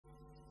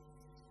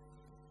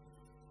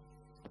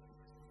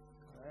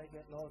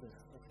get louder?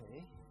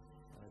 Okay.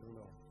 I don't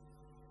know.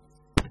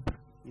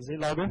 Is it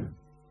louder?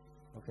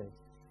 Okay.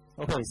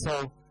 Okay,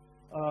 so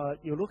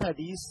you look at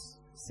these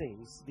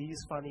things, these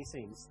funny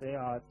things. They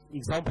are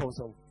examples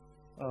of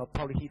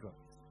polyhedra.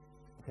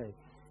 Okay.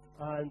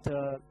 And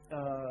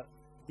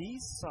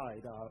these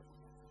side are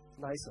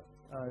nicer.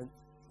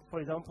 For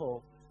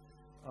example,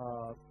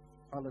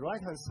 on the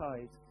right-hand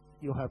side,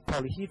 you have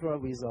polyhedra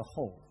with a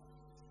hole.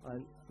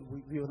 And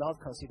we will not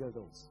consider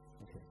those.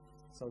 Okay.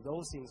 So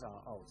those things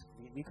are out.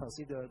 We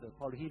consider the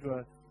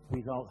polyhedra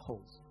without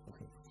holes.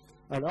 Okay.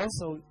 And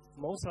also,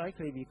 most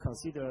likely, we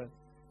consider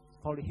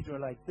polyhedra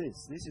like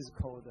this. This is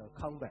called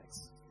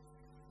convex.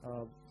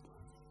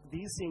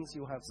 These things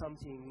you have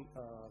something.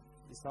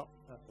 It's not.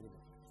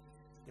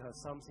 You have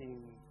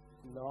something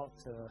not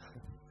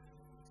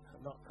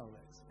not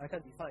convex. I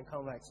can define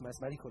convex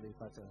mathematically,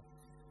 but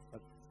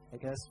I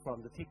guess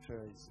from the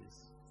picture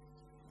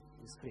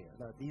is clear.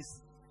 Now the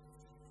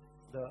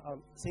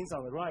things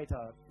on the right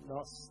are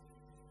not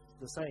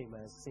the same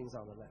as things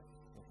on the left.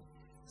 Okay.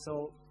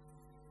 So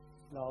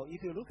now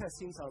if you look at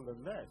things on the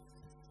left,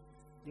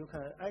 you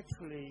can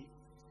actually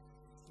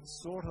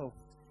sort of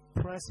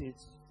press it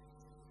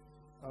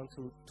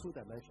onto 2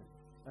 dimensions,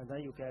 and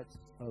then you get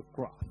a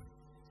graph.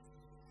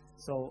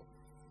 So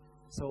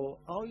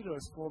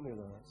Euler's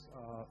formulas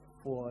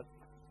for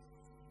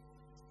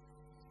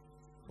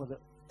the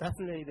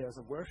definitely there's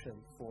a version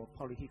for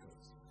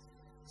polyhedras.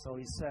 So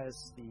it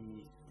says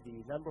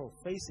the number of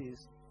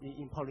faces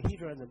in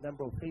polyhedra, the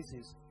number of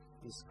faces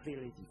is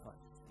clearly defined.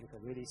 You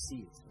can really see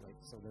it, right?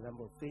 So the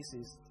number of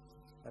faces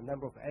and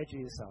number of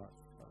edges are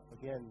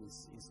again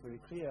is very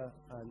clear,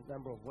 and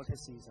number of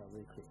vertices are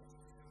very clear.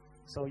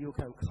 So you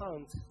can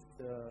count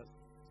the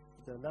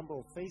number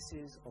of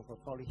faces of a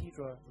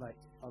polyhedra like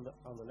on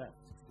the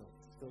left.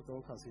 No,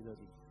 don't consider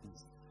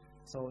these.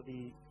 So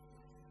the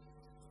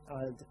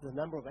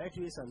number of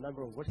edges and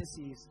number of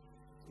vertices,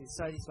 it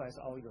satisfies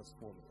Euler's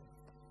formula.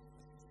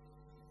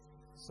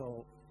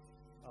 So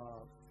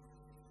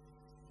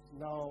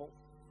now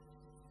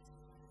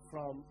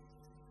from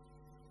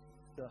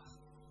the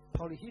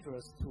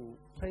polyhedras to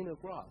planar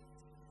graph,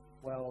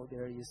 well,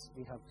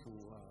 we have to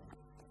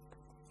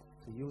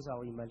use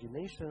our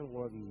imagination,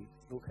 where we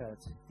look at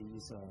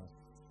these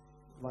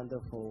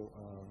wonderful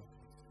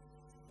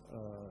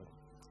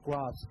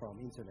graphs from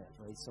internet,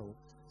 right? So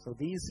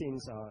these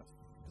things are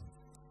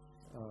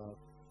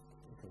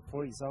okay.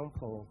 For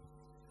example,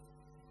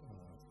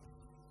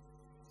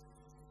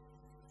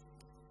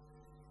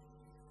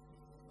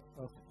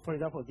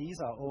 these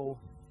are all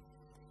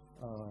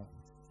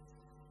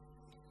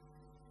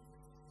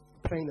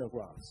planar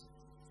graphs.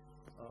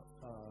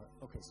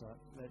 Okay, so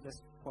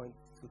let's point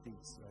to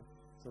these, right?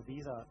 So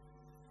these are,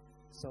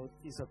 so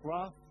it's a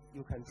graph,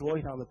 you can draw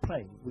it on the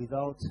plane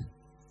without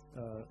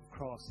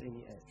cross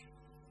any edge.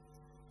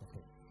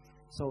 Okay.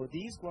 So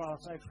these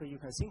graphs, actually, you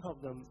can think of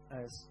them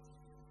as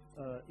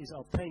is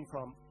obtained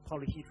from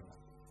polyhedra.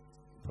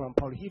 From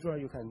polyhedra,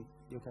 you can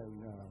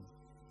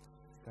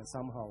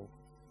somehow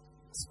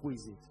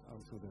squeeze it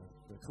onto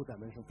the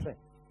 2-dimensional plane.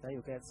 Then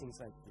you get things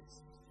like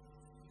this.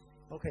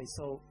 Okay,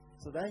 so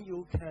then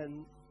you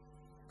can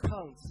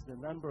count the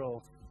number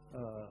of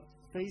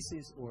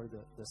faces or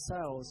the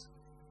cells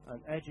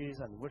and edges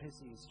and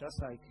vertices,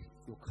 just like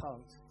you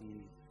count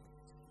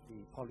the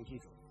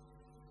polyhedra.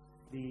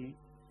 The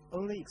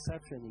only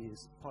exception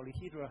is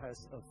polyhedra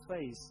has a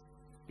face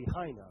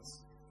behind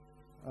us,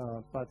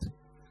 but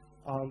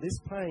on this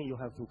plane you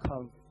have to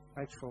count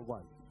actual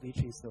one,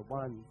 which is the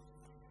one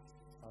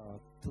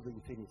to the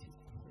infinity.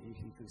 If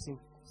you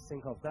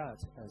think of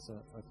that as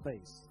a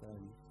face,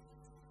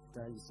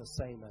 then it's the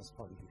same as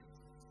polyhedra.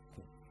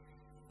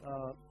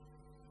 Okay.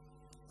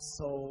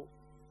 So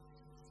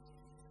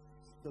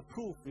the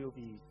proof will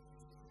be,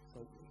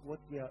 so what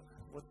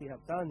we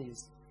have done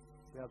is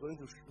we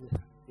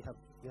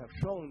have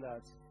shown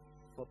that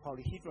for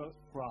polyhedral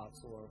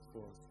graphs or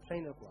for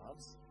planar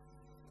graphs,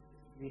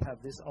 we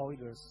have this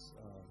Euler's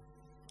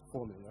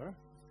formula,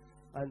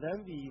 and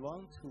then we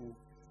want to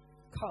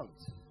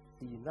count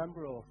the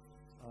number of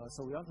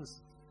so we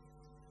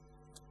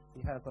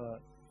have a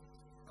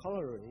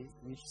corollary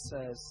which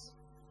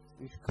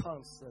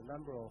counts the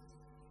number of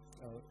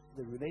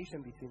the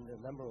relation between the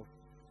number of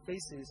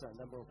faces and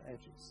number of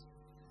edges.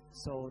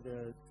 So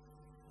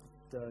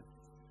the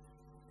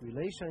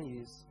relation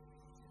is,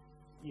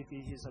 if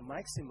it is a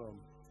maximum,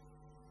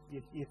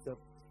 if the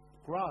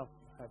graph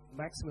have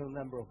maximum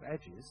number of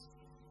edges,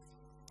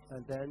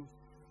 and then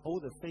all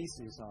the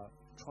faces are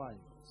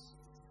triangles.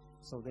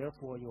 So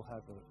therefore you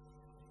have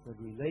the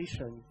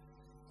relation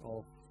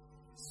of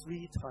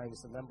 3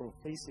 times the number of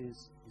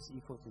faces is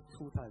equal to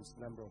 2 times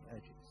the number of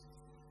edges.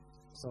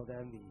 So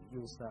then we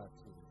use that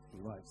to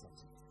derive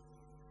something.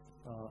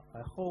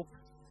 I hope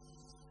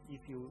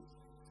if you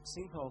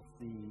think of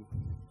the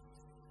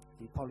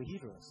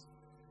polyhedras,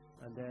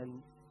 and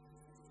then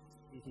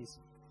it is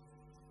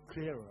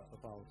clearer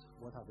about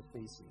what are the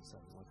faces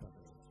and what are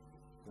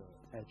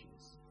the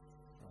edges.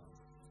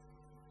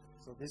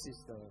 So this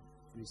is the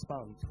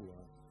response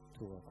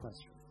to a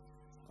question.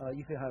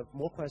 If you have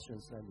more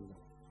questions, let me know.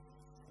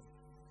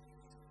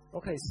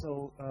 Okay,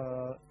 so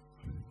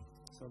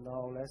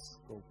now let's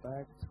go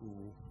back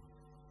to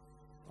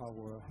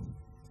our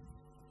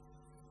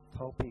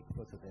topic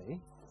for today.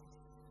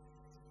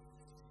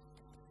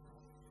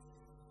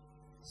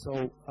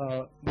 So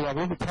we are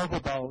going to talk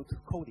about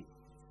coding.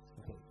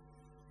 Okay.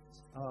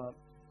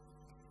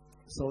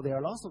 So there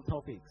are lots of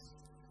topics,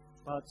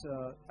 but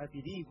I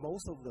believe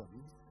most of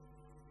them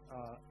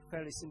are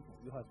fairly simple.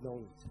 You have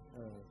known it.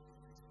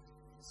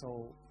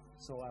 So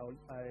I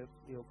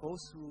will go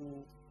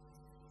through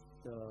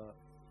the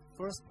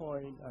first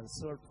point and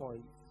third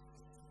point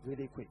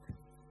really quick,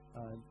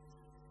 and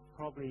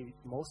probably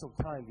most of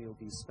the time will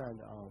be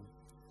spent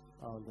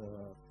on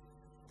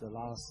the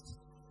last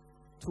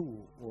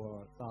two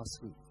or last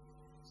three.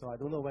 So I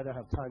don't know whether I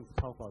have time to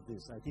talk about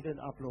this. I didn't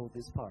upload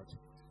this part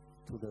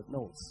to the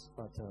notes,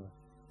 but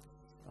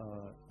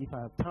if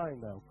I have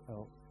time,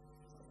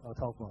 I'll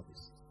talk about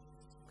this.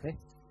 Okay.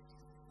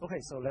 Okay.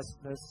 So let's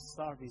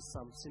start with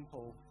some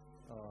simple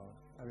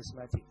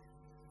arithmetic.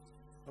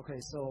 Okay.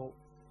 So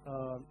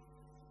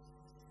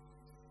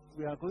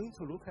we are going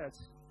to look at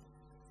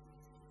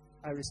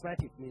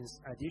arithmetic, means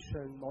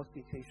addition,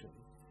 multiplication,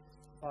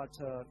 but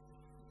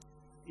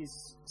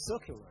it's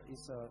circular.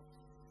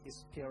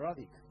 It's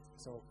periodic.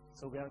 So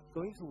we are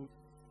going to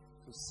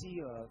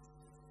see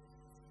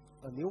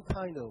a new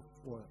kind of,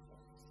 or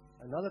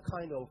another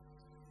kind of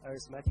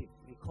arithmetic.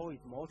 We call it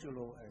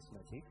modulo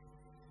arithmetic.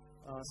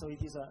 So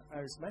it is an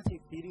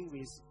arithmetic dealing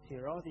with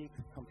periodic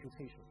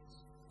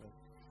computations. Right?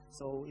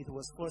 So it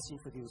was first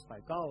introduced by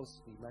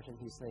Gauss. We mentioned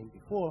his name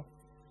before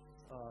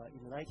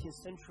in the 19th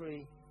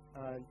century,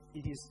 and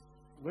it is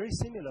very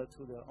similar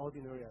to the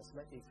ordinary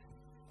arithmetic.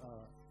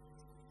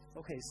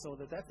 Okay, so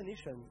the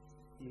definition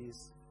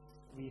is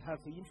we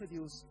have to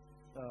introduce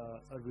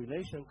a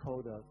relation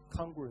called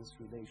congruence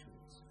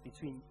relations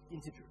between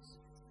integers.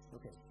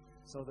 Okay,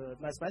 so the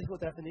mathematical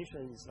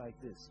definition is like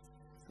this.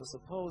 So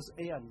suppose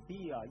A and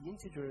B are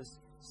integers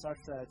such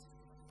that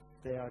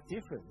their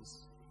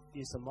difference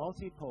is a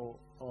multiple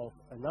of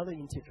another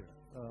integer,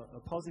 a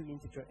positive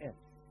integer n.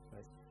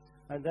 Right?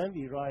 And then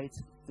we write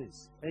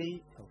this.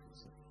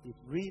 It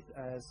reads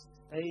as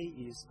A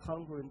is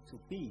congruent to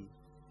B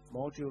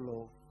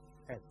modulo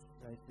n.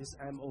 Right? This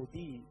MOD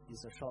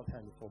is a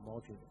shorthand for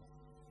modulo.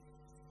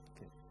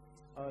 Okay.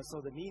 So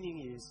the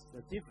meaning is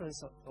the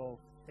difference of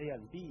A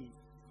and B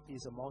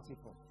is a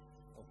multiple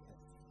of n.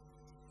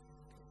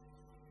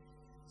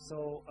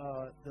 So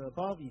the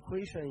above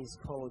equation is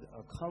called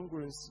a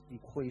congruence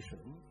equation,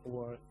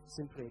 or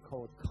simply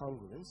called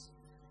congruence.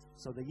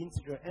 So the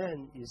integer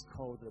n is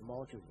called the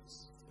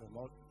modulus.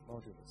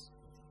 Modulus.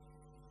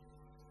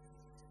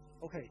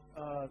 Okay.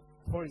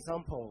 For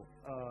example,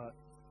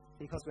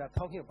 because we are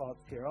talking about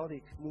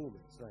periodic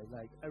movements, right?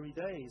 Like every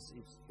day is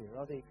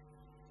periodic.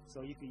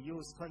 So if you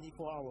use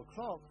 24-hour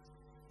clock,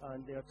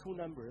 and there are two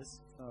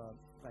numbers,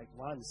 like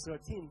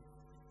 113,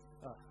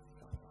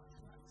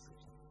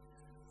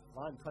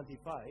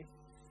 125,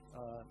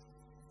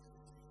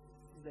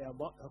 they are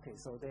okay.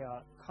 So they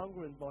are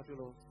congruent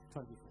modulo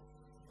 24.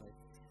 Right?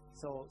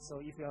 So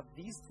if you have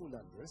these two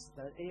numbers,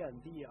 then A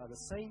and B are the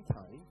same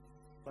time,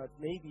 but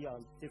maybe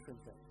on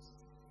different days.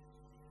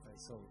 Right?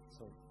 So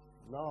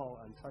now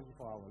and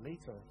 24 hours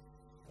later,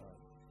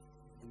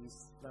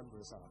 these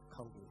numbers are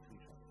congruent to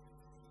each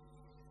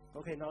other.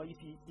 Okay, now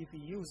if you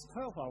use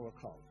 12-hour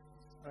clock,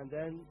 and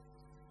then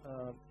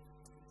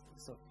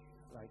so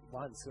like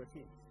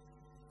 113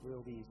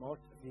 will be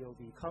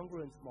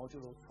congruent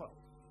modulo 12.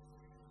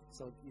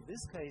 So in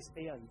this case,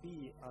 A and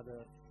B are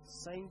the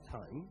same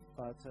time,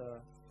 but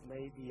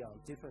maybe on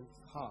different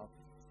half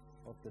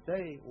of the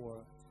day,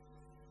 or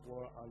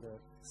on the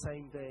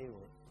same day,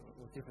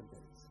 or different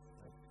days.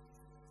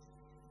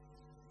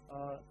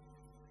 Right?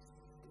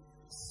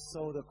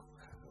 So the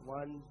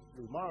one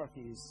remark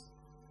is,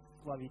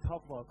 when we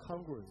talk about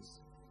congruence,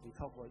 we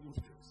talk about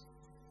integers.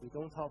 We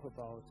don't talk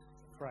about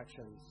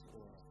fractions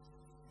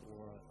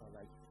or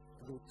like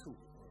root 2.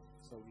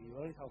 So we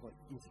only talk about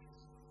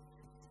integers.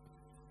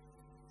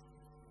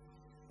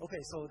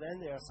 Okay, so then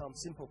there are some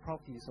simple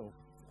properties of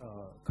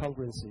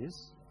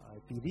congruences. I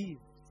believe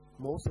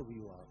most of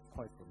you are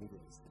quite familiar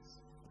with this.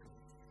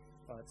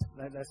 But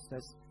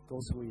let's go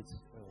through it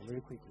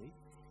very quickly.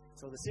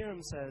 So the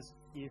theorem says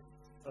if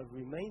a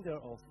remainder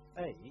of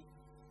A,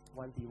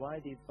 when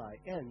divided by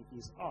n,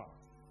 is R,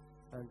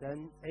 and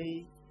then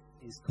A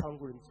is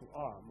congruent to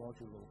R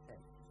modulo n.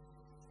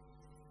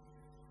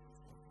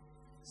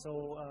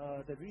 So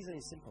the reason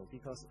is simple,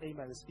 because A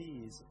minus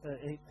B is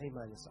A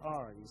minus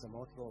R is a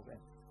multiple of n.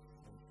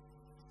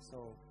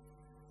 So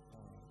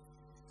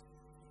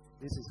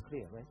this is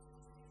clear, right?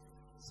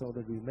 So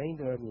the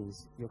remainder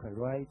means you can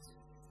write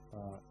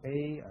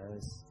A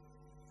as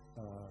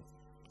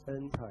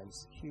n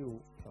times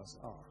Q plus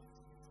R.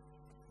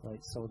 Right.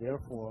 So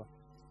therefore,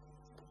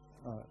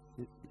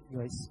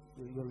 you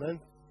learn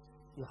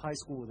in high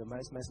school the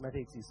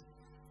mathematics is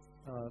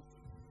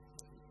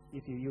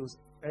if you use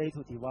A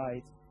to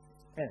divide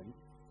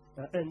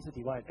n to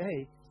divide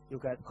A, you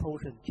get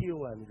quotient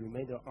Q and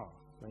remainder R.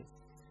 Right.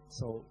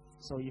 So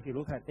if you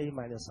look at A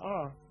minus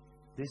R,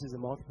 this is a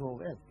multiple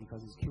of n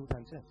because it's Q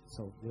times n.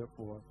 So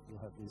therefore, you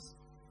have this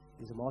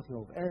is a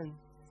multiple of n.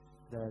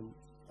 Then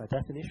by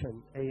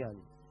definition, A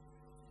and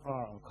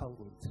R are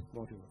congruent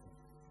modulo n.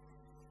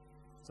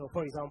 So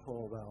for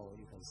example, well,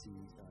 you can see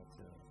that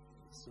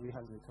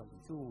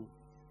 322,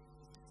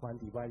 1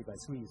 divided by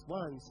 3 is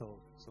 1, so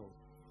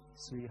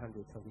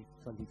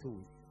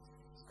 322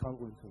 is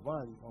congruent to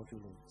 1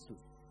 modulo 3.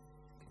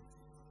 Okay.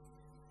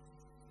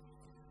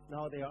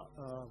 Now there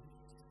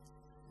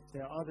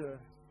are other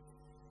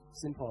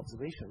simple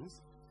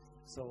observations.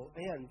 So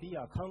A and B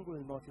are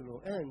congruent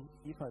modulo n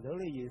if and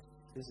only if,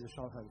 this is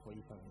shorthand for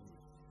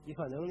if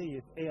and only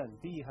if A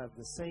and B have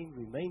the same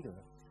remainder,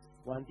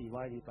 1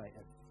 divided by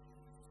n.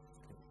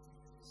 Okay.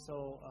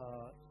 So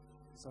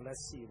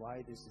let's see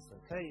why this is the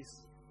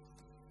case.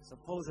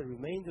 Suppose the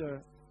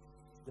remainders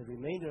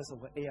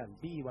of A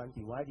and B, 1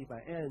 divided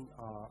by n,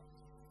 are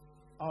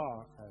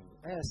R and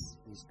S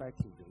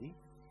respectively,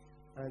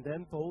 and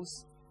then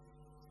both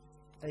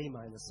A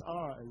minus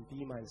R and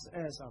B minus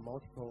S are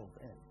multiple of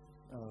n.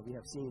 We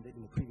have seen it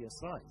in the previous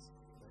slides.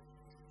 Right?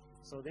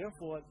 So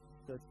therefore,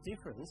 the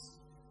difference,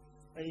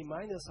 A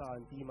minus R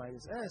and B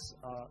minus S,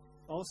 are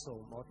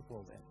also multiple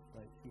of n.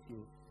 Right? If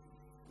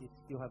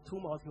you have two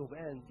multiple of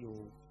n,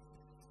 you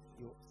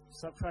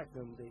subtract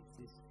them, it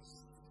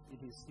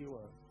is still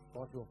a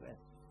multiple of n.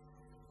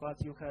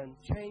 But you can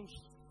change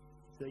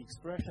the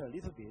expression a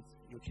little bit.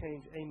 You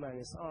change A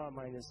minus R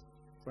minus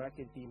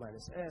bracket B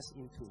minus S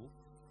into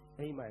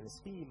A minus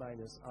B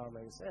minus R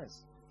minus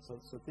S. So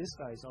this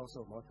guy is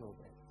also multiple of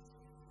n.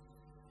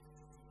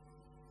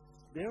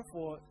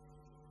 Therefore,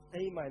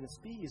 A minus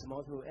B is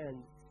multiple of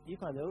n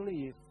if and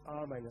only if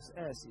R minus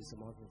S is a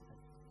multiple of n.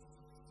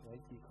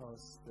 Right?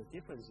 Because the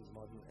difference is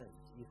multiple of n.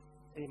 If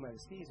A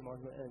minus B is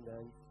multiple of n,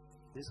 then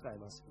this guy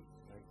must be.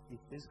 Right? If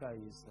this guy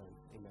is, then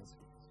A minus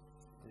B.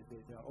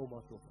 They are all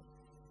multiple of n.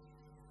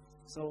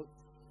 So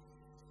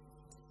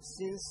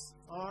since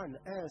R and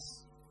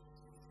S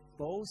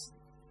both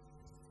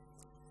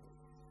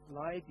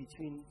lie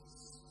between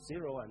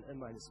 0 and n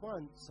minus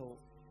 1, so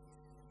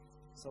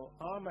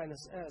R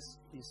minus S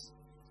is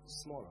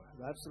smaller.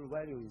 The absolute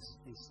value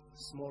is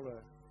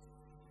smaller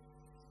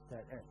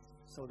than n.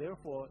 So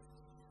therefore,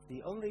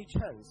 the only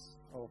chance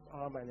of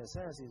R minus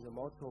S is a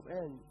multiple of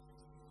n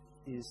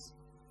is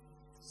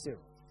 0.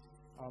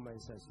 R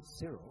minus S is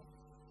 0.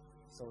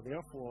 So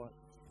therefore,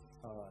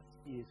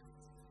 if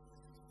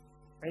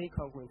A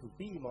congruent to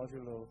B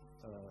modulo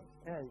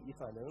n,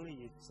 if and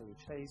only if, so we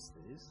trace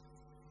this,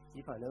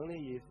 if and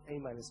only if A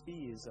minus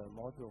B is a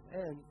modulo of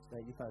n,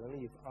 then if and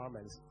only if R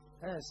minus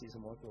S is a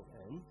modulo of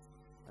n,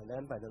 and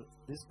then by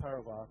this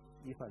paragraph,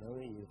 if and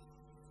only if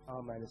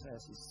R minus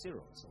S is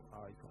 0, so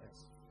R equals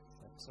S.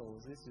 Right? So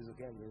this is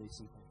again very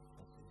simple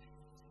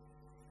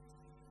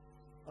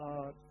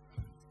calculation.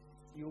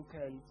 You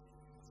can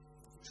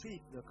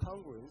treat the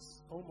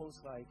congruence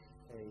almost like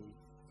a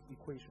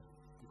equation,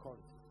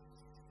 equality.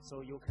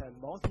 So you can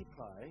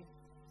multiply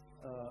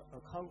a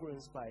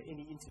congruence by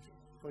any integer.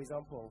 For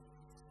example,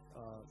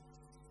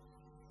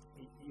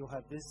 you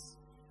have this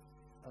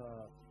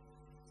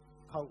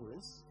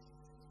congruence,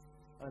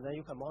 and then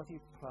you can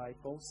multiply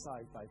both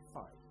sides by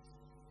 5.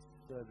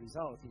 The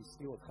result is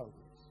still a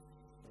congruence.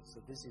 Okay,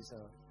 so this is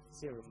a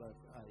theorem that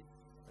I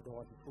don't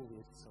want to prove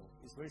it, so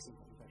it's very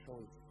simple. You can show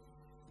it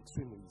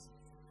extremely easy.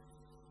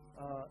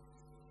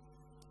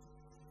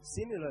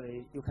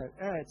 Similarly, you can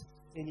add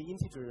any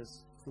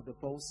integers to the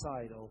both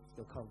sides of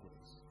the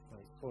congruence.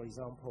 Right? For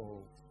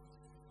example,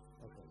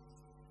 okay,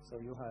 so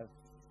you have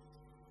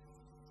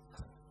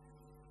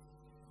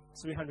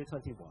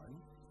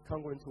 321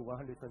 congruent to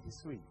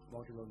 123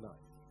 modulo 9.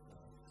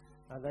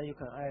 And then you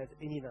can add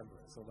any number.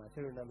 So my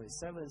favorite number is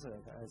 7, so I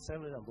can add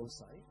 7 on both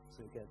sides,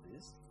 so you get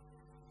this.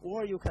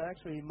 Or you can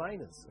actually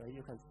minus, right?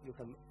 You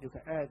can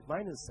add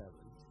minus 7,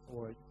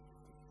 or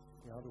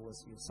in other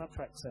words, you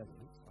subtract 7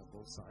 on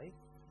both sides.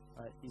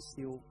 It's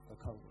still a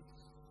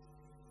congruence.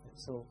 Okay,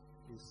 so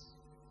it's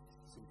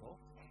simple.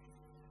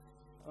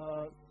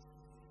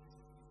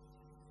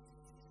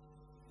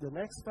 The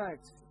next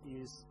fact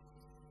is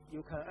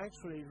you can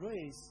actually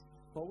raise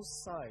both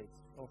sides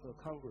of the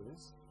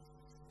congruence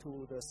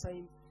to the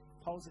same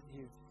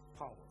positive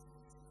power.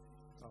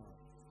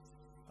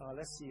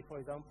 Let's see, for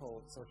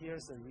example, so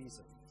here's the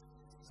reason.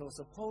 So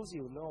suppose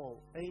you know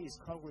A is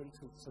congruent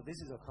to, so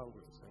this is a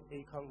congruence, right?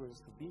 A congruent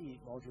to B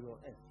modulo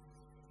n.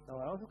 Now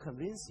I want to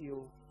convince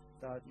you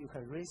that you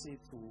can raise it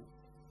to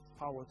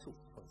power 2,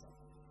 for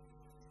example.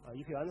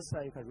 If you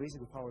understand you can raise it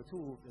to power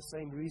 2, the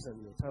same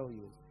reason will tell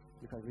you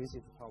you can raise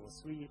it to power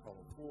 3,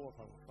 power 4,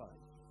 power 5.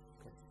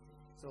 Okay.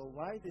 So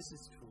why this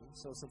is true?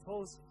 So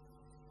suppose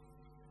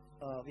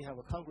we have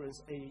a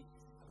congruence A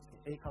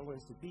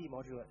congruence to B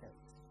modulo n.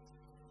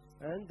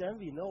 And then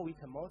we know we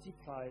can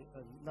multiply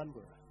a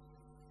number.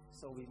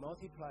 So we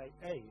multiply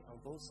A on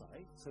both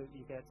sides. So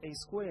you get A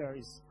squared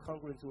is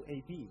congruent to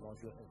AB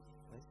modulo n.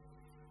 Right?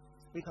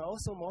 We can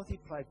also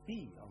multiply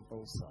B on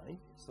both sides.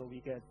 So we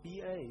get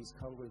BA is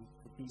congruent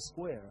to B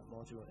squared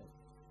modulo n.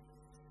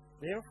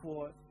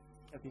 Therefore,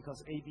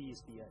 because AB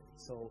is Bn.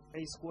 So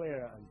A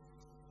square and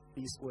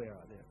B square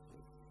are there.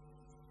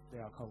 They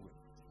are congruent.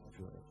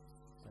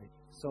 Right?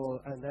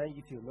 So, and then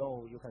if you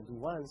know you can do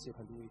once, you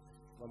can do it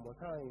one more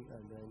time,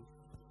 and then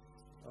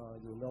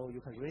you know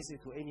you can raise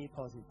it to any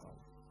positive power.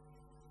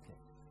 Okay.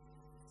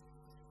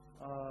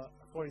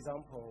 For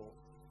example,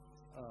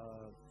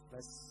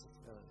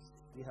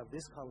 we have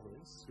this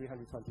congruence,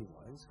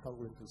 321,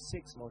 congruent to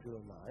 6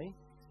 modulo 9.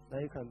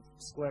 Then you can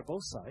square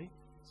both sides,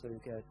 so you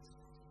get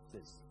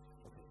this.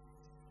 Okay.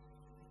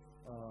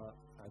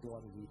 I don't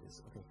want to read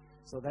this. Okay.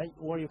 So then,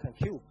 or you can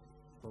cube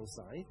both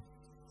sides,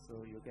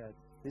 so you get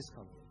this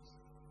congruence.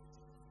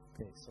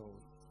 Okay. So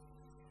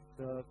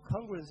the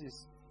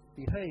congruence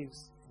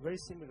behaves very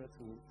similar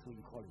to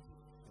equality.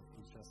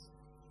 It's just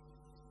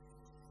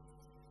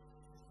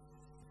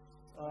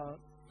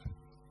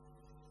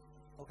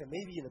okay,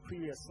 maybe in the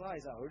previous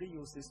slides I already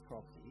used this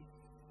property.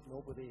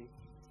 Nobody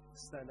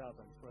stand up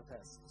and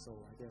protest, so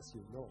I guess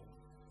you know.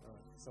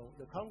 So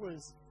the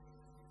congruence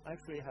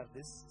actually have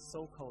this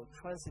so-called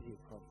transitive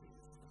property.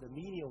 The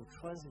meaning of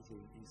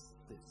transitive is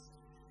this.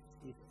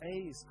 If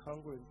A is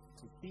congruent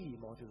to B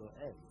modulo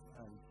n,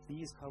 and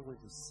B is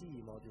congruent to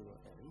C modulo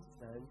n,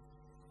 then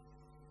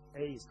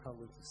A is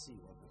congruent to C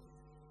modulo n.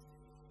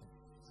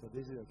 So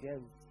this is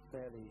again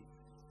fairly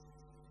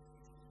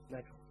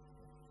natural.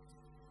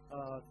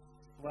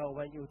 Well,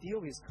 when you deal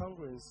with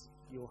congruence,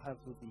 you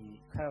have to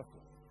be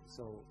careful.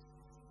 So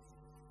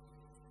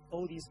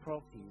all these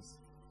properties,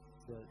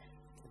 the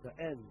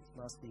n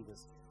must be the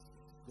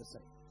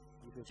same.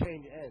 If you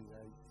change n,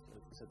 then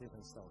it's a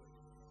different story.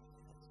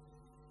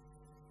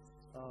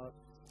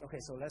 Okay,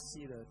 so let's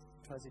see the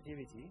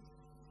transitivity.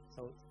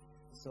 So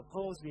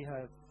suppose we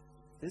have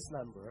this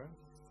number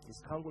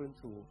is congruent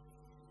to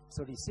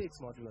 36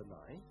 modulo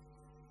 9,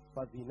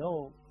 but we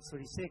know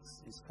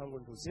 36 is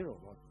congruent to 0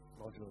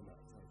 modulo 9,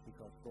 right?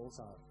 Because both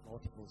are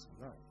multiples of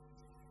 9.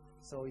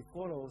 So it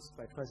follows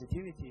by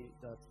transitivity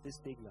that this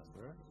big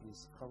number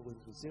is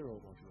congruent to 0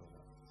 modulo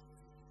 9.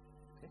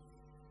 Okay.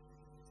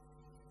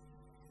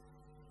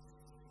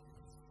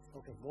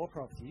 Okay, more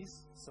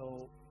properties.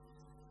 So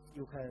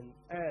you can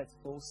add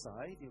both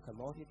sides, you can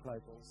multiply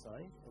both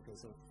sides. Okay,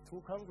 so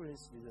two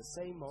congruents with the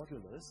same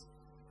modulus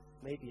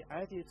may be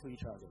added to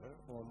each other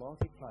or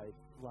multiplied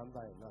one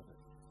by another,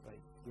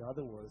 right? In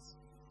other words,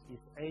 if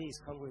A is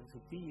congruent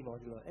to B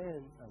modulo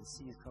n and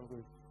C is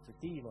congruent to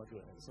D modulo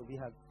n, so we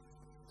have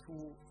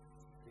two,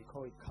 we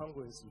call it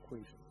congruence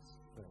equations.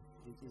 Right?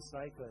 It is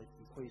like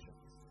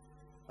equations.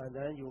 And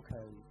then you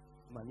can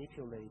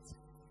manipulate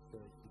the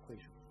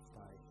equation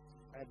by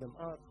add them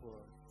up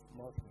or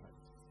multiply.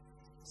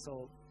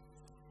 So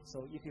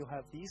if you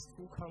have these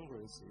two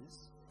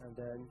congruences, and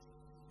then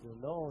you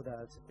know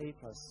that A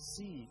plus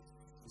C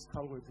is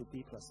congruent to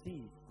B plus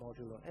D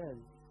modulo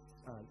n,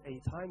 and A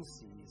times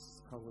C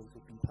is congruent to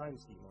B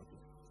times D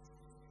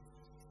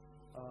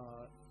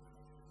modulo.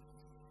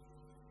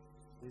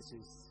 This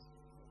is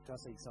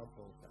just an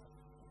example of that.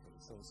 Okay,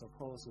 so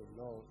suppose you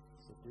know,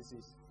 so this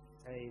is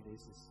A,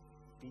 this is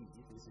B,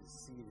 this is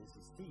C, this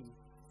is D.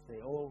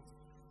 They all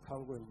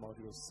congruent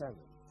modulo 7.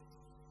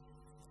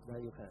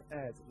 Then you can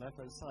add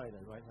left-hand side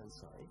and right-hand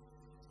side,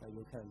 and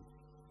you can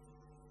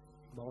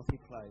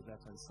multiply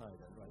left-hand side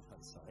and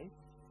right-hand side,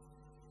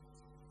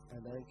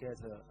 and then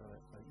get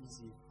an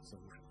easy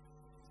solution.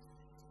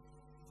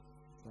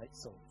 Right,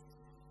 so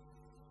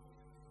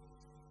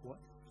what?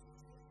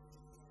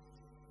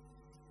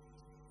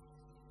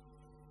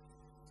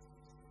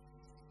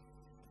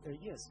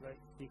 Yes, right,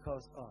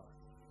 because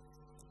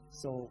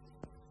so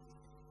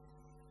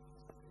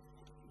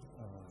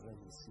let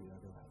me see. I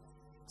don't have.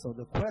 So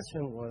the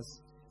question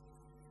was,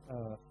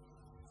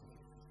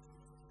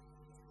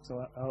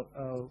 so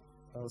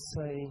I'll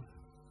say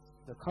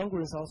the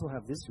congruence also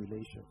have this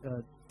relation,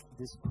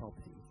 this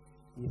property.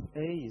 If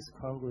A is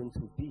congruent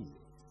to B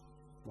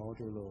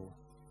modulo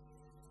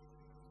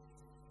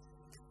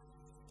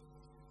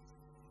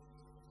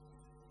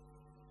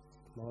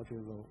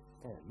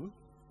n,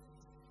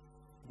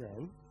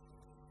 then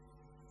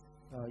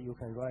you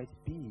can write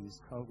B is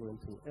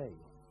congruent to A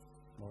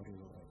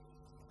modulo n.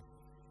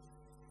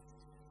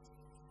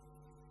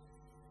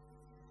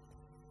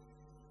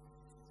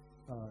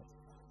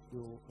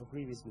 You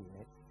agree with me,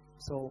 right?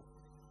 So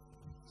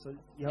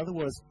in other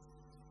words,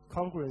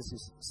 congruence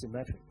is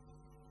symmetric.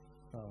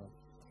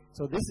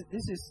 So this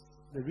is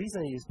the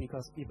reason is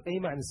because if A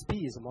minus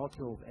B is a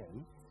multiple of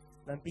n,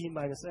 then B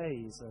minus A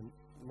is a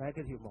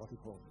negative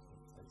multiple of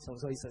n. So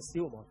it's a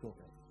still multiple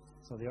of n.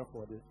 So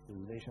therefore the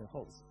relation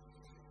holds.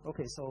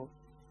 Okay, so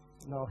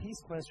now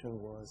his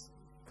question was,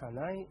 can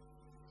I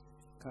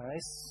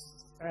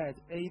add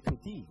A to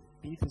D,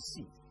 B to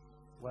C?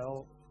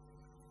 Well,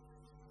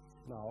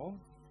 now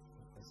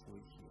let's do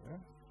it here.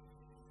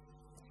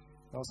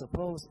 Now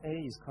suppose A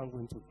is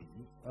congruent to B.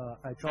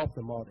 I drop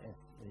the mod n,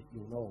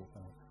 you know,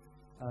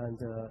 and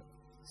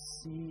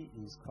C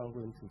is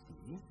congruent to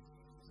D.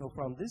 So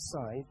from this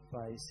side,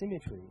 by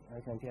symmetry, I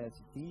can get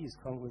D is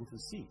congruent to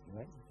C,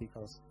 right?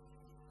 Because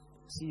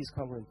C is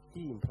congruent to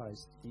D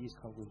implies D is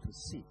congruent to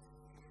C.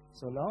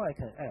 So now I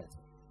can add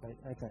Right?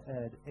 I can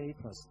add A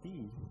plus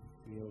B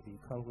will be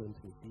congruent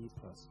to B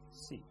plus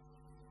C.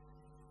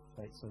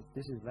 Right? So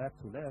this is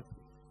left to left,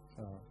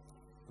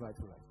 right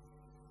to right.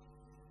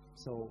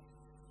 So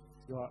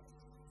your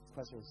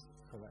question is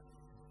correct.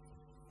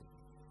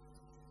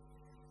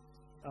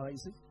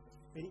 Is it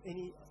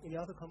any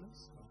other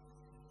comments?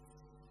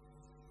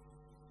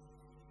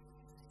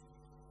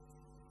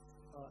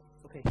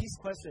 Okay, his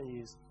question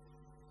is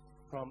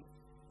from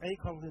A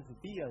congruent to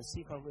B and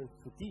C congruent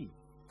to D.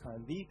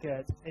 Can we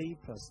get A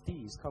plus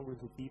D is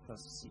congruent to B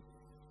plus C?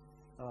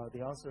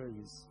 The answer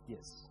is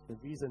yes. The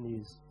reason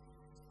is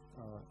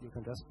you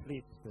can just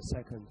flip the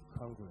second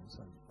congruence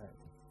and add.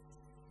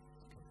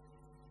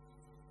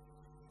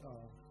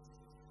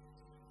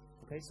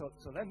 Okay, so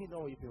let me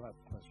know if you have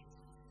questions.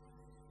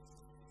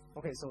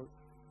 Okay, so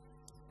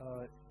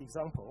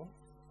example.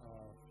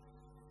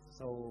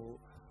 So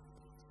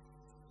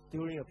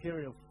during a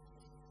period of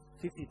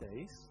 50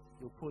 days,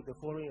 you put the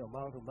following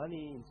amount of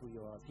money into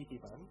your piggy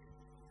bank.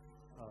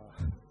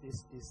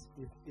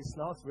 It's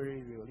not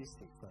very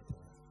realistic, but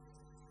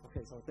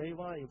okay. So day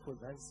 1 you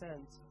put 1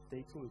 cent,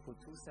 day 2 you put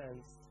 2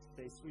 cents,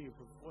 day 3 you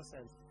put 4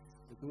 cents.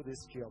 You do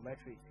this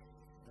geometric.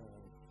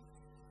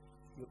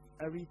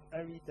 Every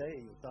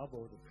day you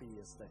double the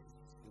previous day.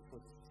 You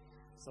put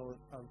so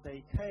on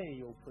day k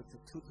you put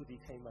 2 to the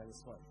k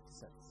minus 1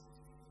 cents.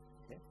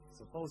 Okay,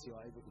 suppose you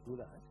are able to do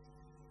that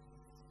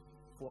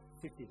for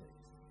 50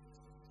 days.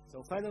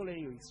 So finally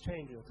you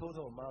exchange your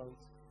total amount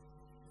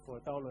for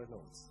dollar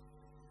notes.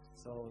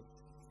 So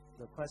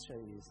the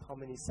question is how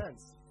many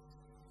cents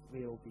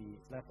will be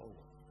left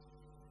over?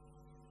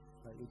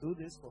 You do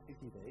this for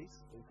 50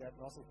 days, you get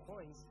lots of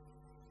coins,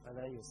 and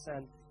then you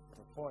send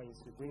the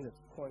coins, you bring the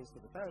coins to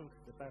the bank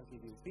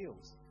gives you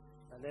bills,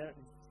 and then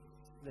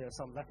there are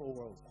some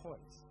leftover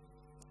coins.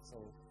 So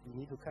you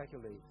need to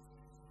calculate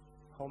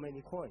how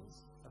many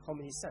coins, how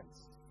many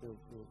cents will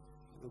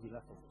be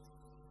left over.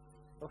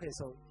 Okay,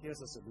 so here's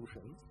the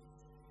solution.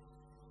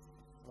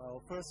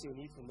 Well, first you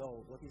need to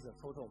know what is the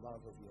total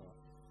amount of your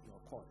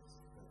coins.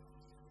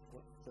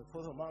 The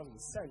total amount in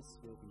cents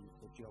will be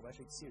the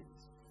geometric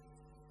series.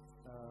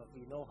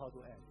 We know how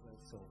to add,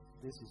 right? So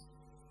this is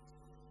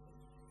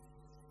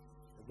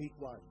the week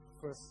 1,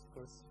 first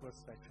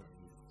vector.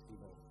 We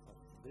know how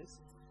to do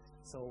this.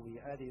 So we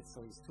add it,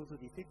 so it's 2 to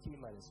the 50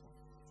 minus 1.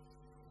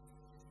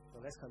 So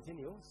let's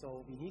continue.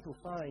 So we need to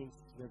find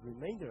the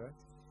remainder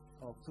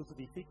of 2 to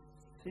the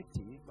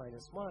 50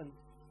 minus 1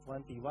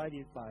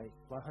 divided by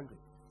 100.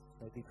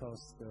 Right?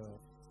 Because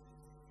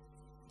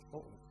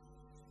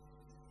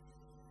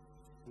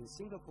in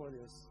Singapore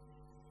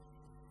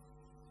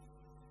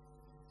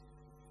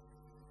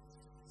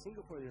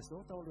there's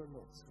no dollar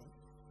notes, right?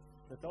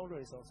 The dollar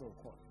is also a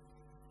coin.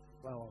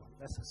 Well,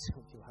 let's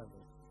assume you have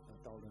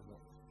a dollar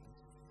note.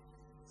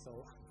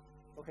 So,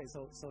 okay,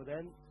 so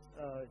then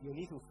you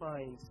need to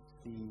find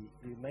the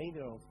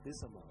remainder of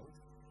this amount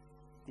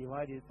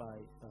divided by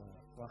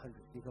 100,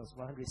 because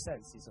 100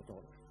 cents is a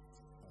dollar.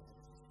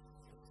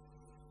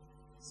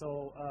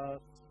 So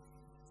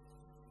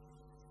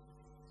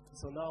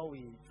now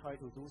we try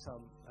to do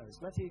some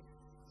arithmetic.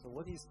 So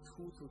what is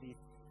 2 to the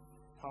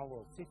power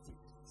of 50?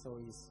 So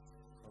it's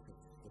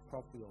the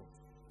property of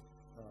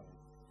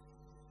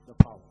the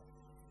power.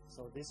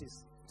 So this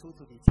is 2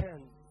 to the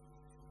 10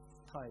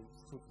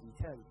 times 2 to the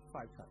 10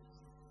 5 times.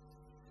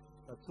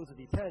 2 to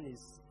the 10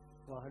 is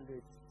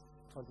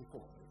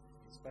 124,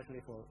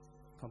 especially for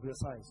computer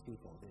science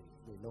people.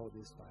 They know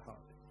this by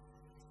heart.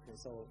 Okay,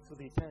 so 2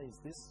 to the 10 is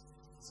this.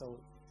 So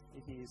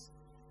it is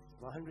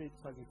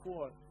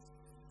 124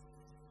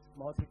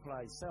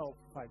 multiply itself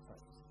 5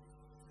 times.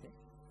 Okay,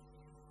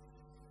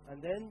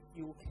 and then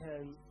you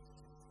can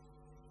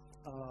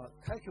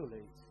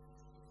calculate,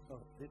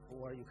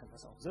 or you can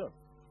just observe.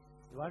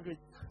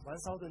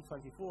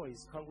 1024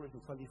 is congruent to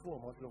 24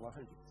 modulo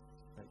 100.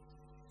 Right?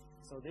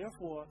 So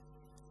therefore,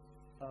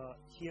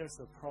 here's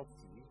the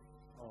property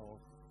of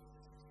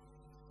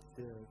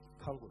the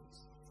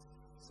congruence.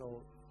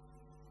 So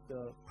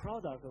the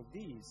product of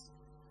these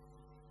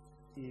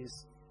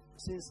is,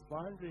 since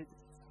 1024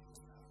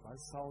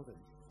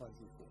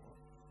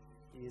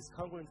 is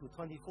congruent to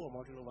 24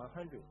 modulo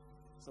 100.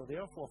 So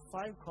therefore,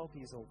 5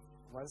 copies of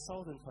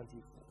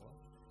 1024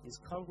 is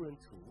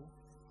congruent to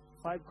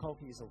 5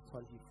 copies of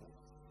 24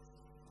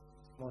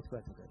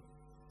 multiplied together,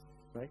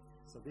 right?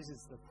 So this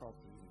is the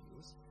property we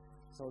use.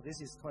 So this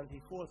is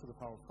 24 to the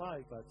power of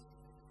 5, but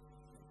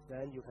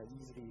then you can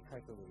easily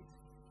calculate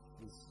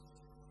this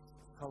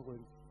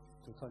congruent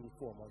to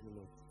 24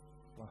 modulo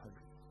 100.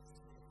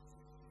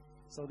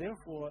 So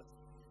therefore,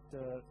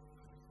 the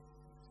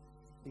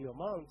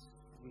amount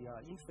we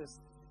are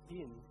interested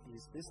in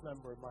is this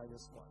number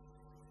minus 1.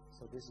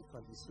 So this is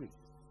 23.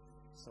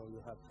 So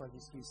you have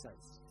 23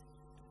 cents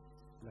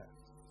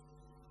left.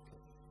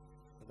 Okay.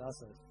 So that's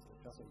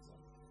just an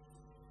example.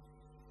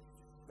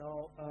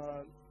 Now,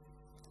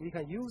 we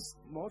can use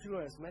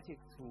modular arithmetic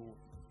to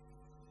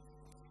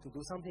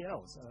do something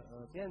else.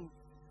 Again,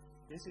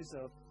 this is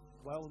a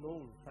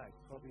well-known fact,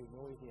 probably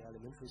know it in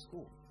elementary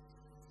school.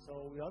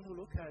 So we want to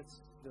look at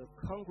the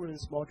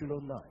congruence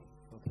modulo 9.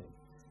 Okay.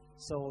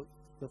 So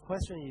the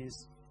question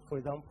is, for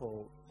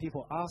example,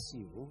 people ask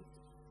you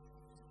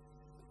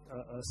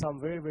some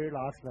very, very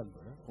large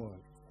number, or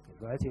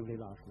a relatively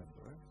large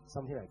number,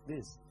 something like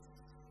this.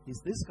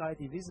 Is this guy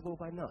divisible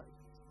by 9?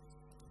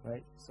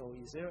 Right? So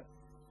is there,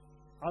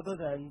 other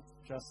than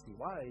just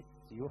divide,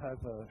 do you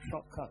have a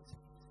shortcut?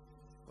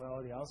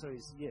 Well, the answer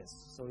is yes.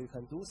 So you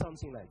can do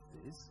something like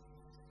this.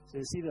 So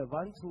you see the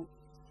 1, 2,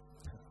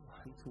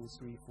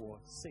 3, 4,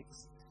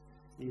 6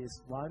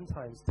 is 1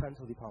 times 10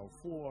 to the power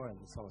 4 and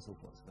so on and so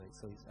forth, right?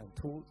 So it's, and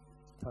 2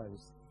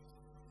 times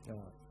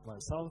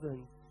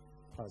 1,000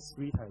 plus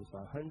 3 times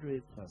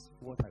 100 plus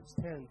 4 times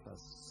 10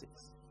 plus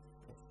 6.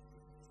 Okay.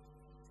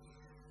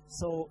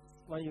 So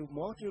when you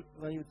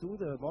do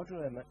the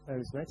modular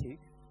arithmetic,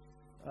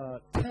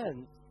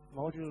 10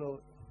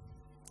 modulo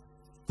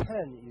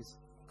 10 is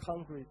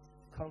congruent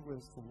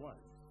to 1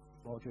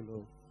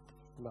 modulo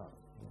 9.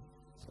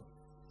 So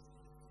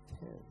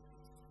 10.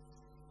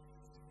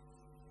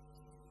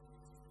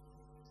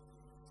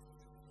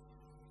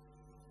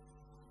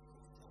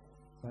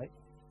 Right?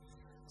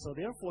 So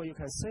therefore, you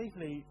can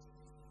safely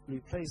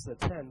replace the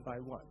 10 by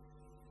 1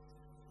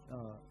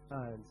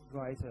 and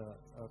write a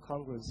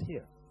congruence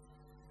here.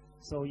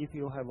 So if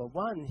you have a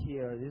 1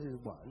 here, this is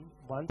 1.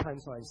 1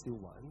 times 1 is still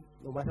 1.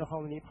 No matter how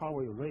many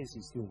power you raise,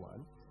 it's still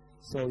 1.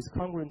 So it's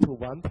congruent to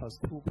 1 plus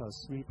 2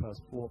 plus 3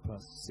 plus 4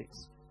 plus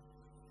 6.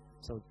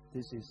 So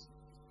this is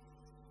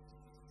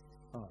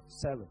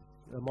 7.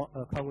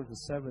 Congruent to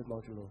 7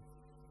 modulo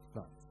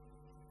 9.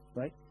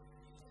 Right?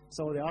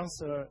 So the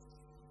answer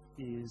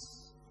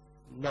is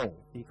no,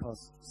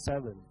 because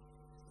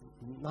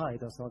 9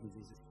 does not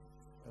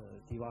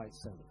divide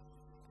 7.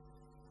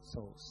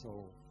 So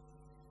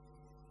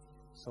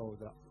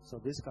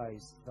this guy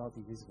is not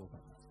divisible by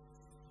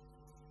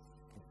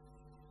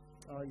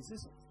 9. Okay.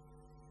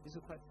 This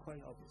is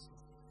quite obvious.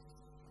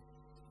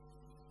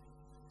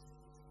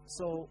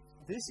 So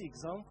this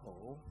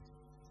example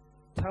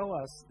tells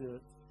us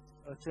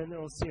a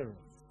general theorem.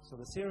 So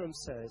the theorem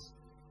says,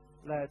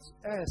 let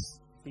S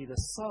be the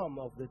sum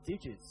of the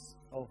digits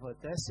of a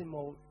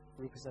decimal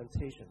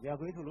representation. We are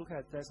going to look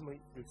at decimal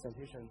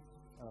representation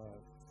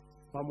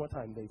one more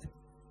time later.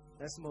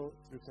 Decimal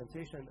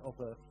representation of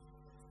the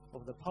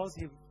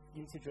positive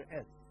integer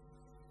n.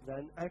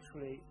 Then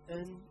actually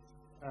n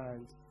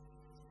and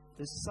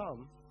this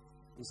sum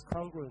is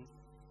congruent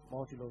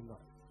modulo 9.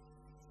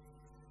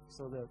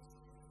 So the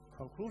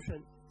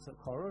conclusion, the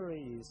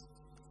corollary is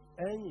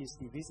n is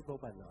divisible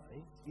by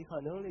 9 if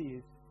and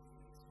only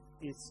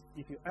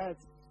if you add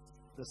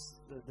the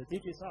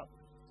digits up,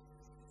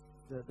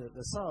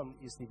 the sum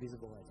is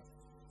divisible by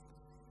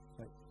 9.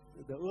 Right?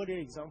 The earlier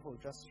example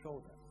just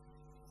showed that.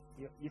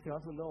 If you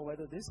want to know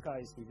whether this guy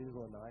is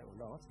divisible by 9 or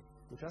not,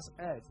 you just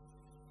add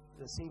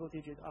the single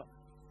digit up.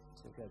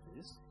 So you get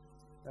this.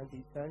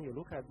 And then you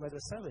look at whether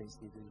 7 is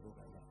divisible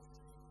by 9.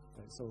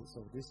 Right? So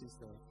this is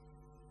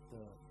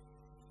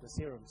the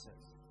theorem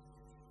says.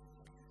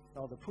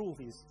 Now the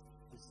proof is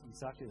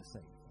exactly the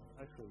same.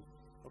 Actually,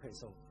 okay,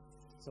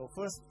 so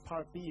first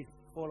part B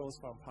follows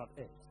from part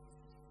A,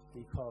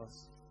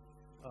 because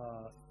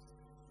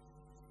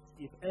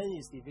if n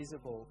is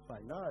divisible by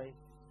 9,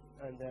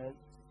 and then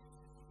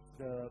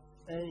the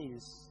n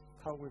is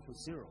congruent to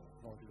 0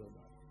 modulo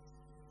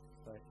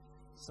 9, right?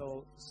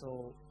 So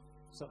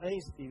n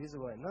is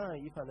divisible by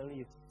 9 if and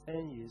only if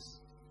n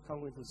is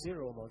congruent to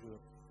 0 modulo.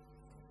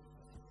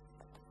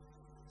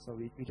 So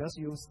we just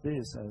use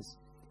this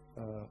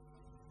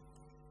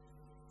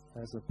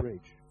as a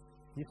bridge.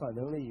 If and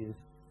only if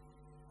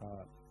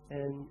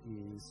n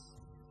is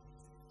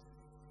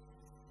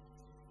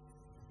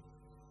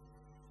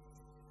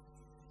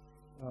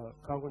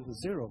congruent to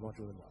 0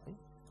 modulo 9.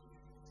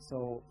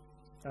 So,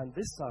 and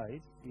this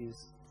side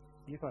is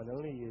if and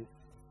only if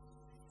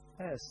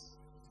S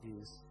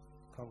is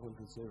congruent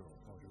to 0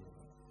 modulo 9.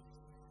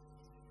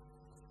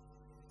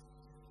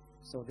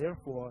 So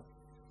therefore,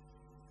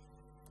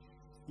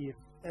 if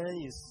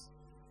n is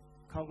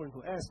congruent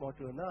to S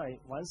modulo 9,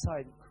 one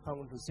side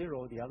congruent to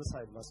 0, the other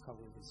side must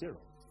congruent to 0.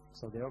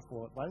 So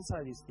therefore, one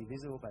side is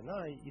divisible by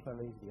 9, if and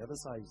only if the other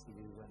side is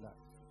divisible by 9.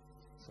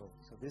 So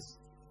this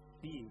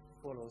B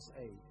follows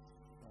A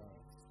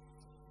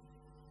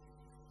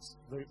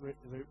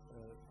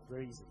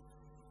very easy.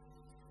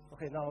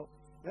 Okay, now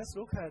let's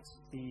look at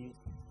the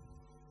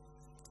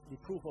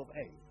proof of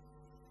A.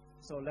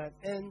 So let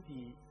n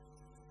be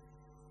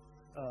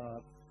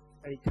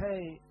ak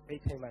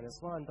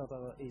minus 1 dot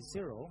dot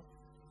a0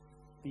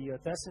 be a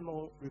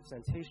decimal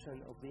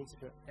representation of the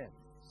integer n.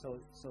 So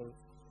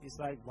it's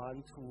like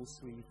 1, 2,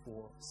 3,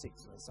 4,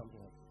 6, or something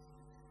like this.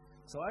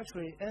 So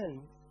actually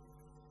n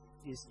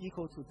is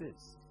equal to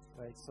this,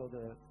 right? So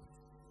the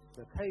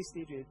kth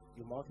digit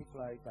you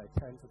multiply by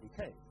 10 to the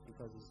k,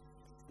 because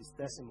it's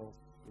decimal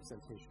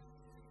representation,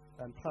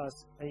 and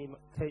plus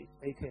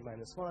ak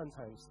minus 1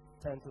 times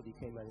 10 to the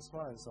k minus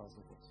 1, and so on and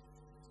so forth.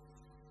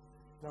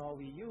 Now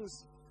we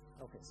use,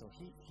 okay, so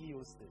he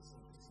used this.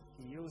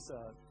 He used,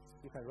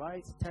 you can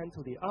write 10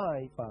 to the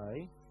I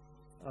by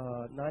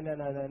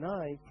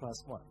 99999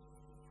 plus 1.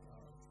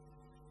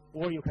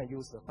 or you can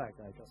use the fact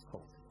I just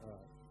called.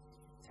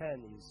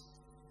 10 is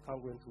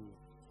congruent to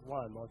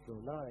 1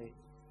 modulo 9.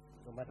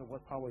 No matter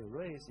what power you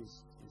raise,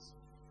 is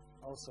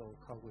also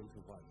congruent to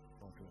 1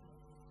 modulo 9.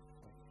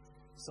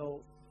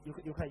 So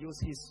you can use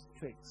his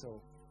trick.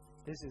 So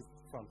this is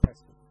from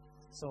textbook.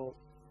 So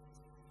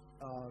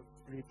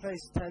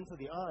replace 10 to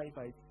the I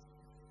by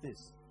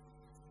this.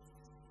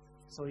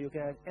 So you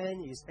get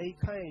n is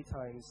ak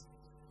times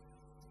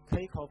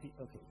k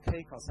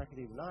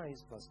consecutive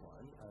 9s plus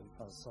 1 and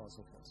plus so on and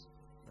so forth.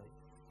 Right?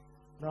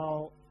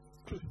 Now,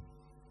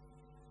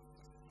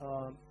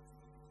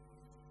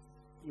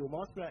 you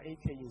multiply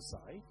ak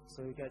inside,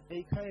 so you get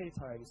ak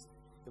times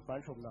the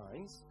bunch of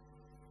 9s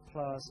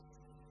plus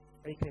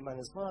ak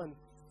minus 1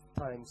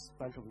 times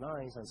bunch of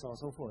 9s and so on and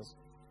so forth.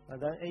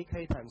 And then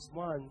ak times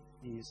 1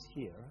 is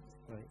here,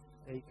 right?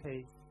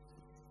 ak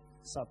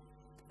sub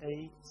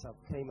a sub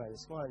k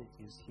minus 1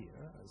 is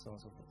here, and so on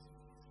and so forth.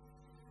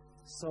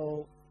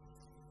 So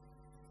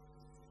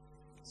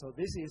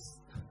this is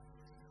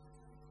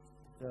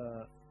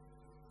the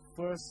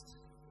first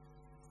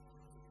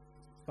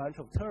bunch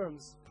of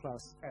terms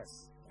plus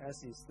s.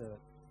 S is the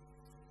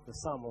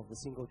sum of the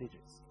single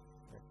digits.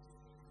 Right?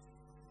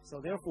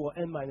 So therefore,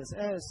 n minus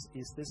s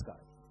is this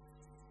guy.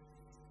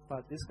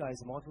 But this guy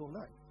is a multiple of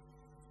 9.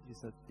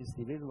 It's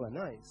divisible by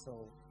 9.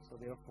 So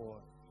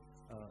therefore,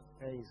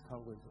 n is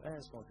congruent to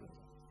s modulo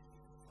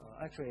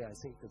 9. Actually, I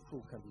think the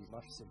proof can be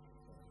much simpler.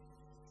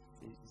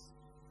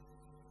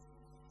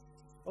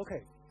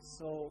 Okay,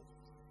 so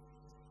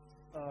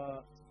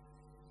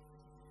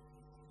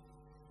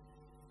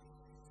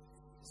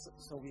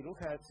so we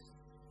look at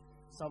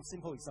some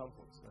simple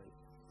examples, right?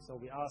 So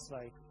we ask,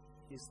 like,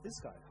 is this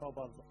guy? How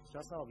about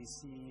just now we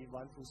see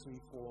 1, 2, 3,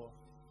 4,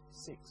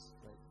 6,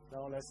 right?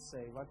 Now let's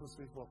say 1, 2,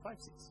 3, 4, 5,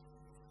 6.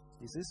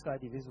 Is this guy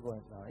divisible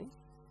by 9?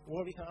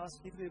 Or we can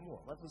ask a little bit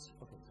more. 1, 2, 3,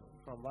 okay, so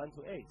from 1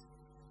 to 8,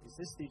 is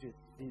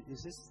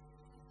this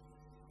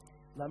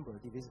number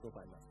divisible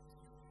by 9?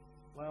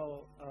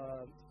 Well,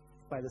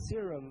 by the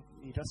theorem,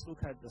 we just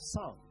look at the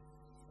sum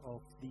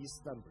of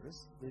these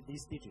numbers,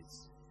 these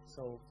digits.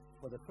 So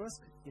for the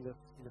first, in the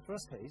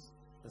first case,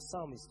 the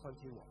sum is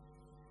 21.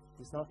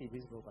 It's not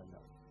divisible by 9.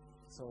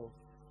 So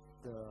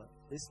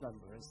this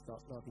number is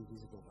not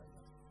divisible by 9.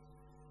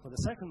 For the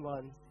second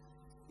one,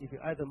 if you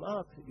add them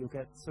up, you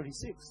get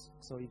 36.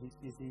 So it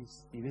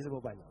is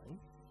divisible by 9.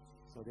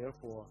 So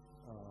therefore,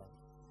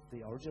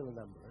 the original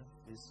number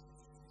is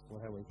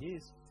whatever it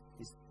is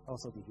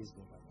also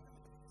divisible by 9.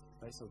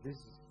 Right? So this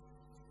is,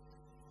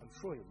 I'm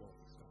sure you know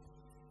this.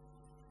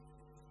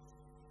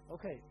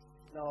 Okay,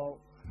 now,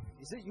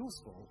 is it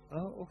useful?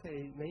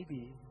 Okay,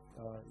 maybe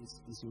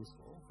it's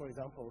useful. For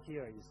example,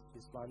 here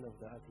is one of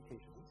the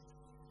applications.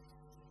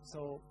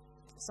 So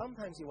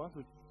sometimes you want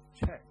to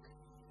check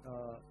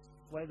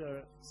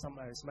whether some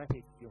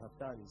arithmetic you have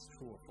done is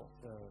true or false.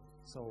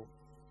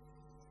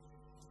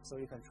 So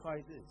you can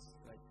try this,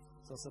 right?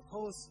 So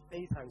suppose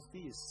A times B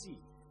is C,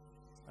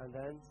 and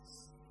then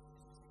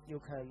you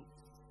can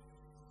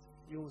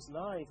use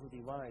 9 to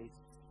divide.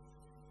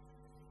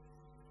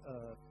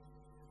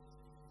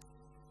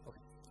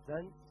 Okay,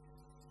 then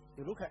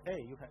you look at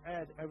A, you can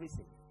add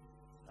everything.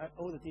 Add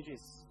all the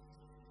digits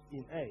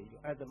in A, you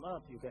add them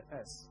up, you get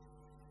S.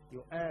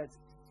 You add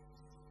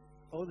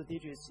all the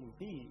digits in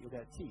B, you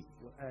get T.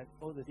 You add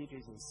all the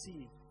digits in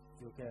C,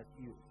 you get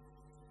U.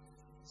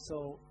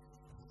 So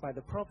by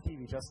the property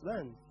we just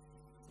learned,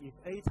 if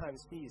A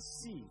times B is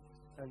C,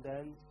 and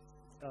then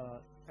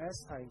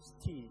S times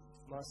T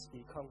must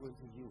be congruent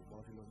to U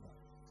modulo 9.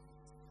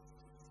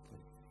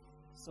 Okay.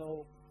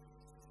 So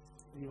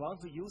we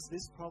want to use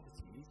this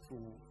property to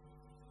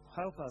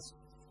help us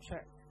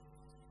check.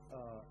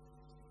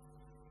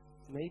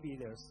 Maybe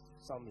there's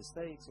some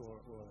mistakes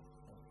or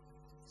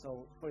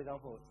so. For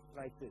example,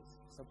 like this.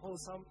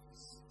 Suppose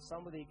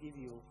somebody give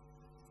you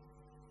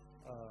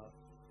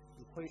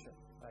equation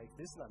like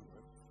this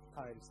number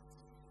times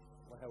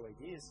whatever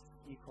it is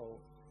equal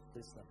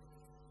this number.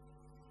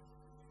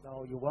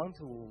 Now you want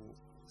to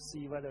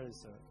see whether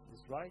it's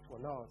right or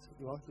not.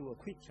 You want to do a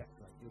quick check,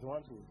 right? You don't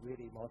want to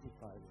really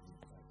multiply with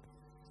it, right?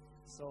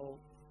 So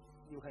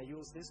you can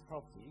use this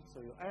property.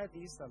 So you add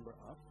these number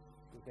up,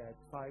 you get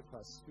 5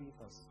 plus 3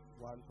 plus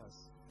 1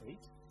 plus 8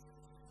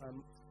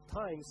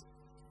 times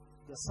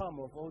the sum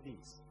of all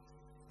these,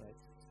 right?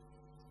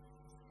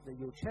 Then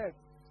you check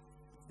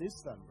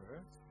this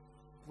number,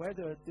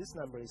 whether this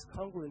number is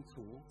congruent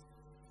to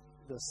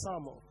the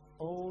sum of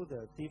all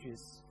the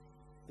digits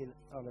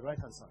on the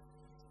right-hand side.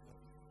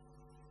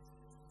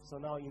 So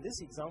now in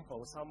this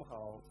example,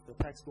 somehow the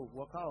textbook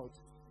work out.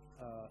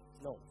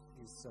 No,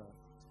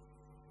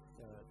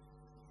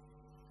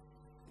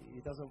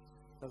 it doesn't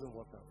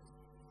work out.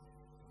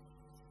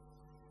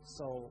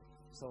 So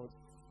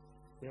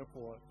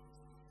therefore,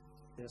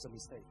 there's a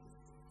mistake.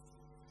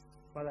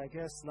 But I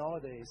guess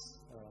nowadays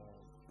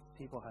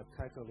people have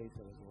calculators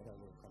or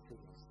whatever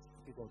computers.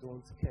 People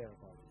don't care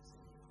about this.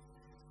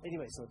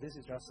 Anyway, so this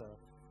is just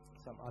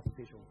some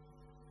artificial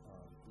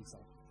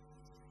example.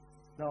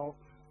 Now,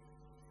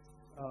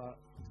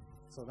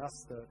 so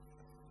that's the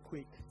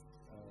quick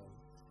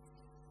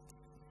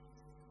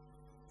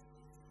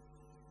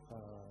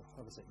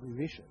would say,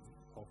 revision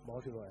of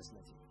modular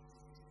arithmetic.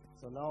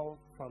 So now,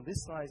 from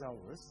this slide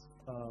onwards,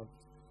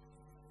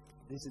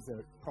 this is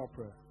a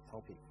proper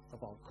topic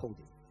about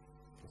coding.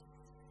 Okay.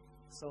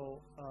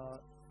 So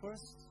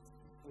first,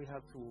 we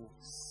have to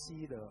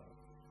see the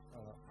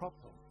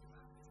problem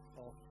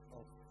of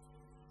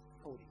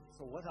coding.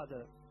 So what are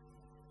the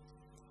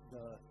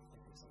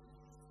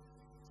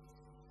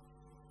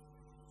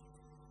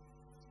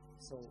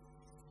so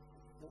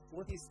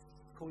what is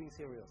coding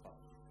theory about?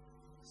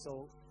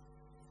 So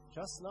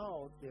just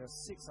now there are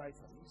 6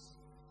 items.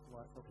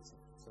 Okay,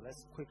 so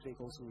let's quickly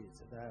go through it,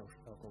 and then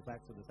I'll go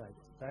back to the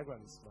diagram. The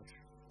diagram is much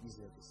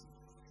easier to see.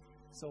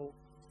 So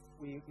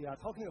we are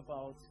talking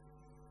about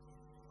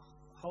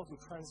how to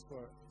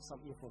transfer some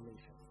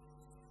information.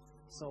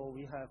 So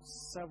we have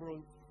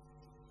several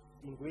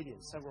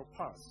ingredients, several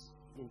parts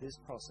in this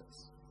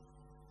process.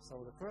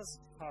 So the first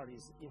part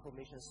is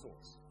information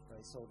source,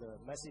 right? So the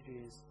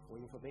messages or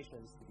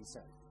information is to be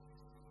sent.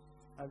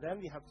 And then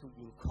we have to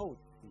encode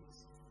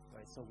these,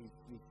 right? So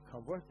we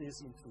convert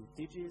this into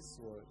digits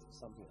or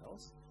something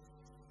else.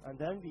 And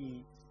then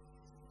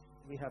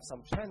we have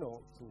some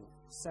channel to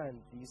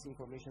send these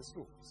information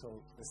through.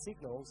 So the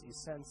signals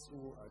is sent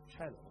through a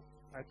channel.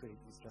 Actually,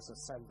 it's just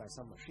sent by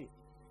some machine.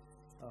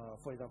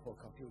 For example,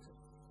 a computer.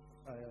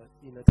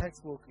 In the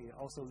textbook, it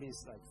also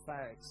lists like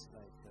facts,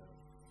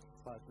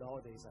 but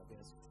nowadays, I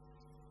guess,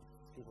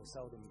 people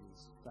seldom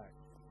use fact.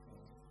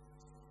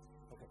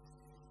 Okay.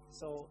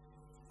 So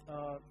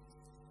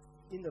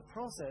in the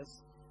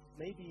process,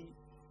 maybe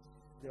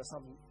there's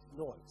some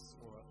noise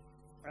or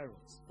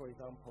errors. For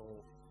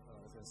example,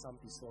 there's some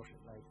distortion,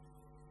 like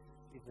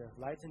if there's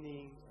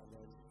lightning and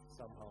then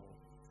somehow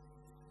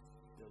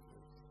the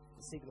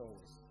signal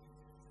is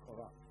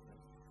corrupt,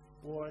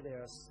 right? Or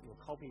there's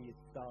copy it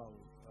down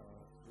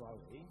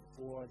wrongly,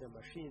 or the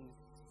machine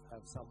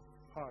have some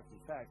part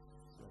defect,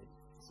 right?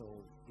 So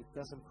it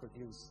doesn't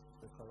produce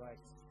the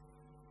correct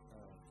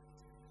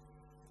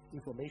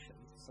information.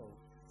 So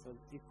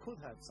it could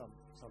have some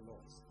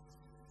noise.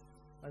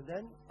 And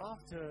then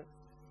after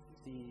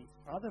the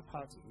other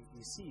party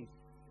receive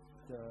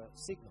the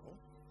signal,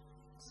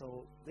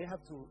 so they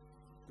have to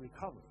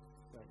recover,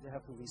 right? They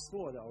have to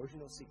restore the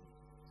original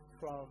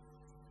signal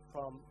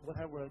from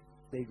whatever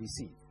they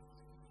receive.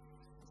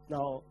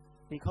 Now,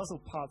 because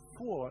of part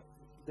 4,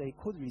 they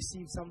could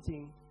receive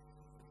something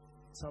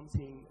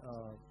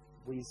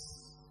with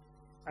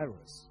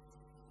errors,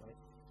 right?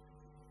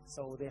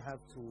 So they have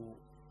to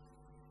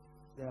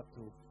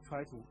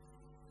try to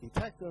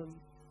detect them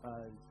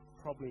and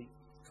probably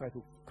try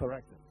to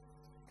correct them.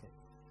 Okay.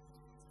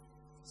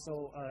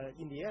 So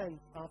in the end,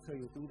 after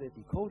you do the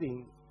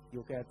decoding,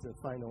 you get the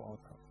final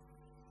outcome.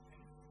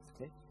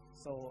 Okay.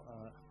 So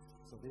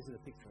this is a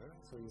picture.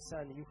 So you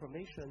send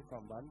information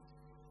from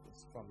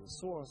the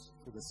source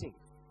to the sink,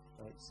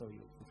 right? So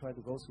you try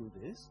to go through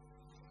this.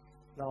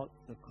 Now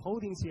the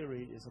coding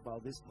theory is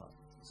about this part.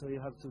 So you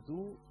have to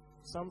do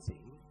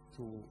something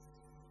you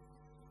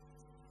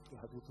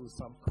have to do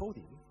some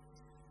coding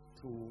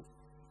to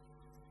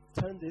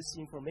turn this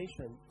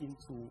information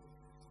into,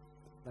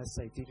 let's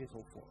say,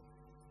 digital form.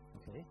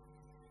 Okay.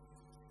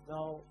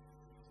 Now,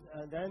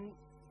 and then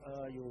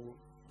you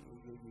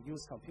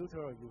use computer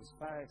or use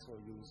fax or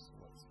use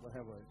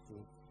whatever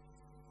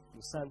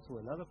you send to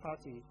another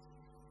party.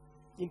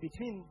 In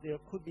between, there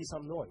could be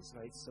some noise,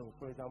 right? So,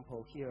 for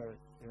example, here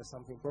there's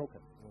something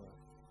broken.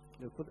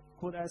 You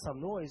could add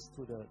some noise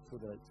to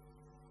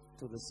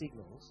the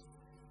signals,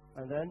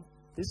 and then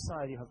this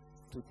side you have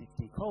to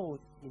decode.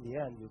 In the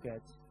end, you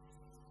get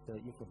the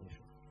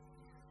information.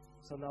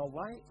 So now,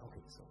 why?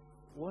 Okay. So,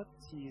 what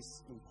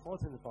is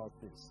important about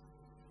this?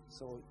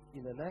 So,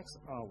 in the next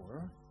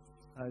hour,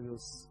 I will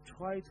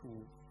try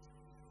to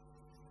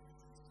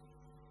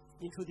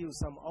introduce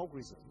some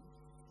algorithm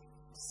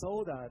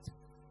so that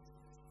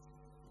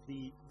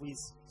with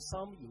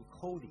some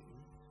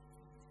encoding,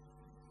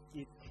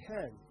 it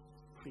can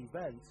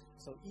prevent.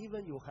 So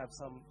even you have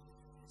some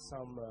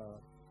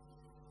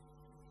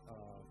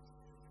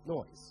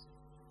noise,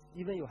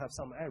 even you have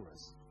some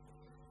errors,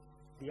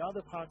 the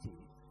other party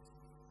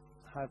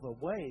have a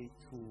way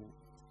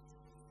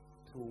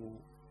to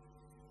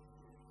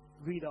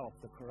read off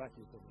the correct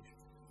information.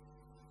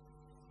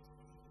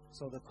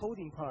 So the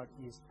coding part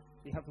is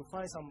we have to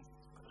find some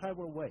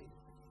clever way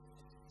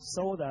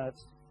so that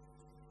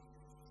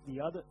the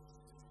other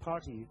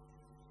party,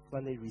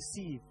 when they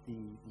receive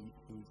the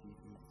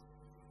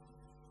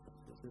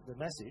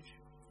message,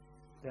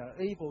 they are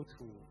able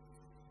to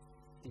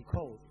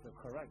decode the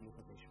correct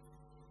information.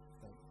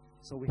 Okay.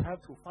 So we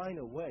have to find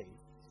a way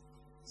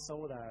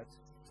so that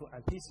to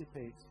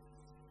anticipate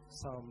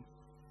some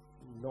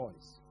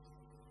noise.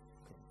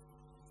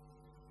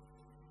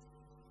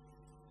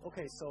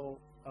 Okay, so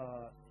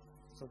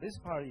this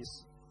part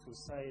is to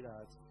say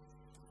that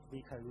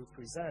we can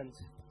represent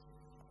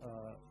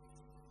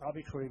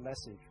arbitrary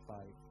message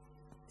by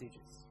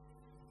digits.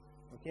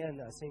 Again,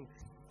 I think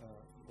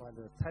when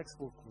the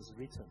textbook was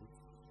written,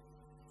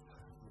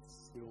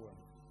 it's still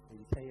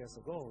maybe 10 years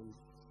ago,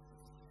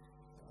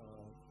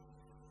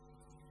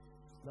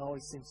 now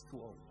it seems too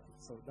old. Right?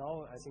 So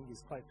now I think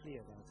it's quite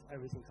clear that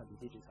everything can be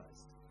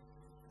digitized.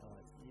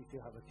 If you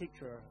have a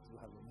picture, you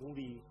have a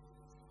movie,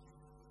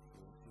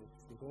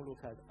 you don't look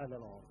at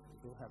analog,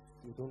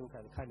 you don't look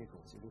at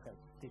chemicals, you look at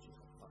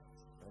digital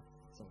files, right?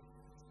 So,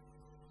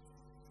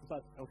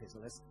 but okay, so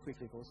let's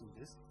quickly go through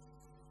this.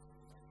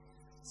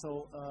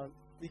 So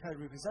we can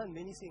represent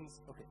many things.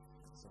 Okay,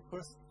 so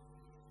first,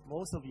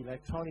 most of the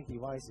electronic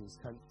devices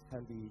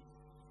can be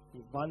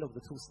in one of the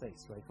two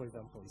states, right? For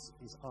example,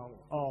 it's on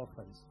or off.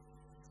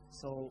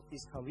 So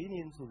it's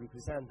convenient to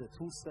represent the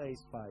two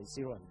states by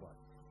 0 and 1.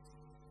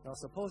 Now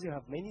suppose you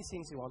have many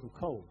things you want to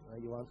code, right?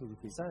 You want to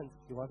represent,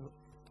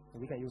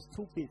 we can use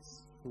 2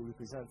 bits to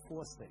represent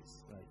 4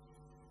 states,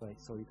 right?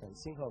 So you can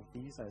think of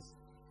these as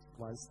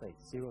one state,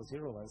 0,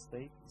 0, one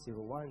state,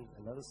 0, 1,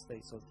 another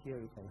state. So here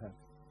you can have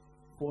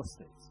 4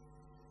 states.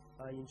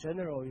 In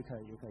general, you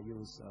can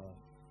use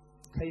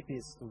k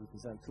bits to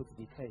represent 2 to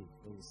the k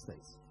many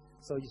states.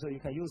 So you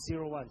can use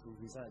 0, 1 to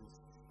represent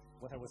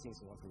whatever things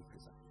you want to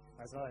represent,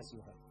 as long as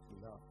you have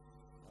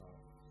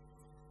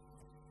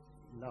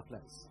enough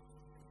length.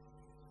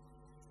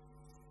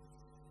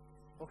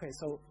 Okay,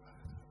 so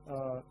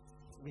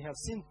we have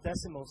seen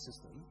decimal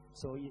system.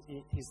 So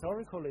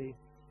historically,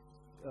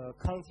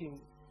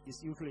 counting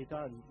is usually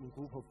done in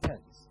group of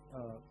 10s.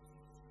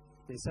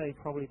 They say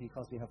probably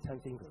because we have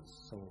 10 fingers.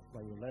 So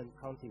when you learn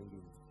counting,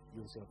 you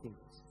use your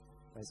fingers.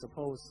 I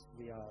suppose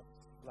we are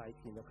like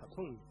in the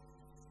cartoon.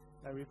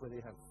 Everybody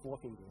have 4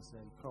 fingers,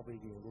 and probably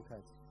we will look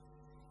at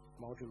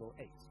modulo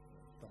 8.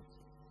 But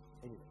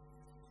anyway,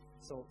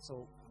 so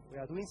we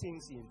are doing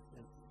things in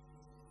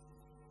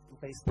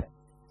base 10.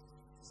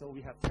 So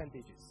we have 10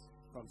 digits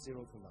from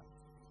 0 to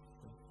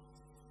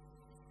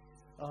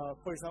 9.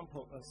 For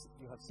example,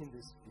 you have seen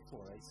this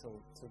before, right?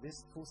 So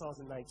this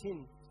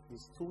 2019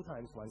 is 2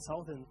 times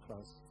 1,000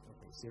 plus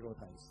 0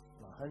 times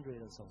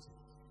 100 and so on.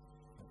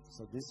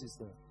 So this is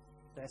the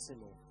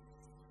decimal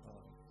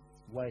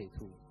way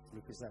to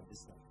represent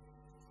this number.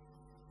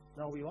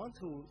 Now we want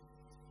to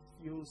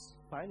use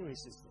binary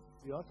system.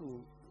 We want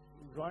to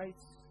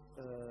write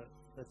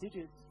the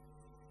digit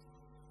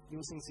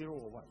using 0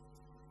 or 1.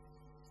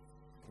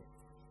 Okay.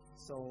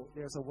 So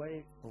there's a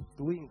way of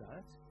doing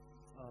that.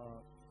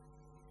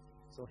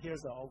 So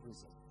here's the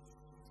algorithm,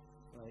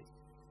 right?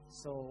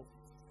 So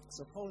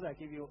suppose I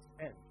give you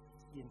n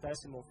in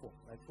decimal form,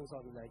 like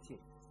 2019,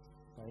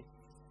 right?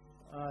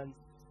 And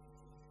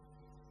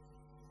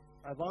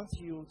I want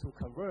you to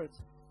convert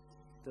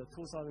the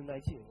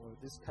 2019, or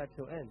this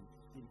capital N,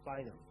 in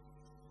binary.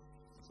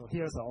 So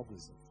here's the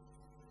algorithm.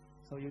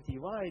 So you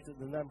divide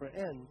the number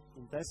n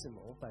in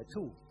decimal by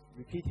 2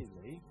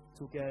 repeatedly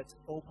to get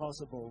all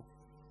possible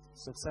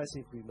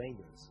successive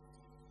remainders.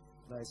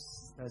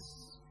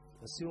 Let's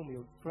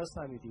assume first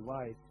time you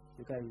divide,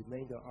 you get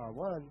remainder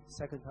R1,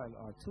 second time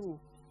R2,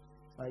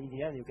 and in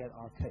the end you get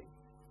RK.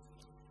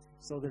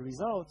 So the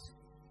result,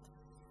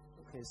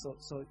 okay,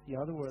 so in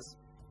other words,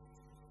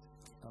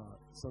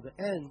 so the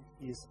n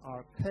is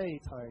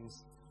RK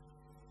times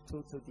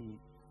 2 to the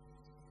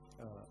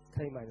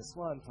k minus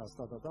 1 plus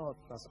dot dot dot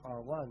plus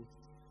R1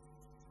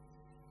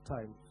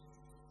 times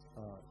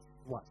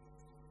 1.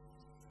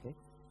 Okay?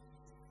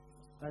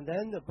 And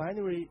then the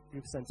binary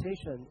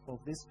representation of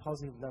this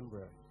positive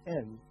number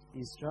n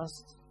is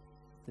just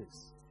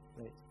this,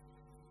 right?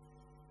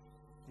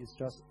 It's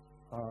just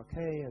RK,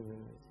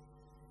 and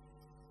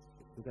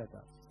you get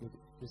that.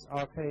 It's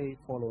RK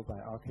followed by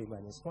RK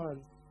minus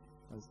 1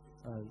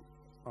 and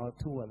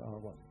R2 and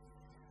R1.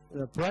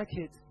 The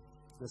bracket,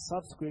 the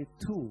subscript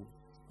 2,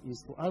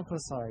 is to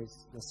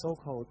emphasize the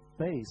so-called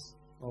base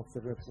of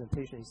the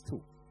representation is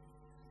 2.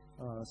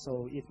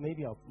 So it may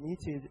be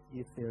omitted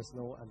if there's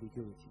no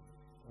ambiguity.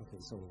 Okay,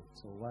 so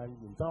when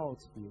in doubt,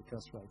 you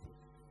just write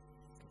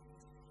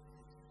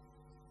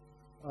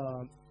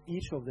it.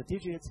 Each of the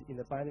digits in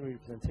the binary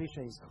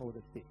representation is called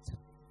a bit.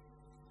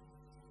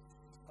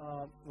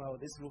 Well,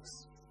 this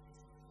looks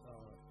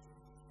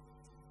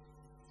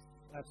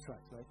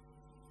abstract, right?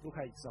 Look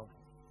at example.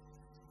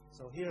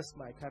 So here's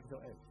my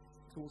capital N,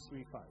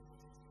 235.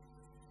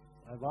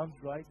 I want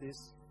to write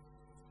this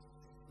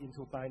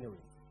into binary.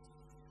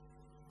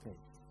 Okay.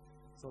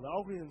 So the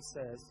algorithm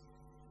says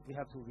we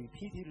have to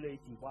repeatedly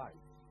divide.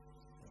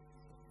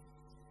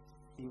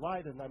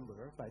 Divide the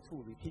number by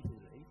 2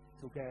 repeatedly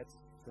to get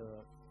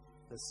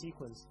the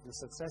sequence, the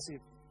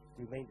successive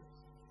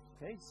remainders.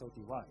 Okay, so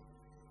divide.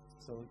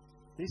 So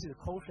this is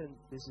quotient,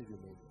 this is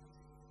remainder.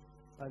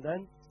 And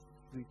then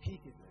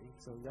repeatedly,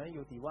 so then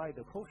you divide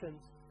the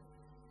quotient,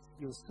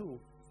 use 2,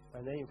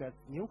 and then you get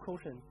new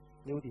quotient,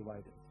 new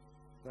divider.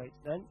 Right?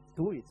 Then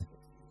do it,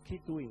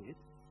 keep doing it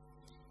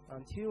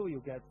until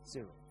you get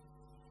 0.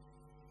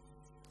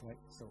 Right?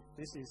 So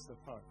this is the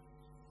part.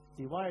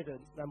 Divide the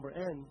number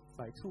n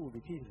by 2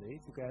 repeatedly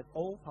to get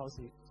all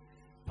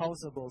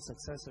possible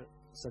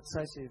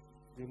successive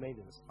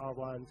remainders,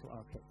 R1 to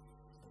RK.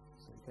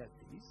 So you get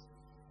these.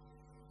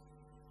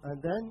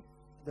 And then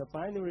the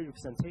binary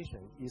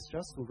representation is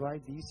just to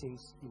write these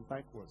things in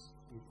backwards,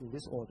 in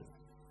this order.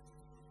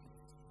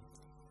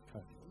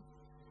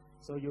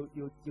 So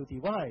you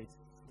divide,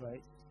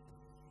 right?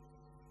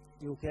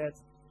 you get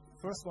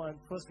first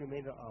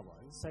remainder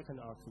R1, second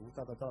R2,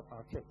 dot dot dot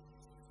Rk.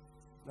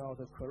 Now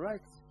the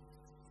correct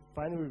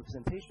binary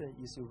representation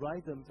is you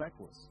write them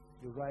backwards.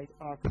 You write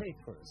Rk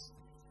first,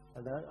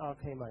 and then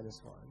Rk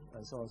minus 1,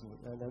 and so on,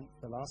 and then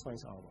the last one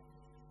is R1.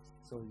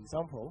 So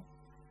example,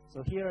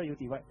 so here you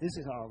divide, this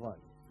is R1,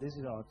 this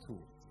is R2,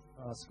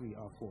 R3,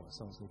 R4,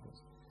 so on and so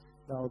forth.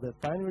 Now the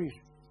binary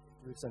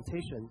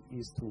representation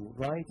is to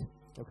write,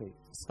 okay,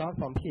 start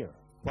from here,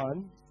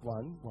 1,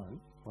 1, 1,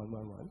 1,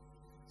 1, 1,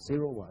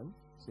 0, 1,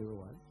 0,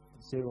 1,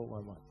 0,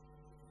 1, 1.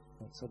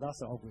 So that's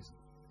the algorithm.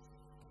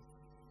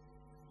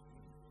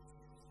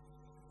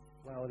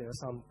 Well, there's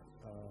some,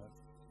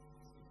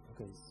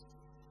 okay,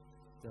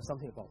 there's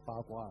something about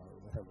bagua or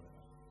whatever.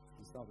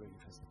 It's not very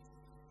interesting.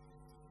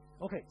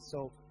 Okay,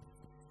 so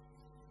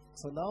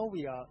now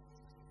we are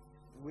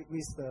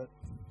with the,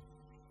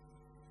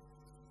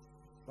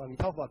 when we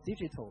talk about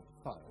digital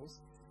files,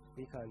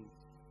 we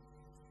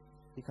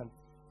can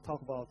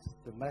talk about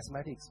the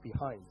mathematics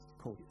behind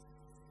coding.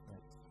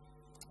 Right?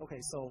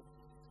 Okay, so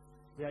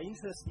we are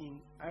interested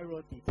in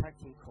error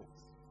detecting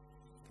codes.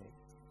 Okay,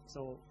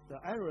 so the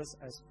errors,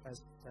 as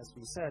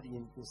we said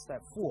in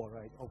step 4,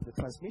 right, of the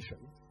transmission,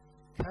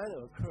 can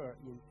occur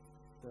in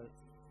the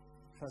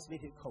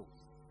transmitted code.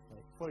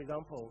 Right? For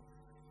example,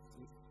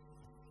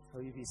 so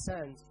if we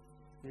send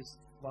this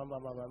 1,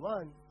 1, 1, 1,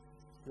 1,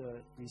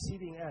 the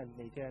receiving end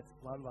may get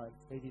 1, 1.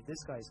 Maybe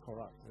this guy is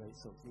corrupt, right?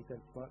 So we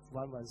get 1,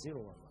 1, 0,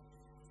 1, 1.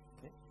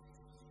 Okay.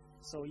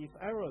 So if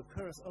error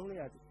occurs only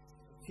at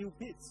a few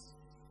bits,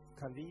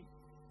 can be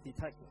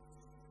detected.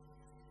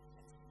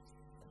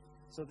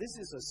 So this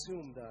is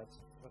assumed that,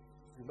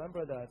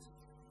 remember that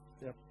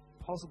there are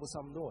possible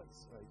some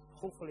noise, right?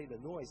 Hopefully the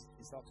noise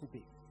is not too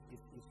big. If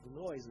the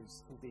noise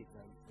is too big,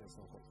 then there's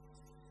no hope.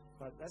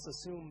 But let's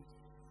assume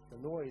the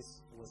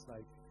noise was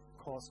like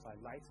caused by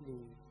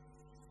lightning.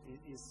 It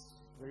is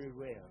very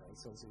rare, right?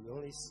 So you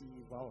only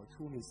see 1 or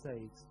 2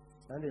 mistakes,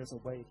 then there's a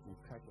way to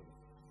calculate.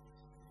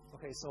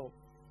 Okay, so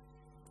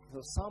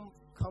some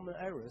common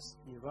errors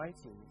in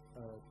writing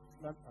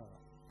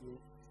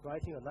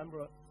a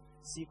number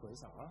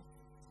sequence are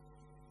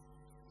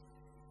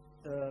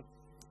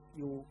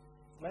you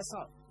mess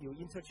up, you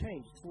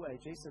interchange 2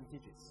 adjacent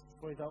digits.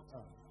 For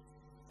example,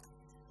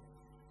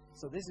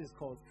 so this is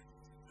called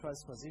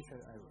transposition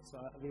error. So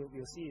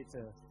we'll see it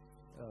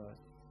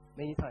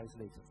many times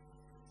later.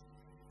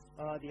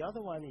 The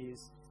other one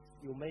is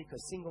you make a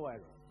single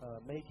error,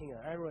 making an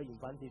error in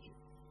 1 digit.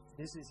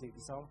 This is an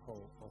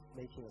example of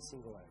making a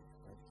single error.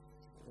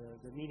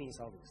 Right? The meaning is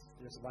obvious.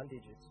 There's 1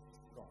 digit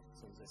wrong,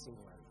 so it's a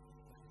single error.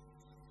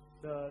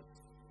 The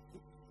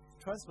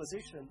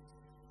transposition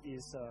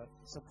is,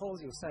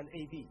 suppose you send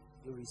AB,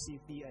 you receive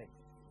BA.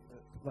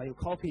 When you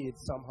copy it,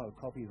 somehow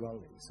copy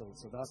wrongly, so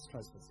that's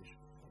transposition.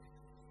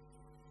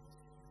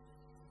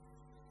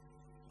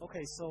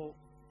 Okay, so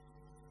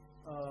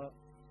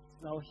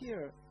now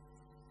here,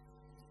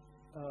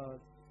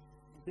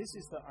 this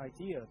is the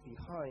idea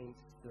behind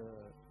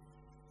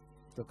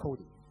the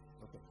coding.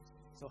 Okay,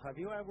 so have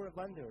you ever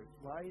wondered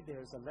why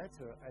there's a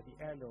letter at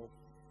the end of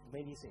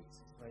many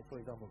things? Right? For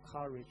example,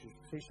 car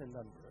registration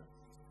number.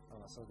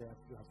 So there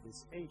you have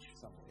this H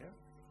somewhere,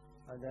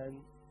 and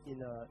then in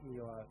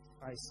your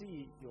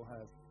IC you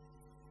have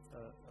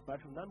a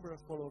bunch of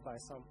numbers followed by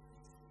some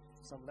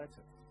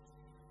letter.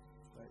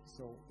 Right?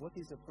 So what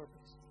is the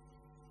purpose?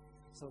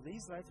 So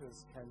these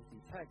letters can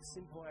detect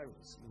simple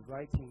errors in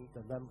writing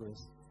the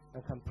numbers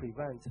and can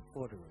prevent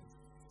ordering.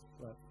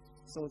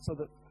 So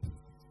the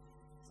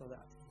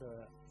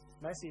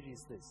message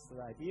is this. So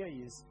the idea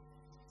is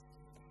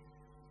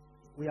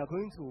we are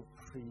going to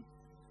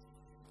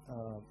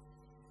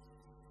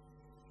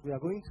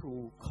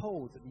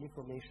code the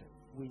information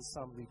with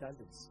some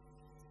redundancy.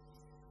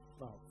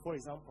 Now, for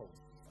example,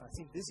 I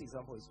think this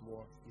example is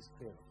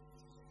clearer.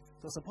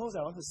 So suppose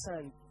I want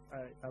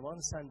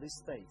to send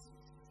this date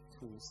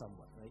to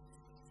someone, right?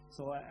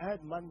 So I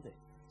add Monday.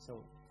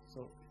 So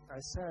I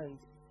send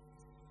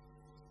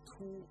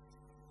two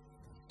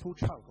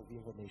chunks of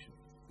information.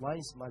 One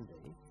is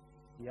Monday,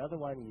 the other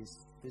one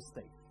is this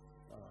date.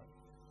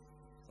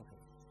 Okay.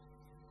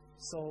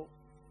 So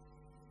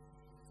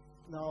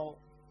now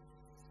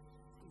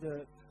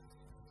the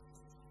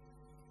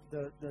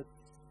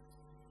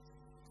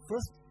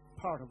first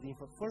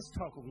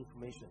chunk of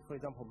information, for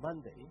example,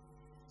 Monday,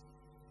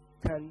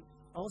 can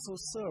also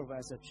serve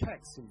as a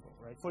check symbol,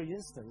 right? For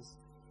instance,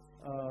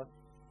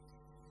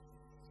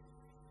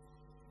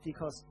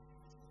 because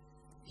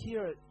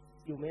here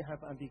you may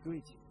have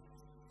ambiguity.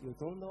 You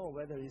don't know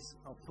whether it's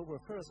October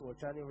 1st or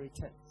January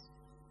 10th,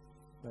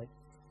 right?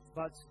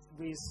 But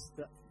with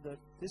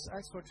this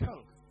extra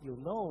chunk, you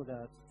know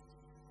that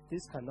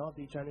this cannot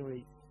be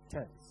January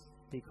 10th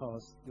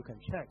because you can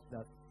check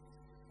that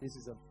this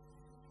is a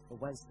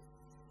Wednesday.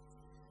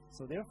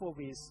 So therefore,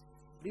 with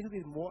a little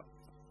bit more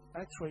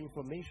extra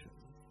information,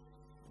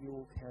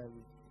 you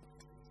can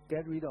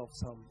get rid of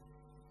some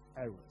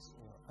errors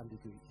or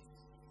ambiguities.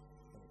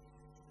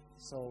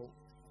 So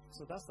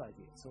that's the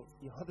idea. So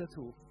in order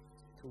to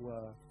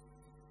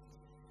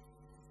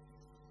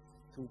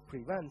to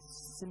prevent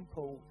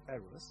simple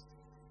errors,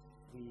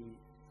 we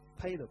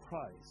pay the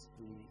price.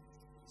 We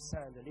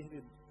send a little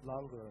bit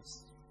longer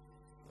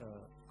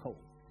code,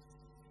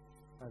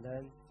 and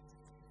then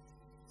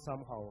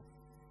somehow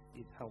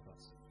it helped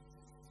us.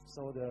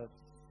 So the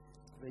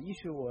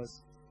issue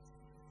was,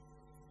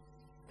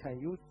 can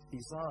you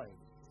design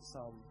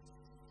some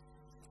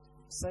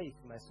safe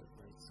method,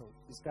 right? So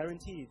it's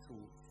guaranteed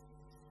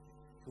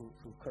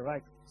to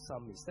correct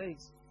some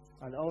mistakes,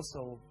 and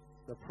also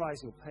the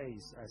price you pay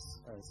is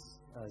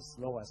as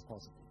low as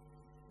possible,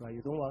 right?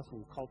 You don't want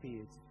to copy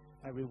it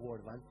every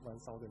word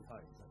 1,000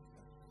 times.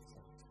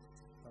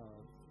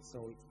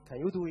 So can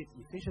you do it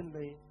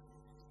efficiently,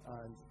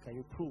 and can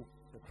you prove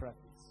the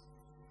correctness?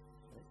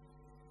 Right?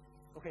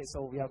 Okay,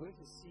 so we are going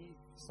to see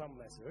some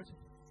method.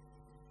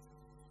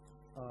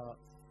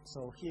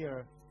 So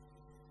here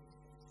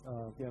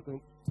we are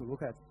going to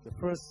look at the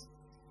first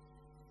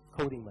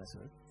coding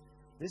method.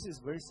 This is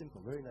very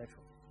simple, very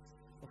natural.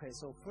 Okay,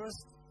 so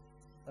first,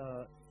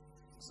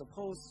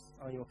 suppose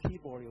on your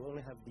keyboard you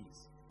only have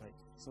these, right?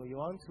 So you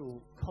want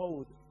to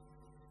code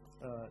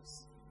a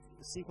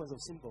sequence of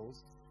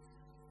symbols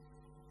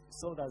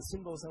so that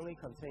symbols only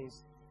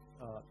contains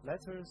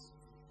letters,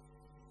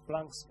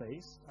 blank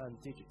space, and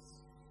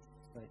digits.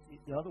 Right?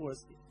 In other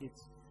words, it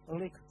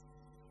only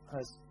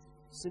has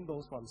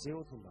symbols from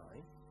 0 to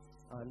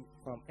 9, and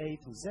from A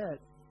to Z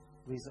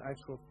with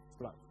actual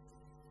blank.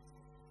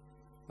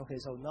 Okay,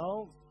 so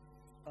now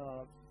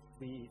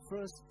we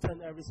first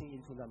turn everything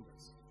into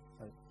numbers.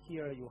 Right?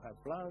 Here you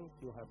have blank,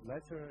 you have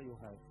letter, you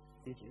have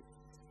digit.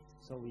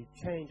 So we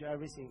change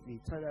everything, we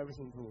turn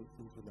everything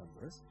into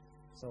numbers.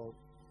 So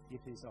if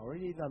it's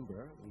already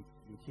number,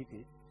 we keep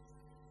it.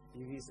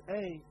 If it's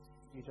A,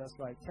 you just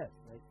write 10,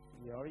 right?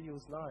 We already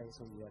use 9,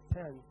 so we have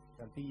 10,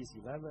 and B is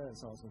 11, and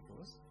so on and so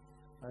forth.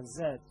 And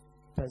Z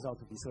turns out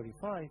to be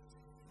 35.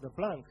 The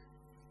blank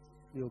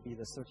will be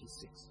the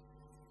 36.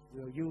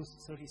 We'll use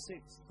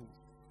 36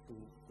 to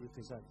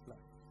represent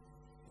blank.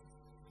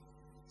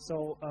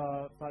 So,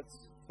 but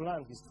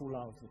blank is too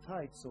long to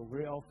type, so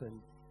very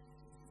often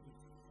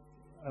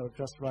I'll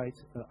just write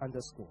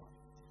underscore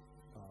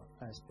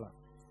as blank.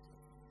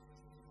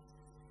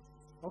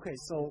 Okay,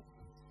 so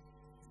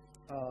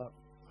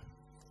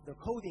the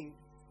coding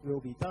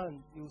will be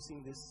done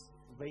using this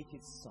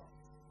weighted sum.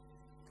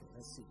 Okay,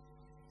 let's see.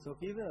 So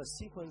given a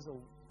sequence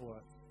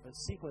or a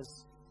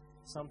sequence,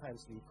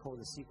 sometimes we call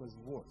the sequence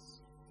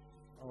words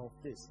of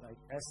this, like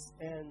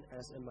Sn,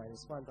 Sn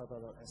minus 1, dot,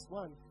 dot, dot,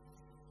 S1,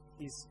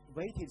 is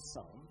weighted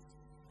sum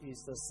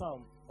is the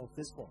sum of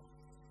this form.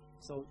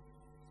 So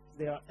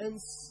there are n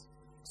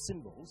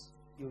symbols.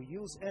 You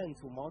use n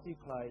to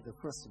multiply the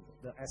first symbol,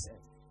 the Sn.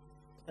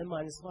 N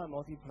minus 1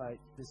 multiply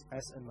this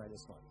Sn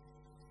minus 1.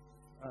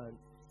 And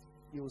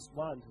use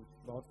 1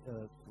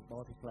 to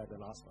multiply the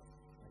last one.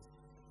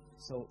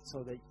 Right?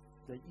 So the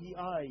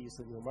EI is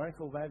the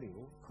numerical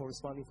value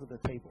corresponding to the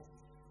table.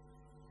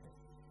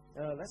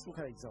 Okay. Let's look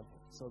at an example.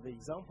 So the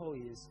example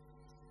is,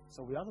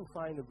 so we want to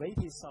find the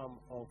weighted sum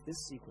of this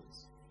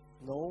sequence.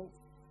 No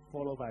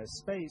followed by a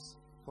space,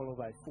 followed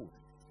by food.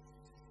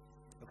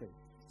 Okay,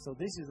 so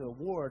this is a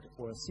word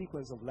or a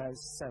sequence of length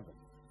 7.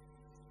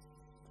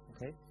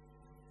 Okay,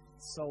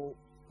 so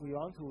we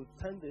want to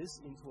turn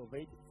this into a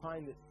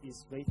find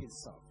its weighted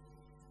sum.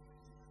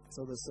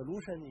 So the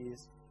solution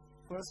is,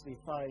 first we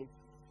find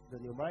the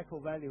numerical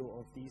value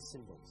of these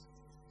symbols.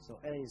 So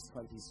n is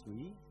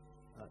 23,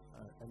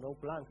 and no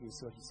blank is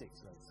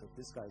 36, right? So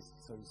this guy is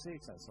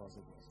 36, and so on and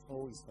so forth.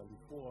 O is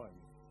 24.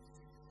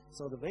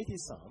 So the weighted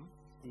sum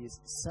is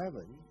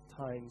 7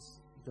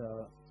 times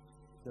the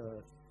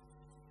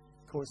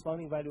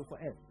corresponding value for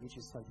n, which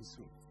is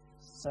 23.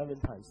 7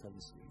 times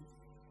 23,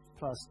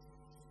 plus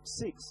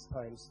 6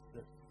 times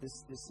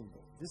this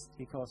symbol. This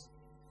because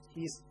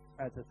he's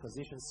at the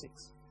position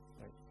 6,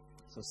 right?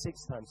 So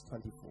 6 times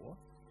 24,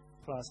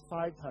 plus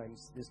 5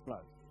 times this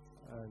blank,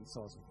 and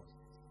so on and so forth.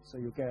 So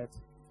you get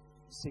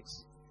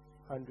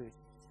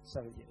 678.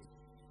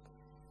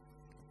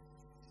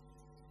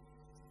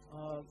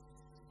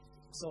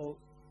 So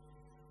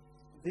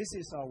this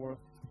is our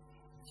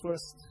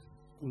first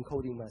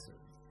encoding method.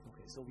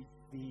 Okay, so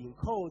we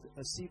encode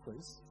a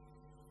sequence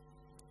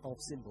of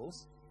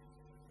symbols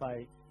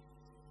by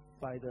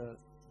the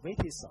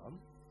weighted sum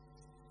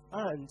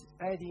and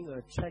adding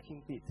a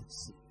checking bit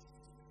C.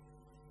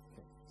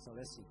 Okay, so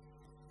let's see.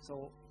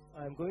 So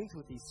I'm going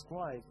to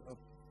describe a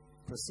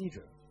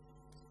procedure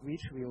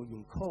which will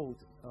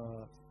encode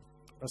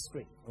a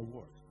string, a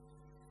word,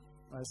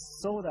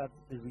 so that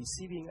the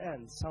receiving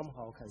end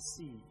somehow can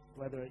see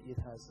whether it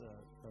has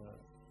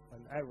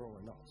an error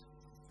or not.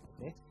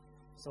 Okay,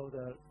 so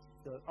the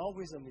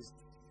algorithm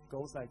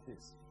goes like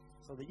this.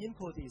 So the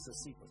input is a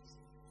sequence.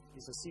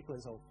 It's a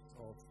sequence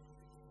of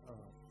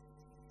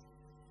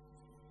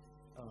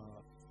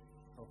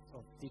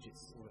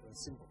digits or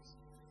symbols.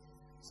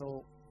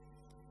 So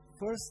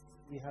first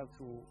we have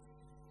to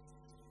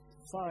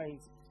find.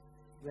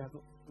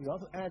 We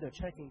want to add a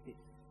checking bit.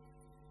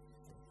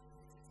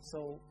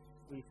 So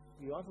we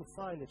want to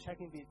find the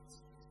checking bit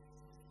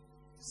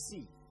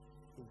C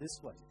in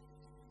this way.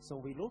 So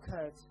we look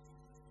at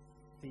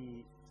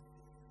the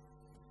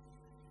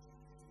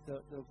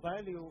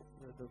value,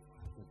 the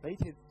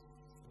weighted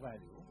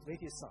value,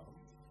 weighted sum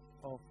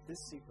of this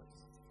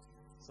sequence.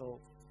 So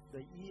the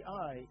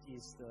EI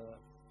is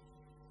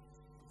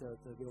the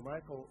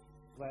numerical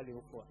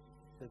value for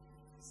the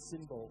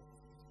symbol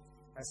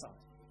SI.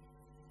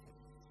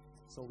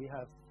 So we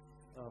have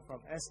from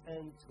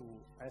Sn to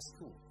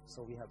S2,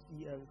 so we have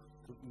En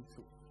to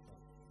E2.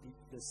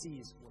 The C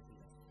is what we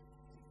have.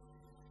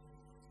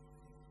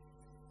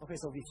 Okay,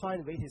 so we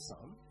find weighted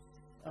sum.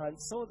 And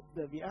so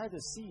we add the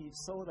C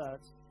so that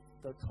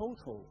the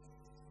total,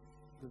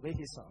 the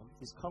weighted sum,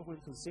 is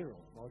congruent to 0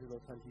 modulo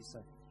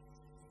 27.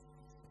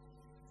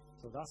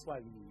 So that's why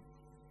I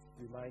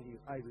remind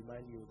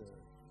you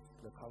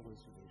the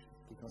congruence relation,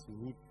 because we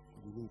need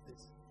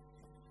this.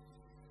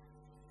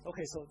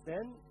 Okay, so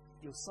then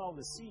you solve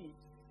the C,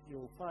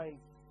 you'll find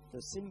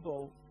the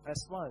symbol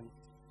S1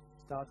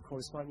 that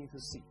corresponding to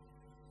C,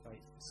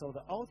 right? So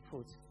the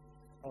output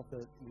of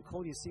the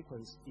encoded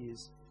sequence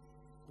is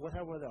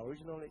whatever the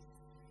originally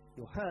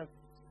you have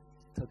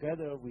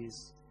together with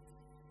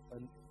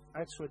an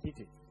extra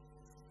digit,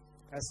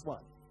 S1,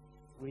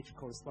 which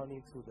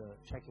corresponding to the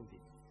checking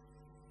bit.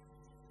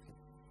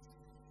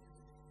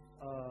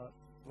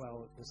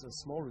 Well, there's a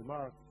small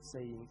remark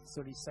saying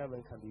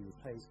 37 can be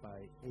replaced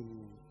by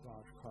any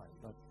large prime,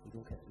 but we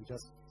don't care. We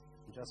just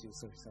use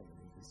 37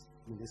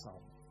 in this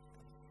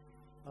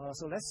arm.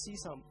 So let's see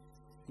some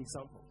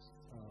examples,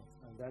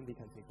 and then we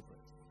can take a break.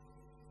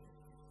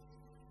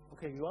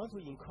 Okay, we want to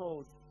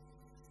encode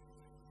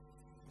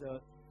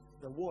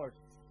the word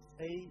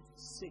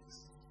A6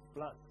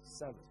 blank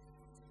 7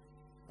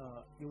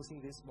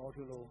 using this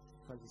modulo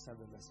 27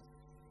 method.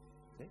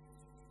 Okay,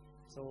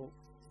 so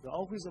the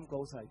algorithm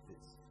goes like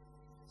this.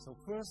 So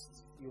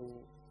first,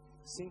 you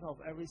think of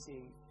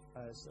everything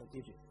as a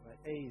digit. Right?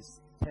 A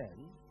is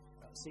 10,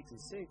 6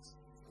 is 6,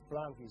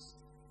 blank is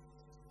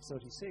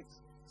 36,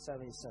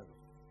 7 is 7.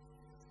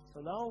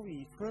 So now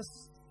we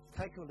first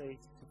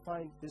calculate to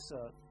find this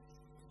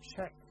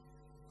check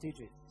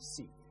digit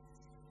C.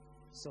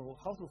 So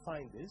how to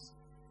find this?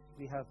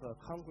 We have a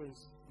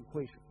congruence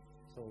equation.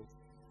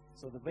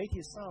 So the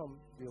weighted sum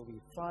will be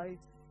 5.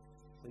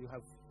 So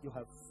you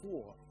have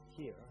 4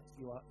 here.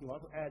 You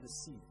want to add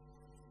C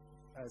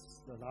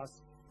as the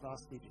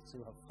last digit, so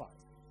you have 5.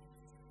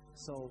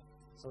 So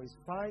it's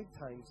 5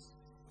 times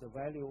the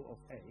value of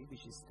A,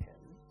 which is 10,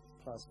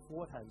 plus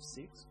 4 times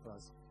 6,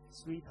 plus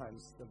 3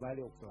 times the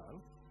value of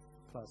blank,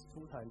 plus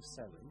 2 times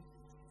 7,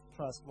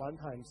 plus 1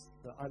 times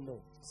the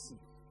unknown C.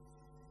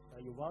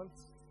 You want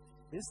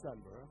this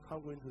number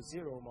congruent to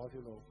 0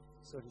 modulo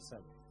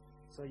 37.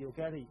 So you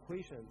get an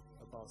equation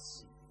about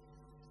C.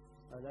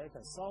 And then you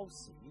can solve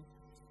C.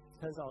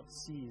 Turns out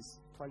C is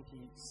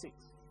 26.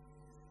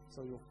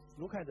 So you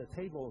look at the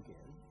table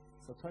again.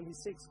 So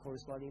 26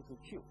 corresponding to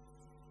Q.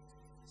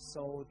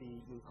 So the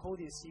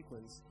encoded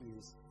sequence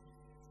is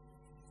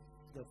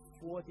the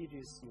 4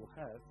 digits you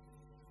have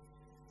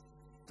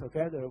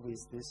together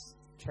with this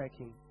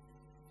checking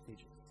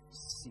digit,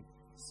 C.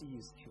 C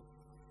is Q.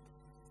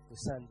 We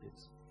send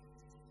this.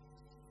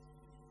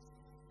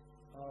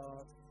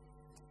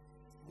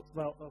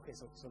 Well, okay,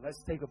 so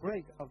let's take a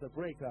break. After the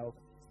break,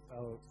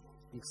 I'll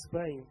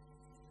explain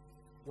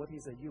what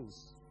is the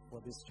use for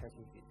this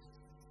checking bit.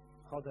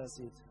 How does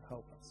it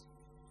help us?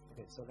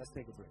 Okay, so let's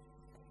take a break.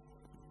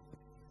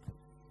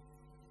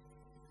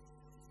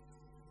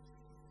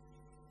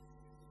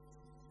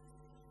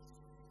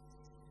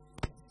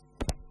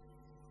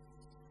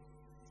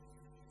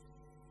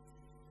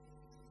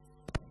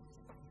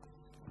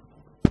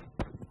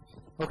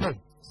 Okay,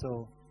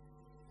 so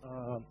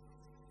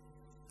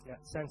yeah,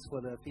 thanks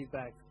for the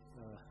feedback.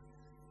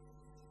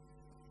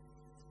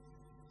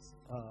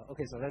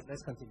 Okay, so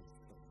let's continue.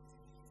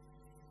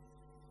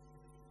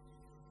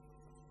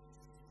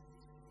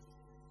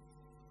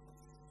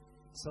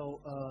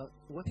 So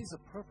what is the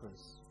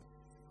purpose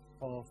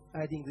of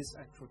adding this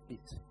extra bit?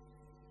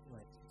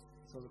 Right.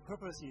 So the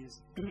purpose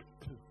is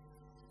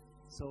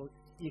so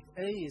if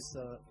A is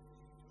a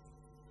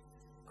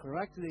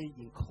correctly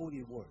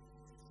encoded word,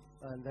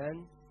 and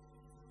then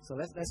so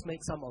let's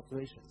make some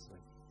observations. Right?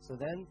 So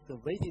then the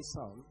weighted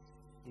sum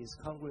is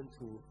congruent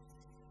to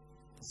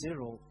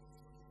 0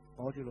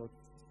 modulo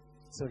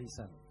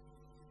 37,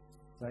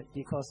 right?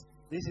 Because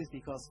this is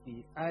because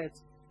we add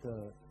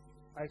the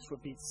extra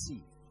bit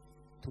C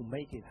to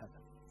make it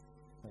happen,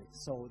 right?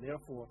 So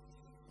therefore,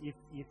 if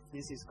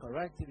this is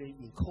correctly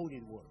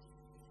encoded word,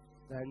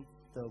 then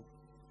the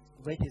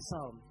weighted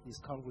sum is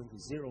congruent to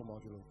 0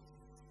 modulo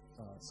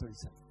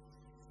 37.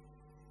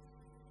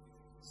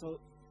 So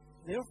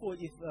therefore,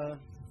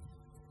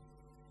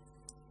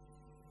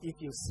 if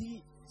you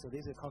see, so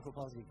this is a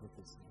counterpositive with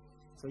this.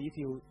 So if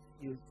you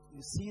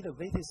see the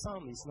weighted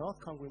sum is not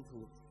congruent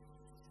to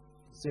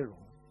 0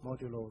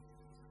 modulo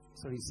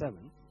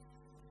 37,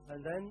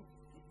 and then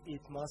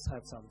it must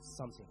have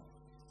something wrong,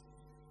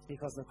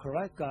 because the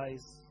correct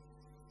guys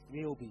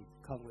will be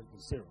congruent to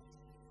 0.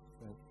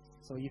 Right?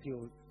 So if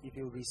you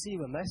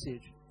receive a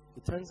message,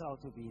 it turns out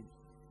to be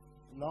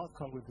not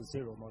congruent to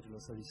 0 modulo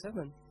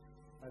 37,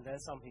 and then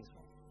something's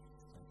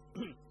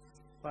wrong.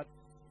 But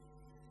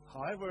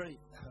however,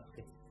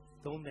 okay,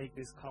 don't make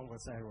this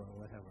converse error or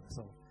whatever.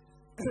 So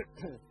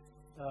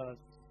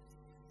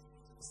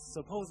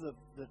suppose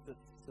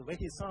the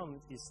weighted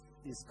sum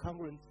is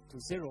congruent to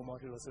 0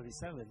 modulo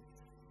 37,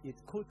 it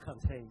could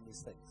contain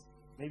mistakes.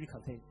 Maybe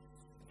contain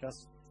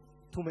just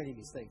too many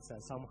mistakes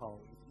and somehow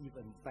it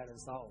even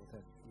balance out,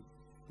 and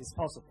it's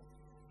possible.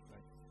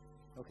 Right?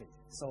 Okay.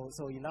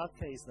 So in that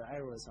case, the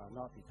errors are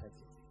not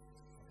detected.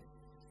 Okay.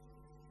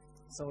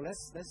 So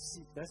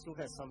let's look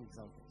at some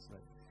examples.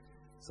 Right?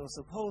 So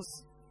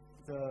suppose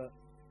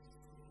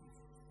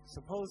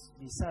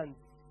we send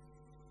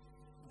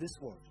this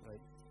word,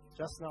 right?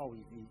 Just now we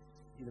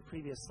in the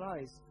previous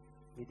slides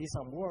we did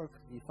some work.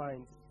 We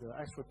find the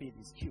extra bit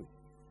is Q.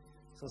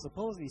 So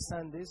suppose we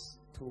send this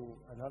to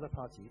another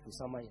party, to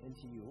someone in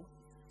NTU,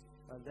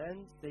 and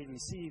then they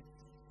receive,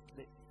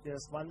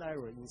 there's one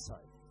error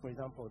inside. For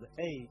example, the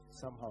A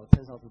somehow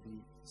turns out to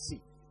be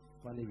C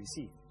when they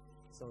receive.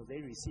 So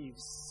they receive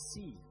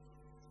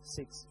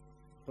C6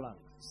 blank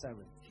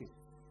 7Q.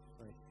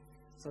 Right?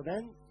 So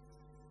then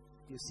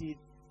you see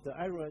the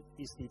error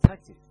is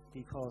detected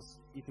because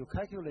if you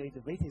calculate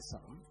the weighted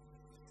sum,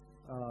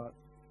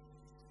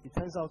 it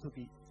turns out to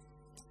be,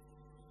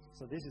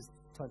 so this is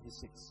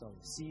 26. So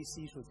C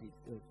should be,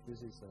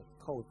 this is the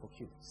code for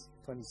Q,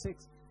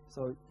 26.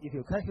 So if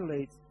you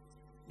calculate,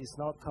 it's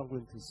not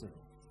congruent to 0.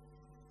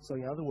 So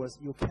in other words,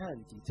 you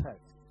can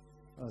detect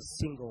a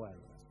single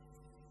error.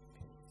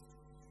 Okay.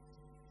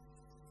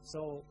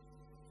 So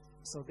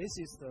this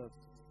is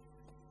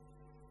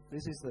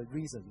the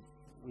reason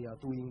we are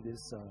doing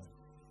this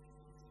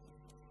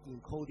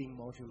encoding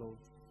modulo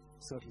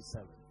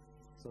 37.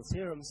 So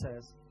theorem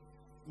says,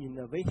 in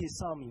a weighted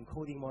sum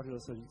encoding modulo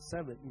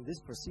 37, in this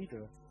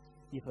procedure,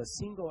 if a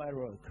single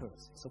error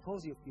occurs,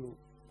 suppose you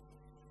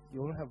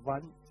only have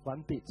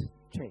one bit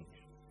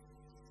change,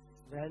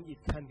 then it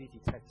can be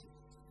detected.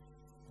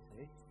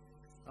 Okay.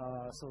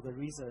 So the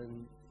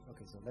reason,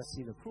 okay, so let's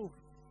see the proof.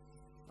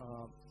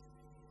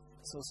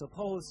 So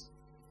suppose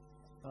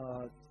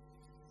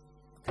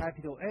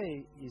capital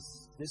A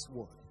is this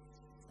word,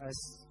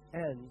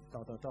 Sn ...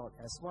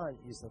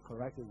 S1 is the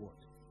corrected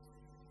word.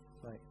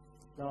 Right.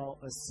 Now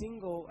a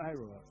single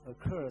error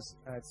occurs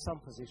at some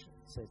position,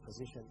 say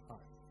position I.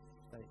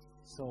 Right.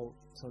 So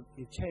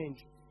you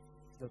change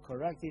the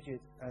correct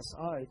digit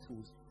Si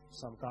to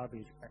some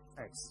garbage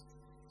X.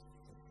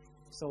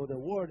 So the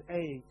word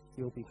A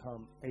will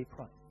become A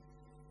prime.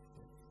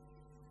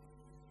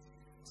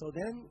 So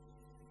then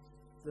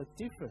the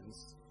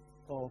difference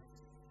of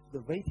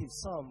the weighted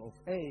sum of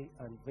A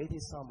and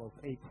weighted sum of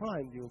A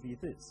prime will be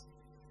this,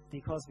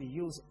 because we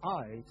use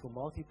I to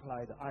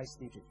multiply the ith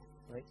digit,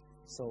 right?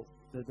 So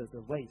the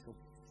weight of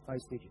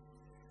ith digit.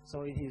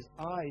 So it is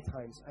I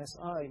times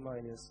Si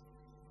minus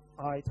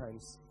I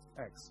times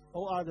X.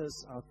 All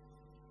others are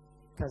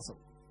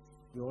cancelled.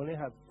 You only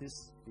have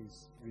this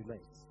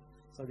remains.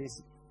 So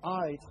this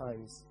I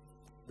times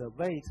the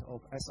weight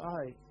of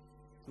Si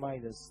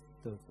minus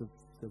the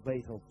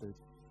weight of the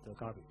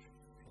garbage.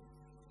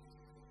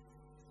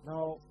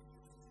 Now,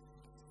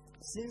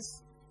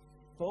 since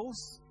both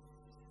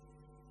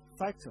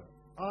factor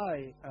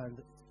I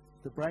and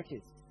the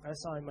bracket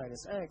Si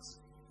minus X,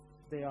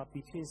 they are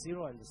between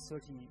 0 and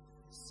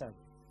 37.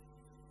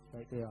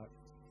 Right? They are.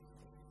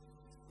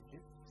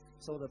 Okay.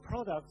 So the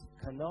product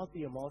cannot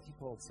be a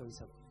multiple of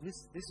 37. This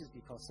is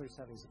because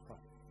 37 is a prime.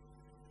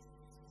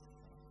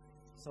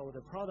 So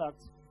the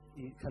product,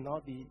 it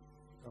cannot be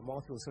a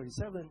multiple of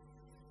 37.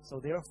 So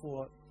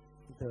therefore,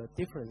 the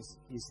difference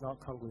is not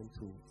congruent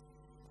to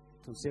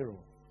 0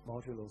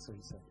 modulo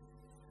 37.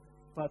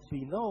 But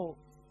we know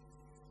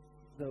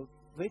the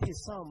weighted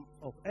sum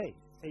of A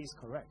is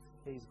correct.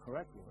 A is the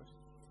correct word.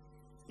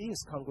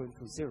 Is congruent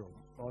to 0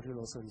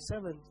 modulo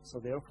 37. So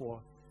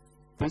therefore,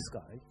 this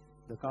guy,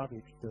 the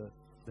garbage, the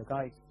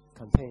guy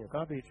containing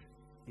garbage,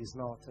 is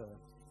not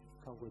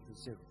congruent to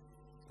 0,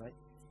 right?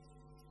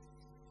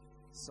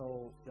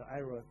 So the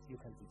error you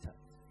can detect.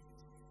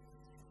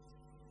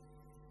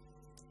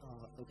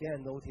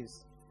 Again,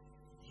 notice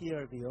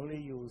here we only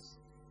use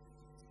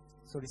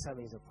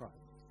 37 is a prime.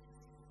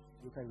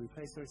 You can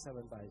replace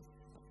 37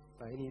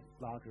 by any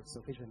larger,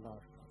 sufficient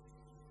large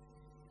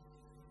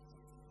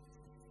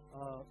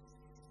prime.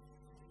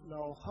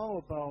 Now, how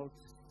about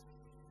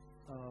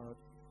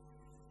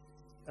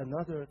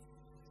another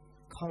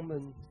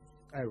common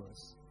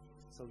errors,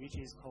 so which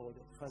is called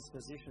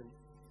transposition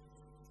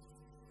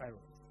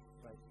error,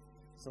 right?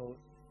 So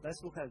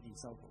let's look at the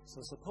example.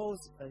 So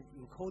suppose an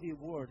encoded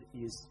word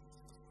is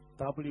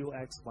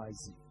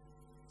WXYZ,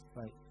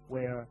 right,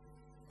 where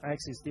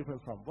X is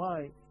different from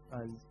Y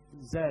and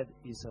Z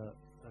is a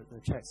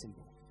check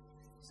symbol.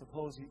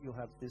 Suppose you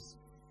have this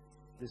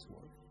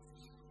word.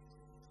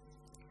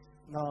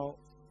 Now,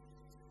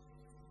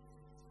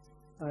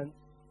 and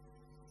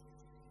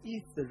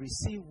if the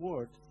received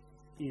word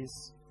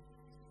is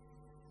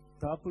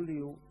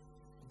WYXZ,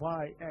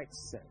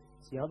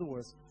 in other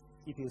words,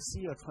 if you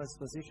see a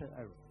transposition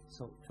error,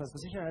 so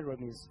transposition error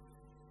means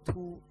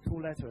two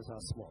letters are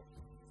swapped.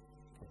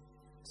 Okay.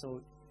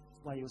 So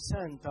when you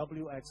send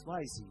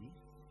WXYZ,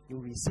 you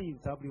receive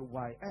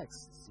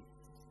WYXZ.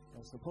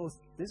 Now suppose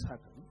this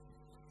happened.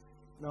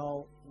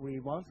 Now we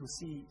want to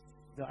see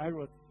the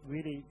error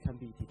really can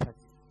be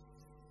detected.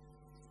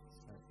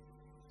 Right.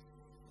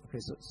 Okay,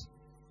 so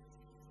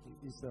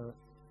is the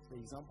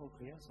example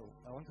clear? So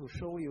I want to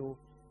show you,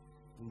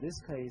 in this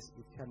case,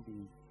 it can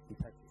be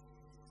detected.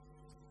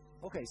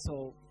 Okay,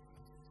 so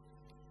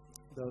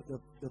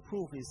the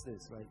proof is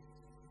this, right?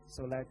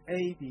 So let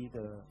A be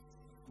the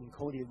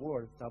encoded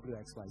word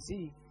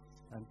WXYZ,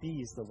 and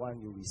B is the one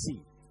you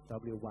receive,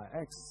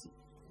 WYXZ,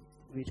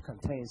 which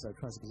contains a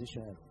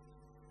transposition error.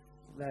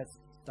 Let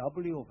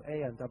W of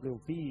A and W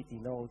of B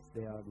denote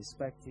their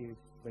respective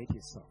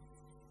weighted sum.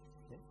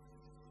 Okay?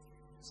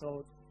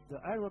 So the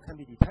error can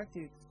be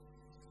detected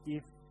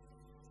if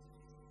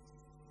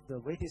the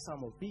weighted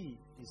sum of B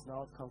is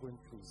not congruent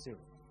to 0,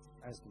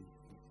 as we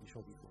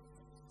showed before.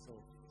 So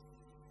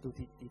to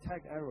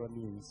detect error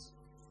means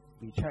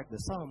we check the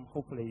sum,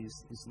 hopefully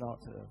is not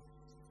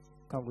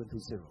congruent to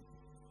 0.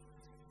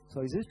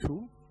 So is this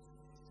true?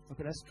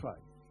 Okay, let's try.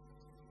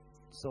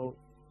 So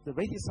the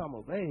weighted sum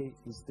of A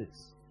is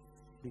this,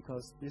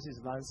 because this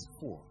is length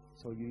 4.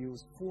 So you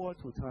use 4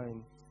 to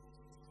time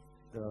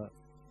the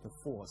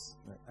force,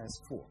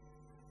 S4,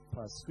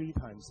 plus 3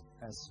 times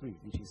S3,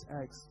 which is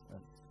X,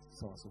 and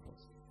so on and so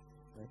forth.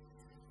 Right?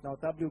 Now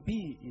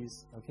WB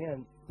is,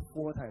 again,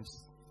 4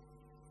 times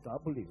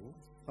W,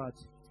 but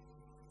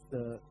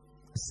the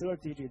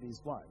third digit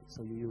is Y,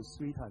 so you use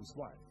 3 times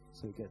Y,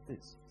 so you get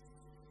this.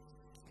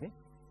 Okay?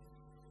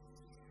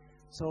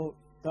 So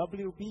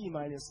WB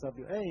minus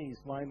WA is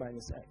Y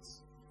minus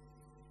X.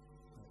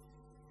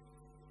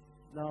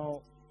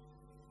 Now,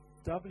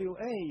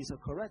 WA is a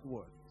correct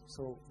word,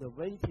 so the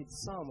weighted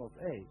sum of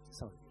A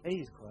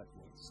is correct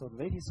word, so the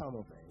weighted sum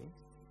of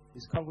A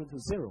is congruent to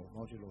 0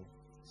 modulo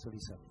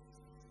 37.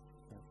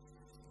 Okay.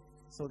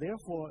 So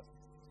therefore,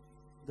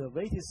 the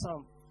weighted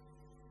sum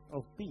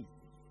of B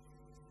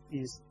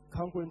is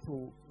congruent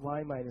to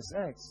Y minus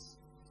X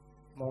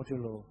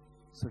modulo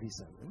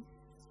 37,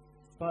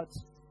 but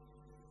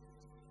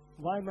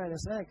Y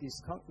minus X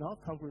is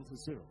not congruent to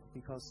 0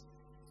 because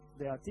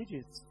there are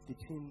digits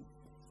between,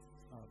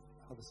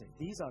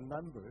 these are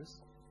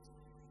numbers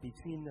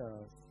between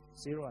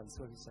 0 and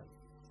 37.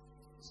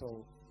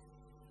 So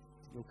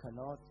you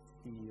cannot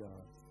be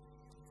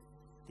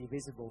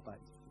divisible by,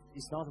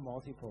 it's not a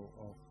multiple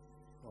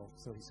of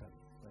 37.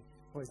 Right?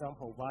 For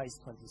example, Y is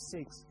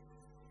 26,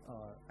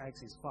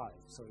 X is 5,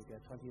 so you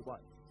get 21.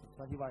 So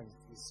 21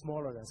 is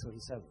smaller than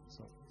 37,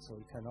 so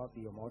it cannot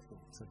be a multiple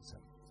of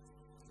 37.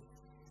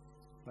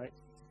 Right?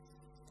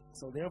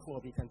 So therefore,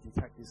 we can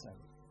detect this error.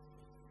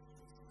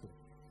 Okay.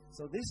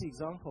 So this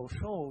example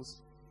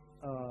shows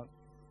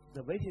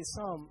the weighted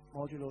sum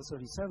modulo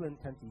 37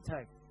 can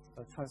detect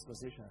a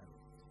transposition error.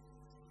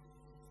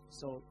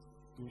 So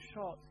in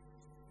short,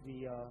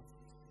 we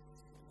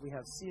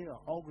have seen an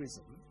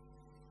algorithm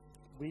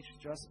which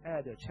just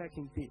add a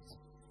checking bit.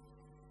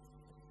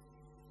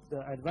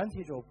 The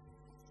advantage of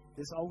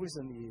this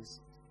algorithm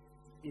is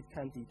it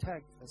can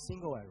detect a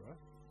single error.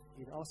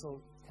 It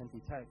also can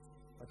detect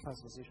a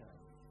transposition error.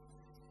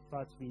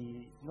 But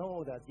we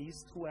know that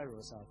these two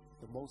errors are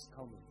the most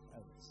common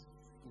errors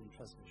in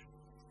transmission.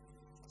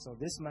 So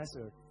this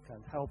method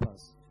can help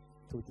us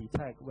to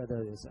detect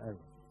whether there's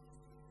error.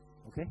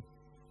 Okay?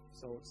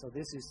 So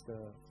this is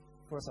the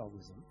first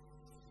algorithm.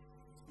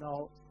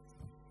 Now,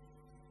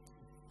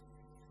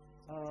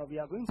 we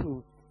are going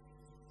to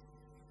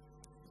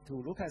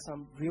look at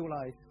some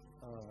real-life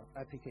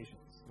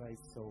applications, right?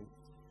 So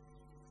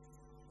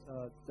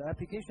the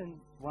application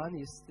one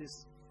is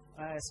this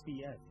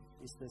ISBN.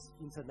 It's this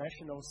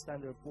International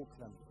Standard Book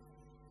Number,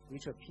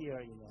 which appear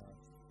in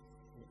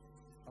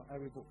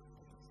every book.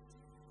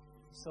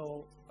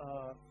 So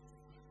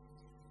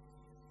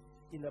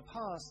in the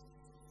past,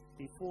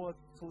 before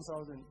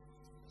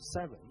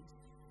 2007,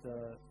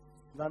 the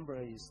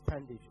number is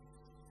 10 digits,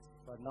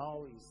 but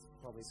now it's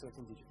probably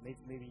 13 digits,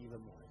 maybe even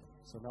more.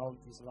 So now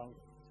it's longer.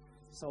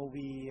 So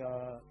we,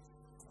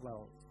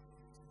 well,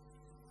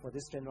 for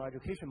this general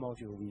education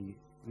module,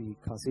 we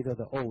consider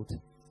the old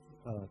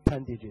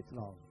 10-digit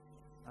long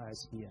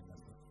ISBN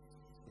number.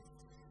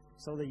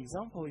 So the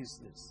example is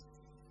this.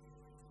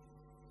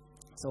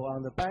 So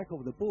on the back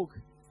of the book,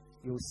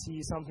 you'll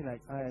see something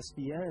like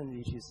ISBN,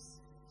 which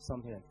is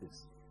something like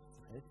this.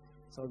 Okay?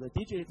 So the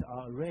digits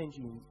are arranged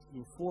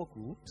in 4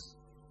 groups,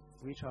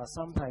 which are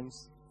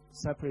sometimes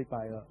separated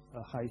by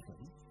a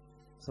hyphen.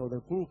 So the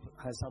group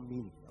has some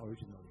meaning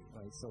originally,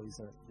 right? So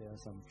there are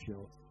some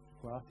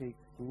geographic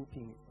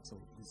grouping, so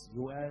it's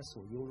US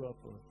or Europe,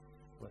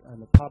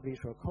 and the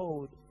publisher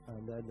code,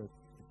 and then the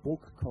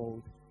book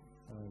code,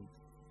 and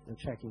the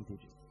checking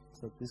digit.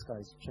 So this guy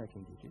is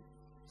checking digit.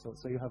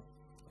 So you have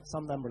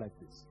some number like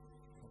this.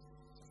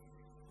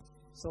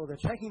 So the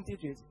checking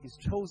digit is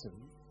chosen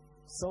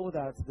so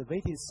that the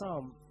weighted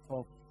sum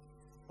of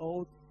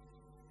all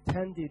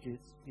 10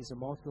 digits is a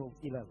multiple of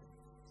 11.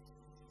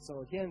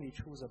 So again, we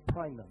choose a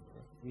prime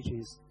number, which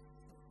is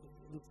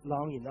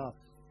long enough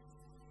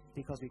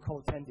because we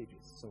code 10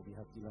 digits, so we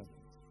have 11.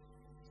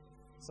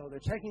 So the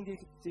checking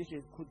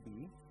digit could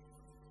be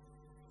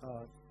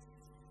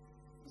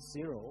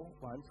 0,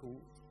 1,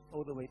 2,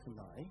 all the way to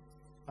 9,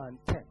 and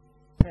 10.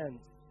 10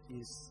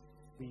 is,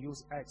 we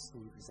use X to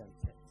represent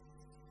 10.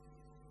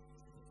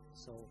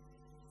 So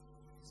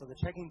the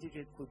checking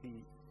digit could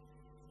be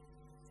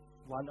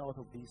one out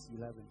of these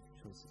 11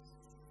 choices.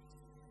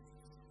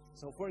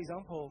 So for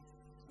example,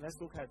 let's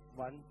look at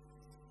one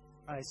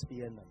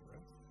ISBN number.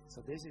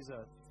 So this is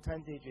a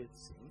 10-digit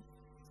thing.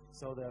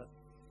 So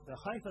the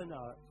hyphen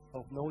are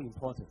of no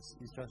importance.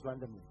 It's just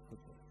randomly put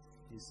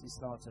there. It's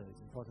not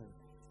important.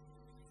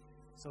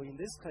 So in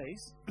this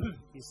case,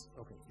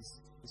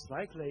 it's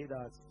likely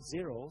that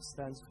 0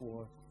 stands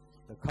for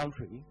the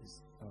country,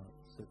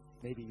 so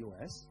maybe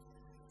US,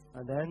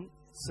 and then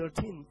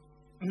 13,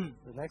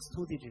 the next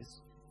 2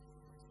 digits,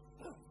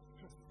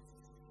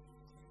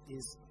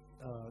 is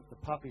the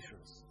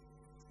publishers.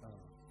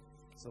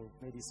 So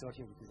maybe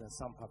 13 represents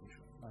some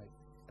publisher, like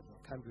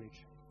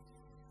Cambridge.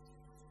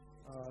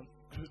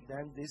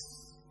 Then this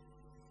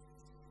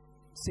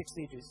 6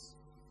 digits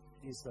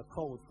is the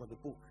code for the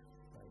book,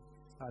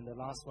 right? And the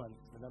last one,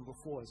 the number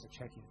 4, is a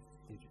checking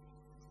digit.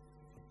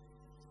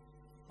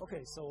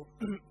 Okay, so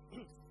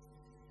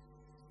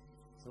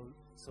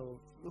so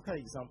look at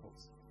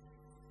examples.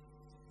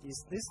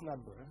 Is this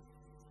number,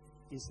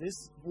 is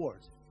this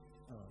word,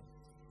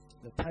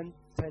 the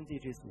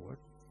 10-digit word,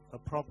 a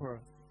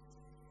proper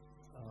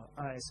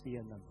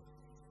ISBN number?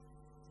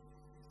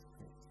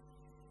 Okay.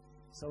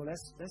 So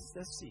let's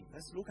see.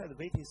 Let's look at the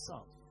weighted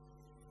sum.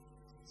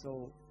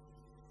 So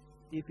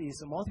if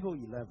it's a multiple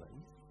 11,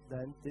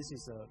 then this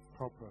is a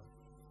proper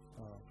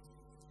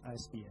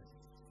ISBN.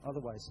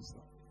 Otherwise, it's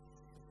not.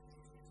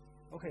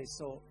 Okay,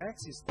 so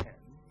X is 10,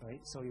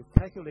 right? So you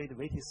calculate the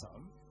weighted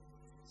sum.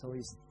 So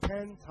it's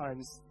 10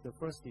 times the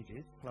first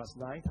digit plus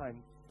 9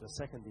 times the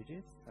second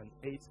digit, and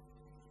 8.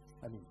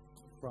 I mean,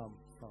 from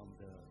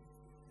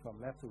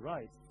left to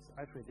right. So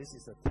actually, this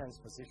is the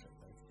 10th position,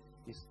 right?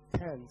 It's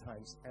 10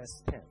 times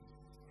S10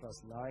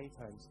 plus 9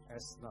 times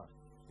S9,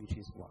 which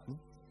is 1,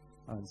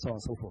 and so on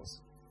and so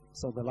forth.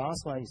 So the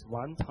last one is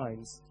 1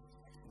 times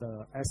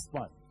the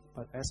S1,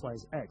 but S1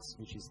 is X,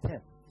 which is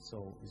 10.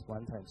 So it's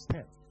 1 times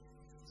 10.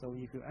 So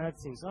if you add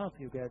things up,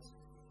 you get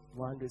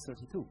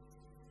 132.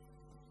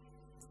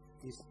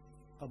 It's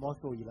a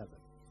multiple 11.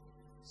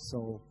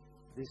 So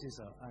this is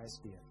an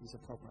ISBN. It's a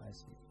proper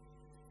ISBN.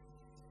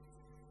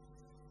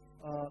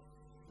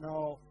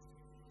 Now,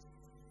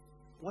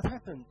 what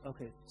happened?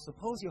 Okay,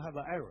 suppose you have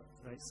an error,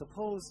 right?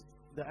 Suppose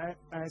the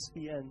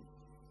ISBN,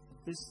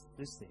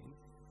 this thing,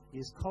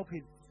 is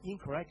copied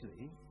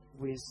incorrectly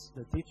with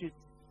the digit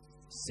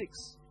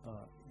 6,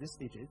 this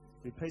digit,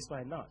 replaced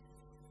by 9.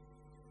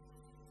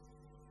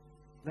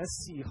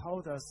 Let's see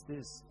how does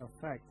this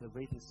affect the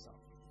weighted sum.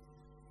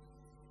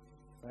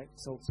 Right?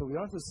 So we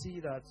want to see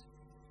that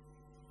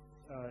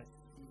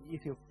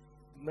if you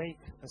make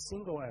a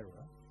single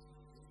error,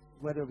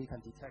 whether we can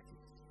detect it.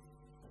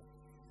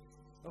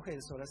 Okay,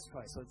 so let's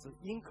try. So it's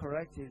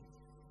incorrected.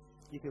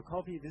 If you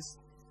copy this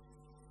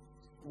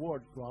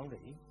word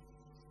wrongly,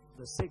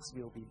 the 6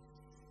 will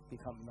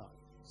become 9.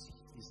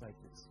 It's like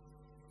this.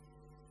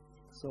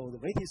 So the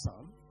weighted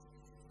sum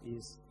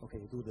is,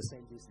 okay, do the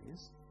same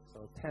business.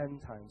 So 10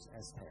 times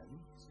S10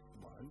 is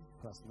 1,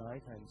 plus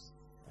 9 times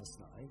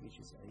S9, which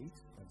is 8,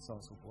 and so on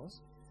and so forth.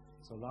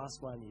 So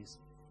last one is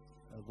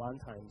 1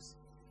 times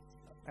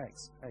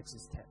X. X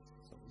is 10.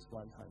 So it's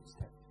 1 times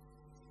 10.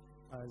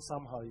 And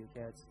somehow you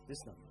get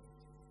this number,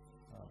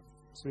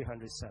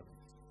 307.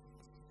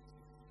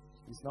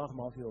 It's not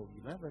multiple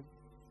 11,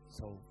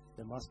 so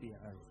there must be an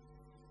error.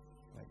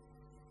 Right?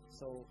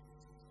 So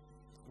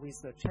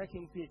with the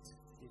checking bit,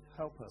 it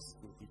helps us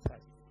to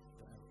detect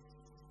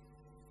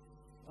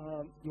the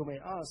error. You may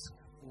ask,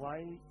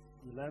 why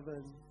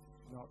 11,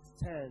 not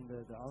 10?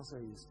 The answer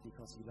is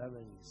because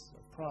 11 is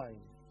a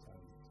prime.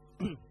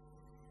 10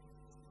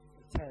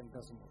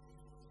 doesn't work.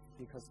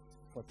 Because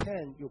for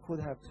 10, you could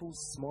have 2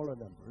 smaller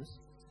numbers.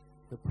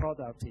 The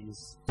product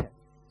is 10.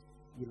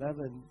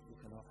 11, you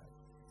cannot have.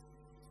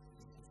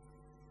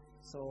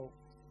 So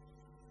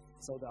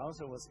the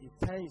answer was, if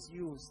 10 is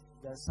used,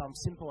 then some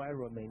simple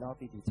error may not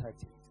be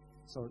detected.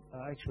 So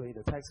actually,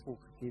 the textbook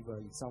gave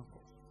an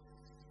example.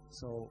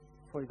 So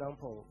for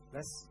example,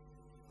 let's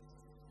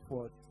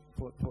for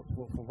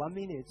 1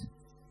 minute,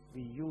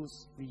 we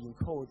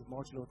encode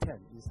modulo 10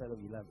 instead of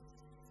 11.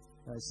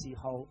 And see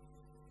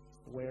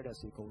where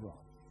does it go wrong.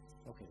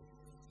 Okay,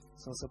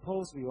 so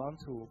suppose we want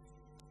to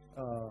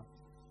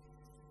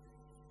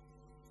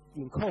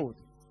encode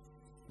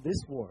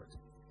this word,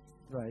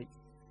 right,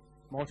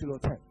 modulo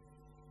 10.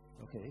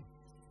 Okay,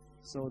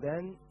 so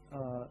then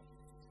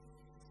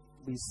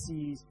we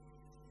see,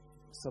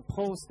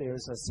 suppose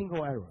there's a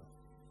single error.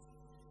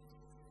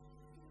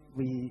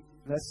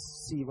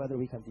 Let's see whether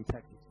we can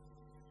detect it.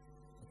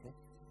 Okay,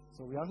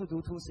 so we want to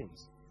do 2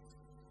 things.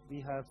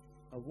 We have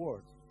a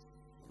word.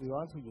 We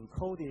want to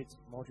encode it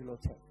modulo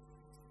 10.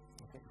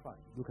 Okay,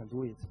 fine. You can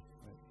do it.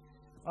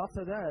 Right?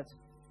 After that,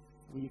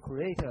 we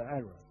create an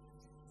error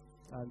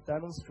and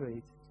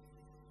demonstrate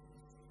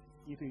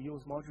if you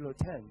use modulo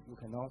 10, you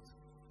cannot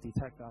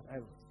detect that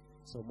error.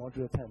 So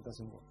modulo 10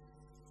 doesn't work.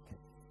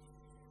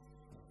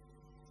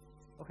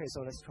 Okay,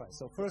 so let's try.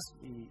 So first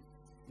we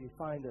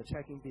find the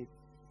checking bit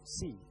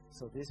C.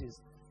 So this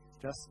is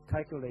just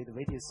calculate the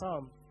weighted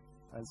sum,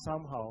 and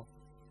somehow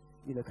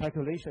in the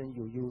calculation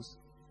you use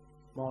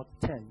mod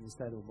 10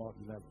 instead of mod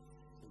 11.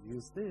 So you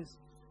use this,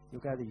 you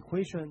get the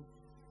equation,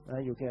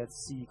 and you get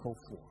C equal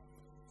 4.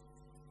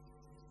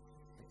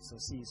 Okay, so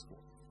C is 4.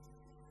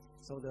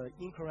 So the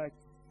incorrect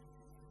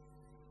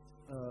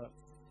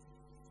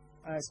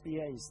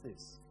ISBN is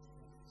this.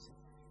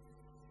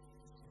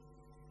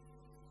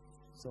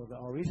 So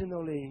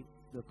originally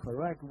the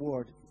correct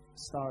word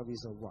start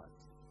with a 1,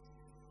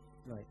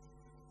 right?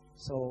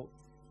 So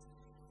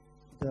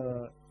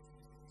the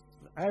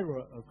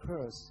error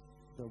occurs,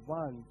 the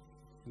 1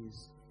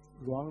 is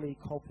wrongly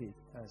copied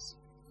as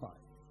 5.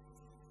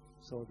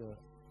 So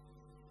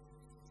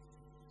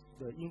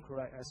the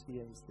incorrect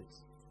SBN is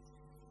this.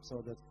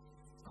 So the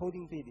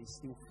coding bit is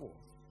still 4,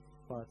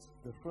 but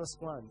the first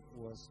one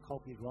was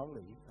copied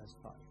wrongly as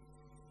 5.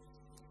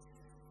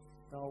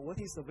 Now what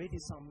is the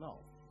weighted sum now?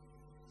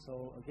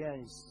 So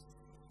again, it's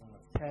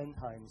 10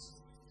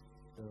 times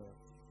the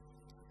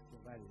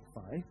value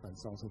 5, and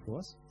so on and so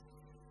forth.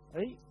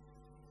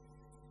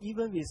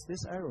 Even with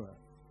this error,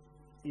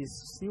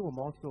 it's still a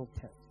multiple of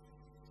 10,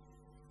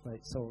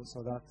 right? So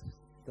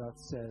that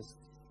says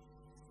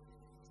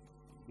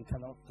we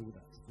cannot do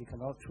that. We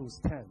cannot choose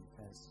 10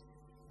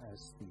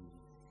 as the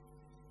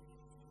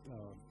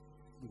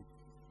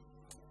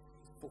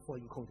for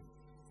encoding,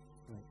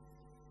 right?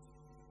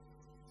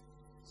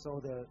 So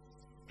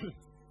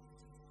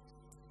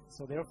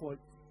so therefore,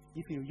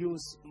 if you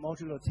use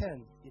modulo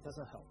 10, it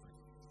doesn't help.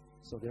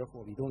 So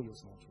therefore, we don't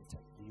use modulo 10.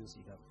 We use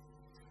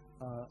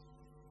 11.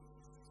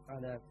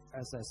 And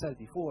as I said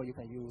before, you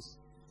can use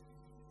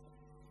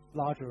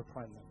larger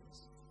prime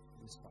numbers.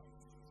 It's fine.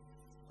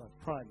 But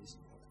prime is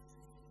important.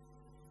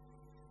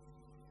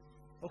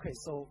 Okay,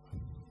 so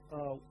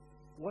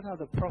what are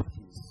the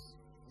properties?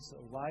 So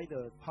why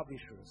the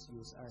publishers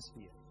use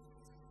SVN?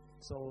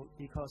 So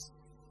because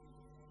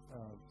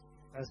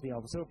as we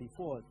observed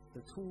before,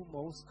 the two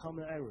most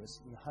common errors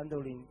in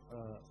handling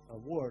a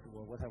word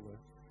or whatever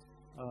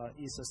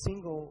is a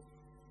single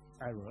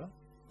error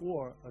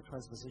or a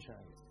transposition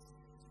error.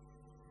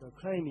 The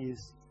claim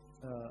is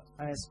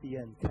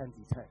ISBN can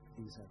detect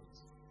these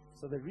errors.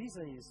 So the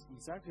reason is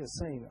exactly the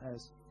same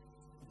as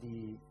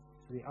we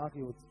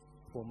argued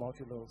for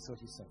modulo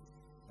 37.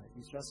 Right?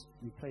 We just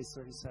replace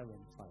 37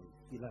 by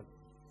 11.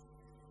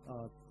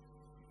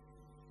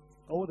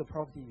 All the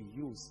property we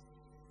use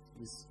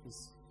is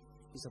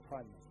a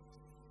prime number.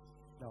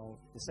 Now,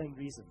 the same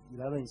reason,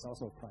 11 is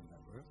also a prime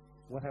number.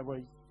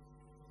 Whatever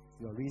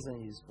your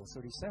reason is for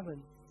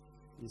 37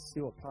 is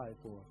still applied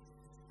for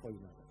 11.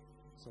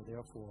 So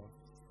therefore,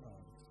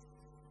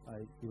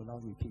 I will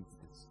not repeat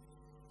this.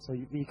 So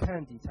we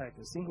can detect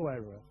a single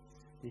error.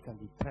 We can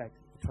detect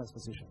a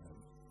transposition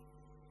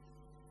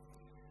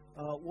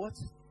error. What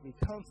we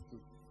can't do,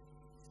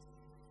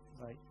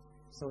 right?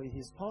 So it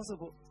is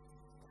possible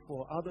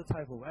for other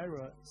type of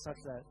error,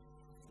 such that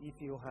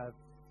if you have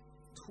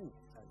two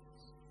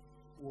errors,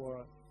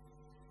 or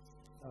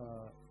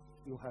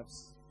you have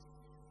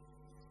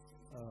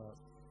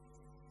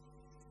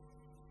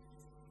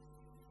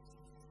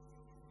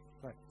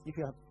right, if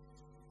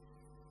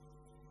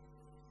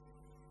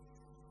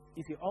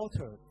you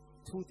alter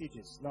two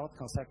digits, not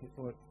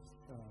consecutive,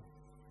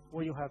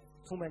 or you have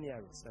too many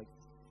errors, like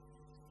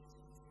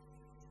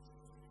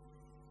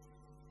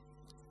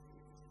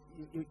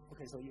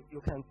okay, so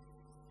you can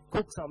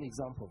put some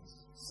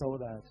examples so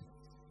that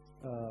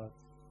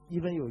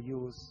even you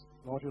use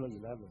modulo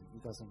 11,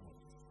 it doesn't work.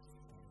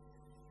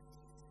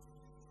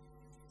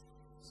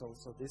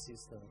 So this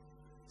is the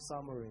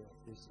summary of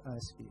this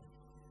ISBN.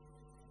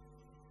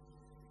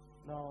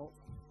 Now,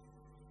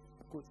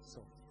 good.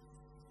 So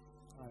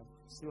I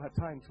still have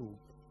time to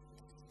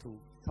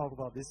talk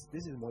about this.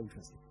 This is more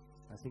interesting.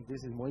 I think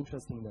this is more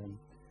interesting than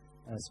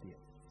ISBN.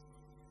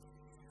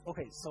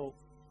 Okay, so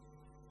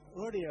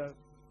earlier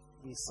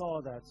we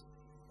saw that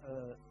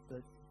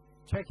the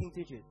checking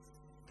digit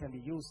can be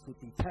used to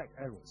detect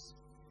errors.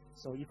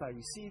 So if I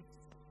receive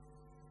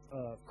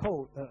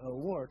a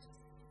word,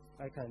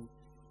 I can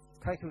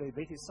calculate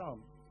weighted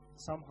sum.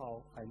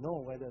 Somehow I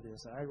know whether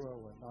there's an error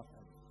or not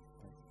error.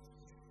 Right?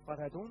 But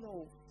I don't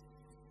know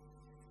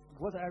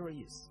what the error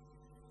is.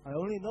 I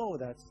only know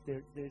that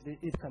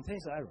it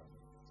contains an error.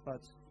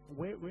 But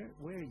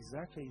where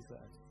exactly is the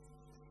error?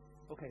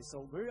 Okay,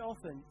 so very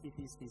often it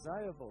is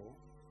desirable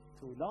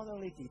to not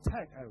only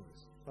detect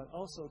errors, but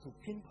also to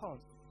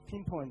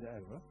pinpoint the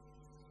error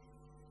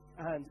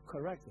and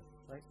correct them,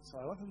 right? So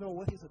I want to know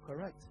what is the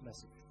correct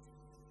message.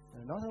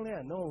 And not only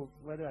I know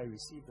whether I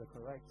received the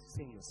correct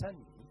thing you sent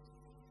me,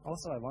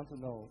 also I want to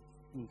know,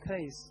 in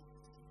case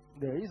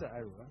there is an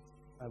error,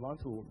 I want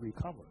to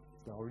recover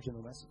the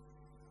original message.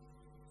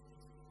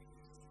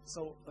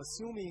 So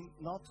assuming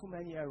not too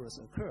many errors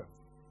occur,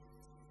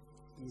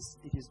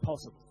 it is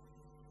possible.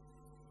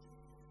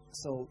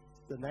 So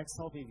the next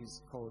topic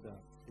is called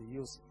the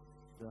use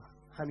the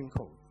Hamming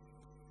code.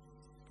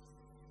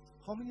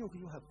 How many of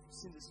you have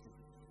seen this movie?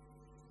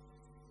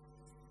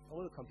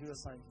 All the computer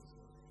scientists.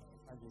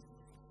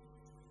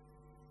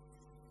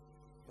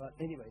 But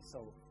anyway,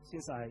 so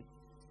since I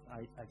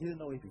didn't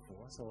know it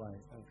before, so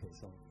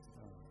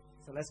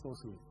so let's go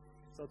through it.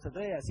 So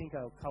today I think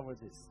I'll cover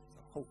this,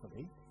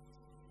 hopefully.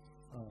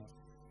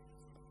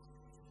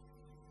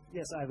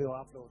 Yes, I will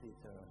upload it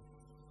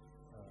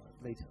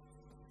later.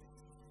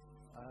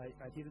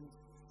 I didn't.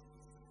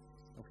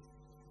 Okay.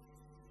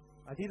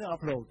 I didn't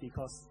upload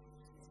because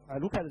I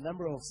look at the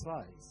number of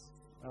slides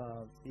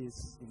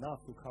is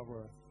enough to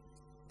cover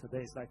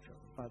today's lecture.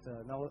 But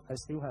now I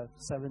still have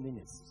 7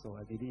 minutes, so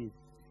I believe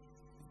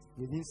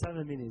within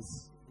 7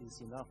 minutes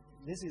is enough.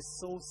 This is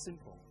so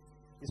simple.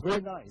 It's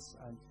very nice,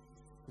 and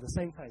at the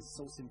same time, it's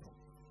so simple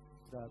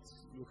that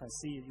you can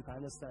see it, you can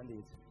understand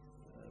it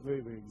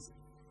very, very easily,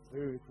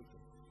 very, very quickly.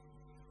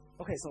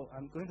 Okay, so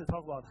I'm going to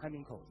talk about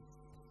Hamming code.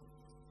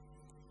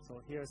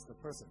 So here's the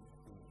person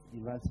who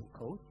invented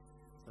code.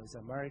 So he's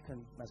an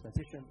American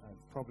mathematician and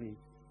probably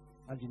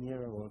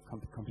engineer or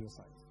computer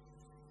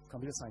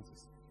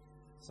scientist.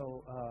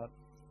 So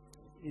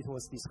it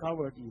was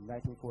discovered in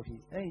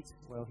 1948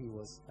 while he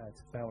was at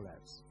Bell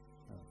Labs.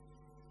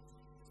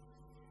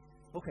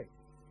 Okay,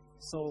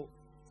 so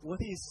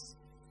what is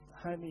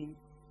Hamming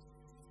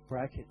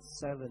bracket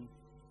 7-4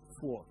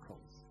 code?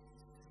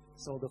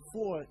 So the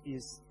 4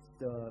 is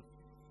the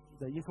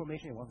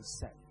information you want to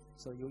send.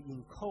 So you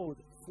encode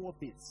 4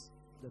 bits.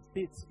 The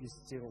bit is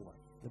 0, 1,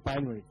 the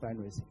binary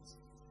things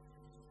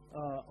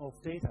of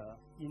data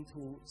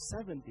into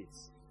 7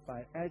 bits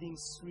by adding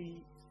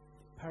 3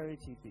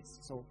 parity bits.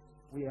 So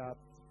we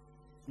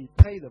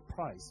pay the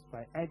price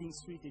by adding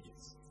 3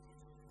 digits,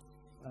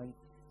 and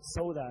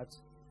so that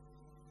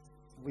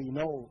we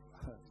know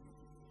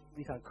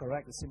we can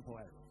correct a simple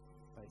error.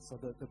 Right? So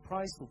the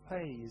price to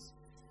pay is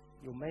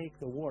you make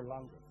the word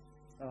longer.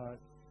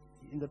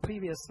 In the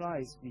previous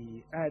slides,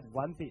 we add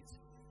 1 bit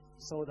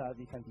so that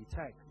we can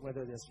detect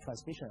whether there's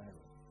transmission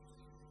error.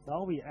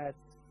 Now we add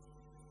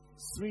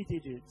 3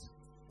 digits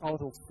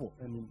out of 4.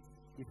 I mean,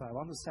 if I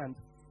want to send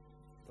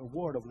a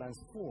word of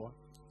length 4,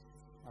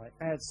 I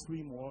add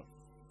 3 more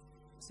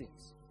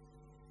things.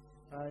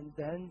 And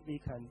then we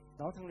can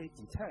not only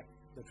detect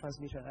the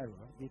transmission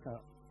error, we can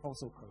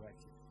also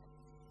correct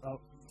it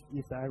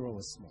if the error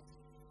was small.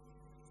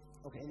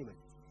 Okay, anyway,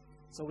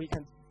 so we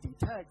can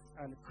detect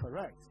and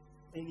correct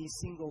any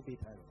single bit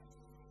error.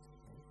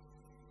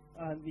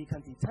 And we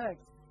can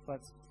detect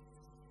but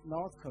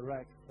not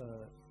correct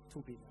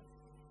 2-bit error.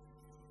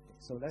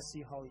 So let's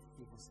see how it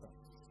was done.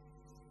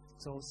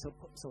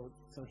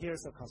 So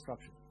here's the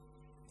construction.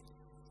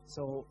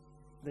 So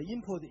the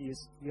input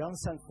is we want to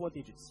send 4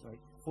 digits, right?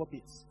 4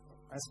 bits,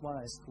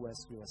 S1, S2,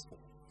 S3, S4.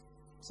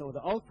 So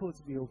the output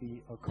will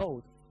be a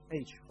code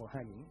H for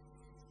Hamming.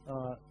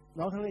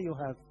 Not only you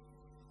have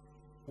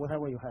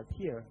whatever you have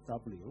here,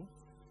 W,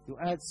 you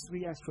add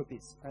 3 extra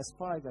bits,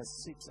 S5,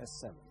 S6,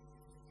 S7,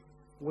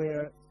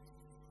 where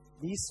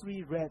these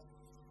 3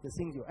 the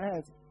things you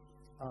add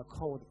are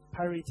called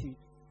parity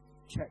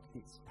check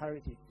bits,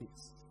 parity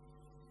bits,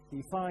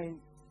 defined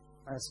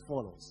as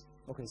follows.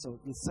 Okay, so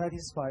it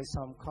satisfies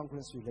some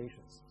congruence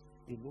relations.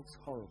 It looks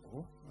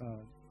horrible.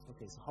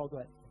 Okay, so how do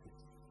I? Okay.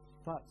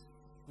 But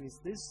with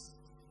this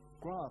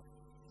graph,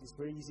 it's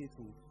very easy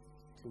to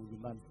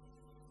remember.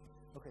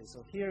 Okay,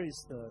 so here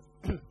is the.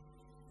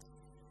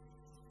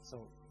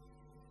 So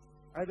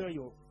either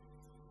you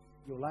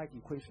like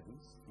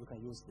equations, you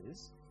can use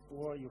this,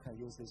 or you can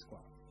use this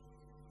graph.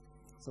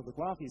 So the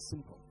graph is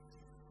simple.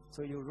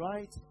 So you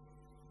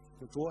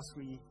draw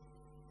 3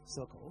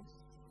 circles,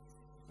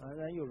 and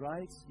then you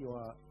write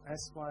your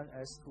S1,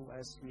 S2,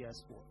 S3,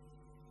 S4.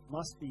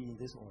 Must be in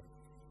this order.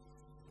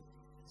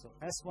 So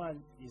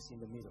S1 is in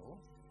the middle,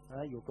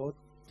 and you go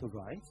to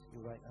right,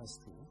 you write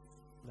S2,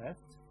 left,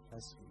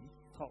 S3,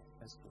 top,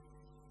 S4.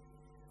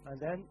 And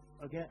then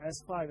again,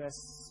 S5,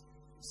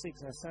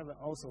 S6,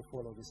 S7 also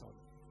follow this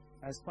order.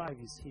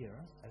 S5 is here,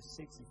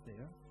 S6 is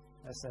there,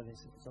 S7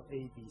 is here. So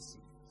A, B, C.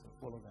 So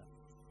follow that.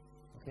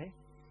 Okay?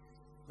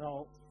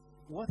 Now,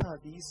 what are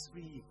these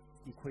 3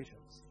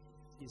 equations?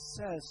 It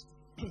says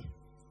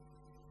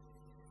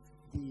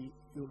you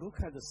look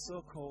at the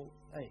circle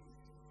A,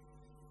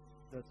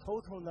 the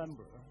total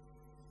number,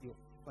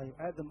 when you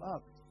add them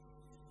up,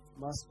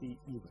 must be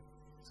even.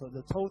 So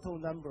the total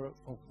number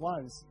of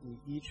ones in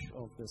each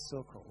of the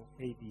circle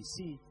A, B,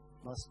 C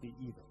must be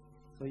even.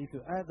 So if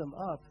you add them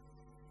up,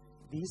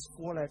 these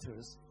 4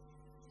 letters,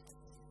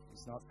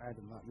 it's not add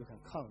them up. You can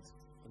count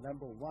the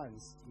number of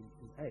ones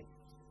in A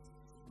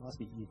must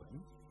be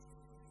even.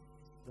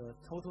 The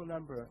total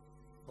number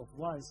of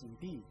ones in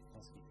B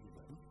must be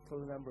even.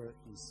 Total number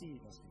in C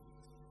must be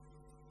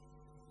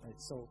even.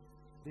 Right, so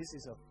this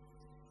is a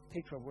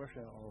picture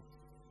version of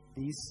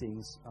these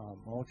things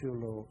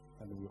modulo,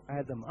 and you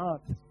add them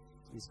up,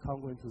 is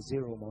congruent to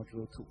 0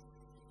 modulo 2.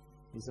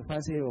 It's a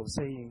fancy way of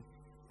saying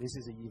this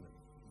is even.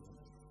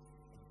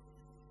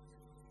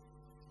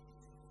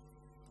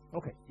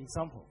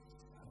 example.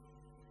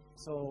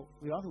 So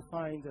we want to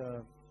find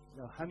the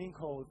Hamming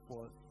code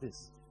for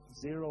this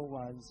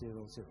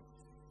 0100.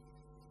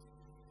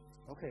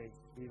 Okay,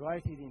 we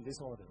write it in this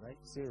order, right?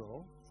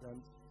 0,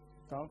 then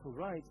down to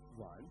right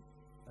 1,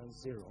 and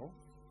 0,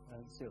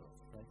 and 0,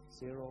 right?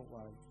 0,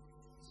 1,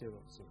 0,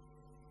 0.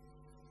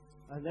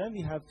 And then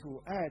we have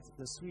to add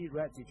the 3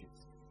 red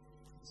digits.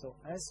 So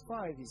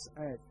S5 is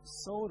added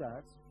so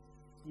that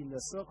in the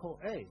circle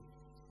A,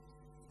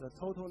 the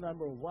total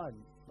number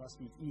 1 must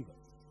be even.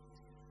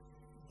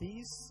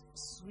 These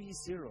 3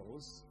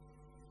 zeros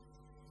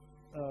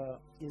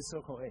in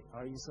circle A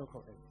are in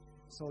circle A.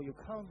 So you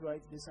can't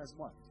write this as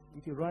 1.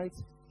 If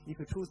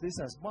you choose this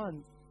as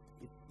 1,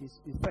 it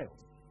failed.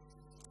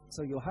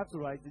 So you have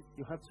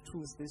to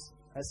choose this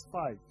as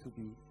 5 to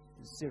be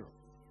 0,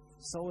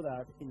 so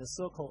that in the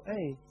circle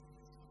A,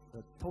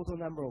 the total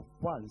number of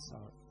 1s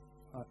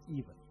are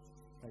even.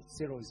 Right?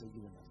 0 is an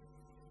even number.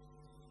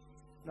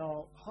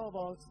 Now, how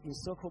about in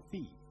circle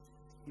B?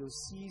 You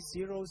see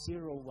 0,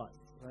 0, 1,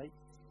 right?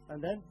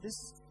 And then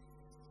this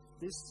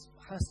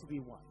has to be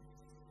 1,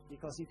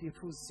 because if you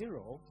choose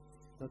 0,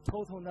 the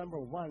total number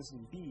of 1s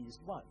in B is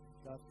 1.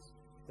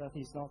 That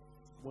is not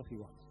what we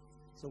want.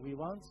 So we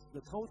want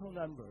the total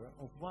number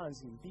of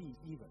 1s in B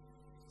even.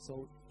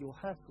 So you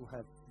have to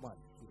have 1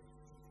 here.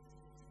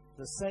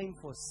 The same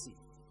for C.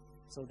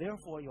 So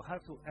therefore, you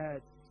have to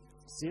add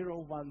 0,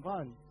 1,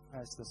 1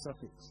 as the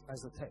suffix,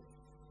 as the tail.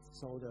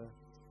 So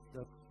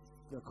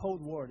the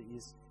code word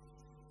is,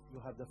 you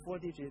have the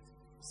 4-digit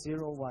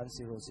 0, 1,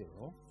 0,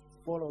 0,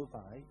 followed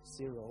by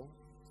 0,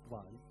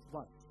 1,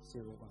 1,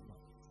 0, 1, 1.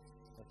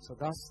 So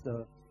that's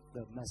the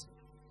method.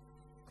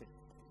 Okay.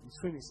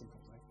 Extremely simple,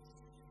 right?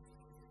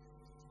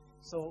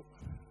 So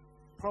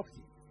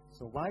property.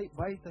 So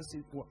why does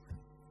it work?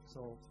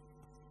 So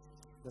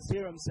the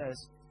theorem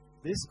says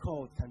this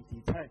code can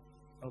detect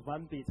a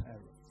 1-bit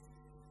error.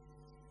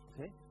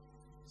 Okay.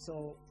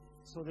 So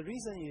the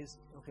reason is,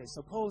 okay,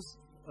 suppose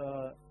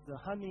the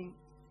Hamming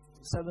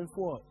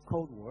 74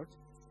 code word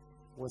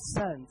was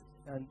sent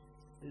and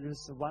there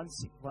is one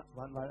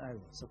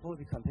error. Suppose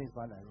it contains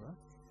 1 error.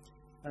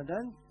 And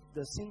then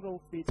the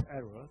single bit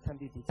error can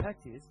be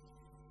detected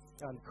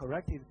and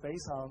corrected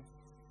based on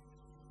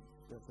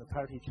the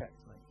parity check.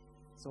 Right?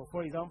 So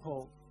for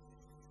example,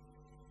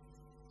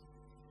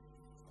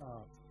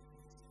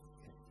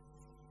 okay.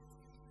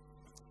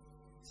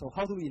 So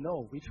how do we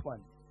know which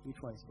one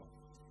is wrong?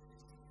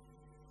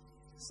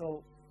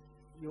 So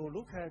you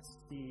look at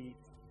the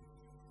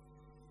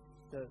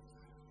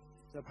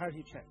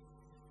parity check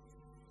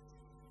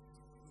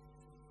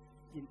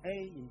in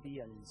A, in B,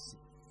 and in C.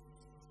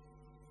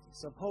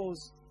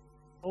 Suppose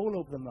all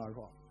of them are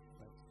wrong,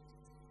 right?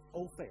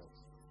 All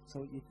fails.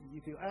 So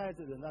if you add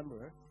the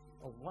number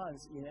of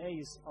 1s, in A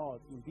is odd,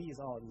 in B is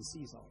odd, in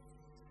C is odd,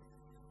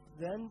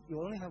 then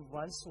you only have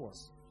one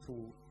source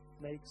to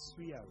make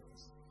 3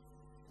 errors.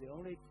 The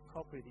only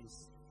culprit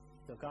is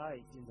the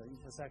guy in the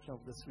intersection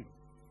of the 3,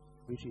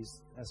 which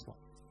is S1.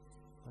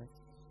 Right?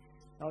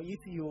 Now, if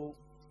you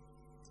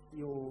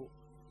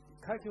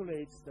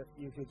calculate that,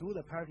 if you do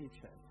the parity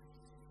check,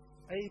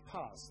 A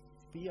passed,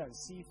 B and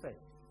C failed,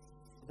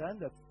 then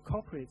the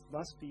culprit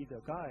must be the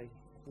guy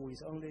who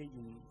is only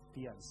in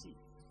B and C.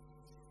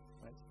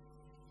 Right?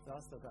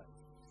 That's the guy.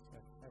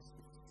 Right?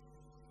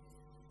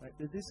 Right?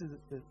 This is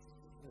the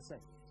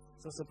same.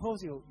 So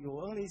suppose you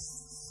only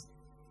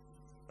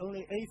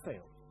A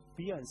failed,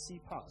 B and C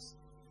passed,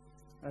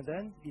 and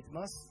then it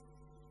must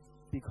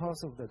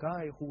because of the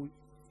guy who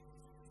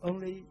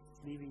only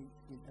living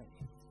in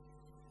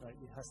A. Right?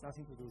 It has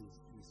nothing to do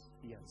with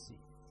B and C.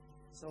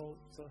 So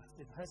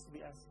it has to be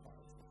S5.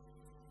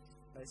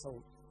 Right?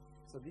 So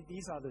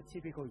these are the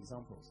typical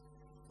examples.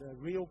 The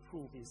real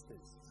proof is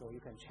this. So you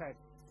can check,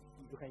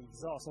 you can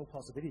exhaust all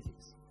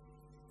possibilities.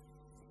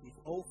 If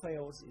O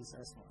fails, is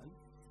S1.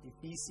 If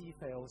BC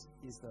fails,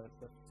 is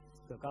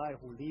the guy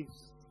who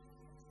lives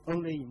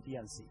only in B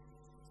and C.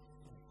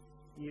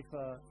 If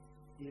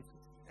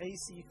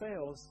AC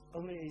fails,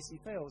 only AC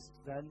fails,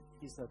 then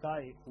is the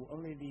guy who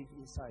only lives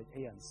inside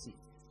A and C,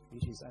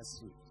 which is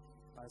S3,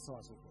 and so on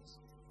and so forth.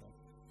 Right?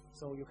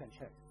 So you can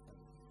check.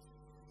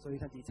 So you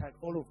can detect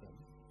all of them.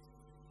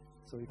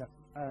 So you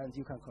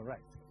can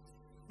correct,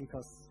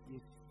 because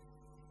if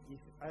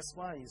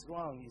S1 is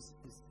wrong, it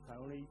can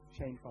only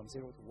change from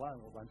 0 to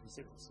 1 or 1 to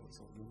 0.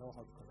 So you know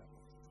how to correct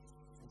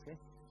it. Okay.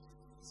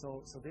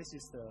 So this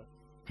is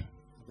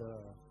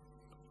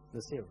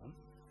the theorem.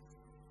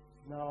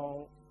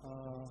 Now,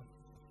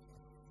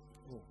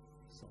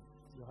 so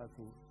you have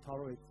to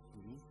tolerate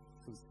me.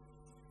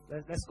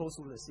 Let's go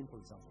through the simple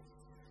example.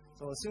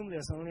 So assume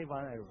there's only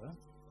 1 error.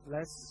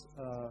 Let's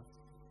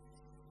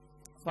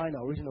find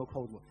the original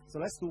code word. So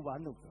let's do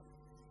one of them.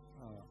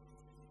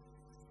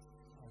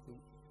 I think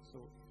so.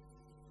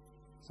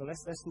 So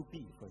let's do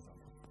B, for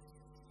example.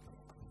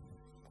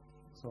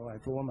 So I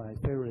draw my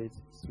favorite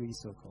 3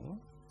 circle.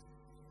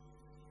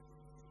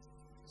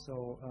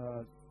 So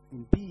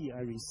in B,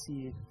 I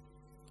receive.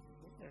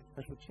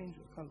 I should change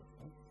the color.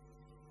 Right?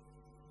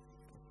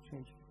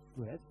 Change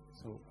red.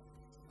 So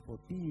for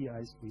B,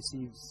 I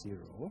receive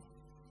 0,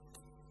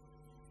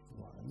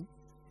 1,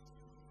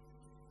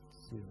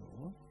 0,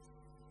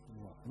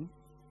 1,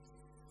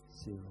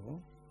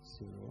 0,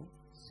 0,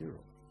 0,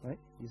 right?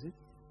 Is it?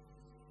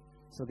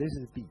 So this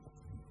is B.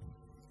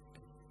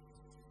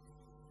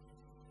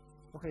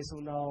 Okay, so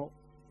now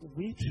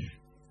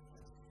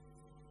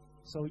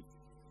so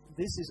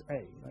this is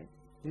A, right?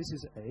 This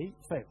is A,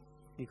 fail,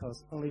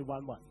 because only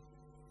 1, 1.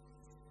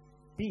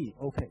 B,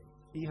 okay,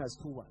 B has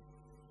 2, 1.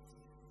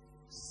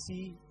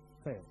 C,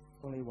 fail,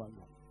 only 1, 1.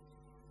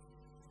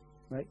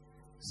 Right?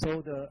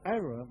 So the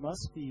error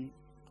must be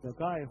the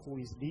guy who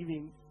is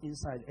living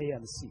inside A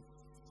and C.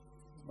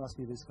 Must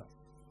be this guy.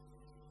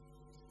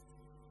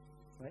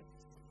 Right?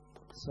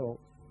 So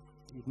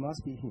it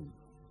must be him.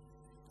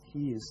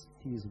 He is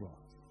wrong.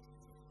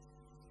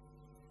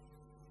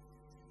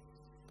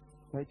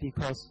 Right?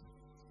 Because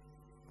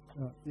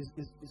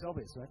it's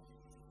obvious, right?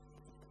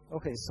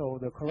 Okay, so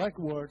the correct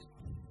word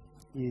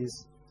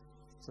is,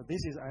 so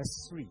this is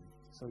S3.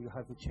 So you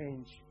have to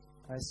change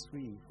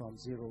S3 from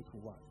 0 to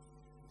 1.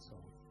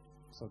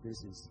 So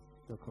this is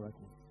the correct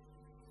word.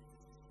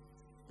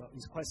 But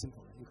it's quite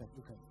simple, right? You can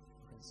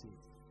see it.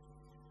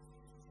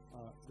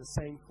 The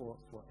same for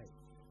A.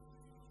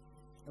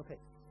 Okay.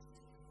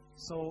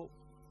 So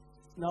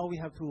now we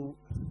have to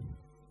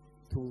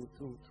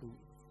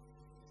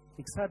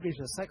establish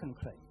a second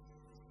claim,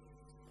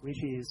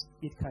 which is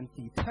it can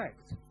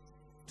detect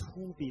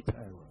 2-bit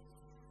error,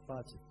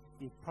 but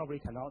it probably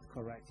cannot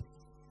correct it.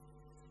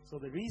 So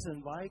the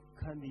reason why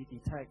can we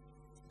detect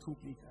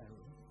 2-bit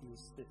error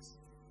is this.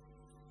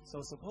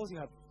 So suppose you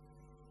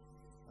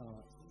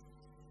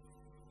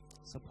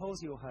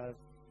have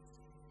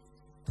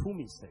 2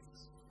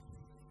 mistakes,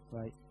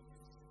 right?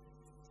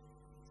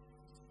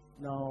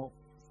 Now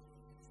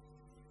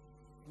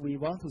we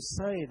want to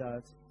say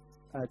that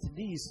at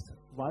least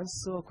one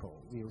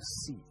circle will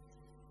see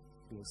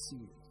it.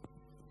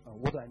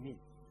 What do I mean?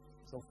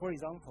 So for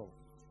example,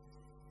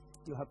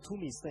 you have 2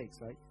 mistakes,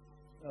 right?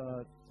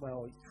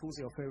 Well, choose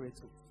your favorite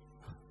 2.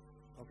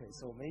 Okay,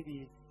 so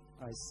maybe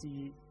I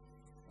see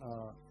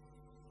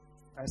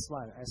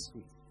S1,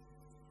 S3.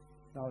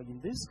 Now in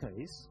this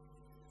case,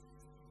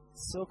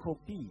 circle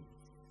B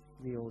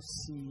will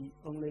see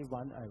only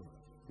 1 error,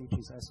 which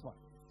is S1.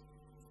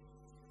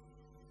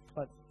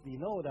 But we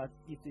know that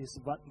if there's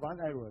one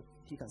error,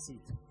 he can see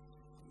it,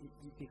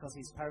 because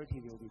his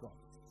parity will be gone,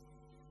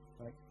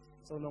 right?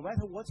 So no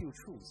matter what you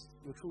choose,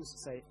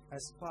 say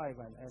S5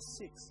 and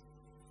S6.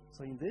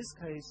 So in this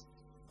case,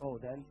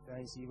 then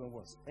it's even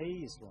worse. A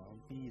is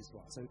wrong, B is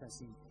wrong. So you can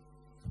see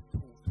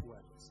two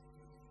errors.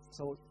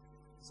 So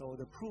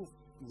the proof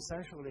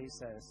essentially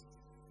says,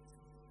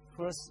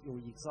 first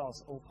you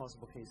exhaust all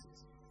possible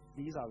cases.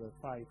 These are the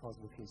 5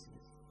 possible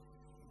cases.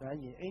 Then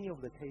in any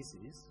of the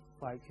cases,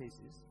 5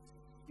 cases,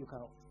 you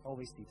can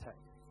always detect.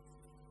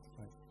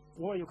 Right?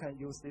 Or you can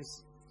use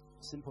this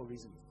simple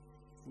reasoning.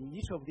 In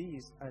each of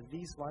these, at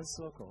least one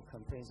circle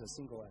contains a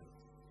single error,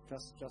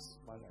 just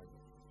one error.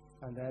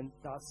 And then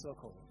that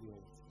circle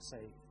will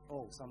say,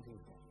 oh, something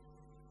is wrong.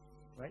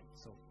 Right?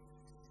 So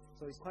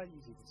it's quite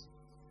easy to see.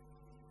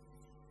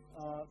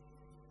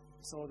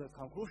 So the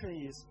conclusion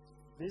is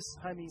this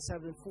Hamming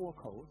 7.4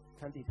 code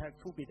can detect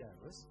 2-bit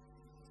errors,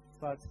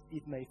 but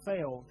it may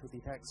fail to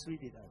detect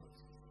 3-bit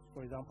errors.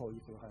 For example,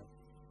 if you have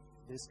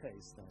this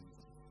case,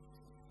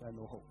 then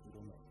no hope, you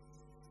don't know.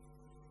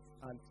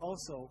 And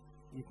also,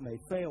 it may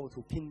fail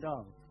to pin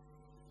down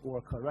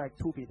or correct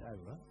 2-bit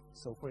error.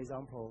 So for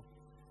example,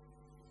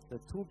 the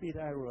 2-bit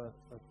error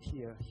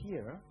appear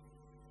here,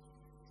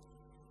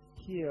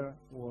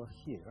 or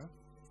here.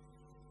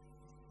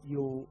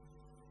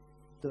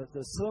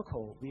 The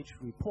circle which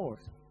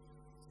report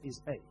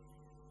is A.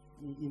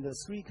 In the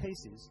 3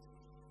 cases,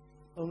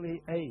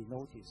 only A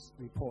notice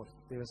report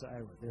there's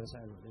error, there's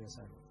error, there's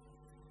error.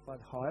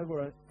 But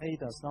however, A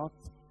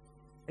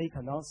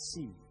cannot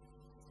see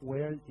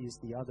where is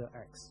the other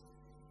X.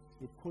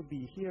 It could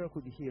be here,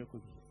 could be here,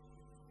 could be here.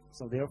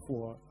 So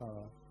therefore,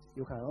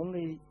 you can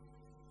only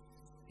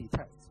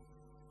detect.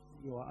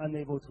 You are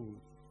unable to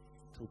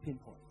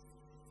pinpoint.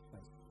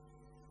 Right?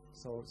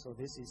 So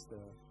this is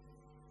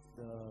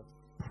the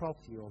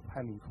property of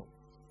Hamming code.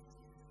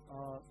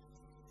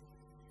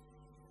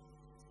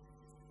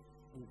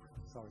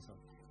 Sorry.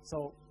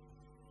 So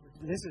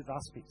this is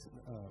last bit.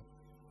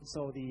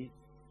 So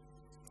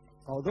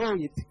although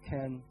it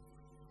can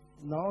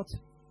not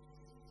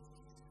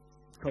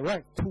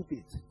correct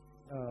 2-bit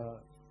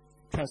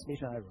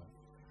transmission error,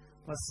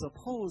 but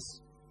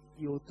suppose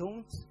you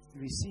don't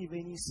receive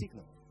any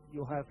signal.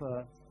 You have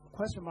a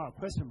question mark.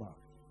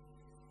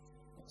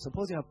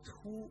 Suppose you have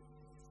 2,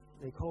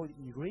 they call it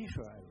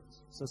erasure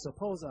errors. So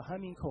suppose a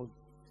Hamming code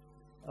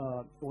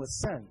was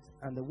sent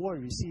and the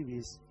word received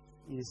is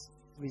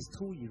with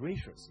 2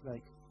 erasures,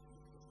 like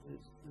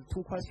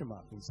 2 question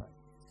marks inside.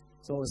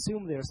 So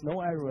assume there's no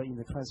error in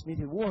the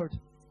transmitted word,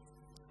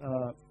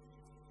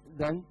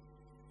 then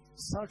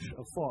such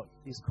a fault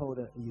is called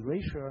an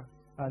erasure,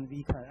 and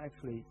we can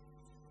actually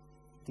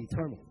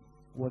determine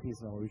what is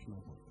the original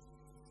word.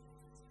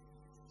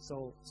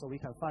 So we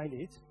can find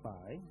it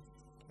by,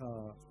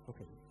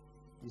 okay,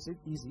 is it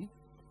easy?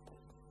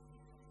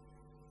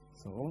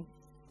 So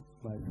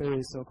my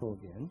favorite circle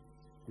again,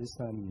 this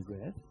time in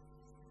red.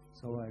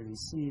 So I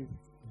receive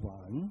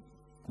 1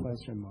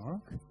 question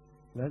mark.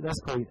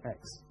 Let's call it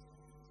X.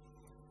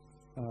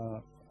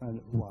 And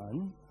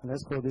 1, and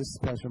let's call this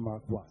question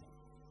mark Y.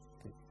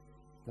 Okay.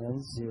 Then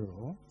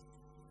 0,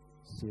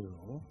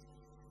 0,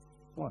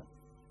 1.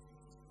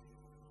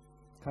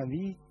 Can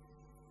we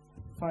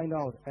find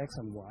out X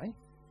and Y?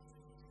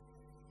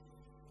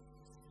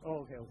 Oh,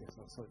 okay.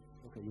 So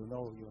okay, you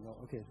know.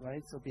 Okay,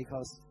 right? So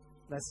because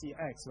let's see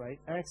X, right?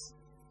 X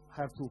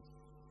have to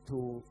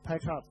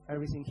patch up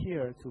everything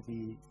here to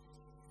be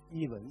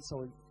even.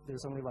 So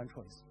there's only one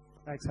choice.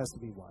 X has to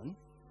be 1.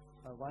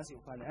 Once you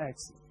find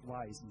X,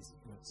 Y is easy.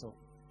 Right?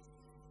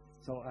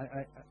 So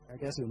I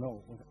guess you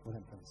know what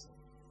I'm trying to say.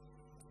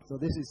 So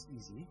this is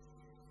easy.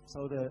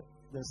 So the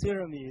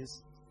theorem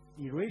is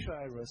erasure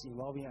errors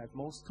involving at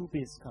most 2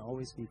 bits can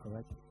always be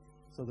corrected.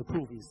 So the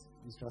proof is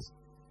just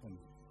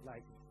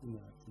like in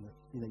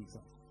the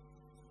example.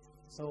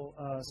 So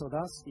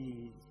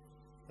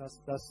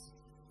that's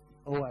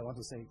all I want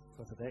to say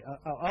for today.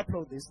 I'll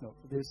upload this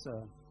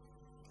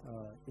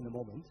in a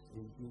moment,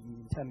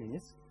 in 10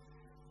 minutes.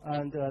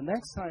 And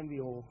next time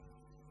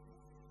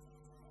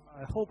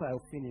I hope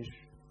I'll finish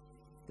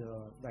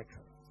the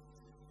lecture.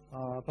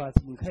 But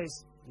in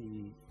case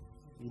we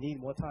need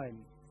more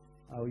time,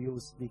 I'll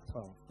use week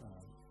 12,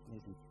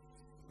 maybe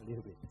a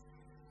little bit.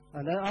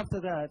 And then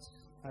after that,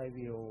 I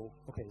will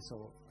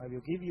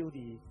give you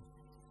the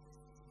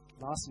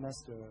last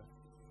semester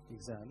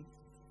exam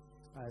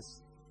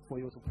as for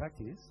you to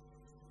practice.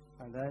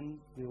 And then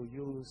we'll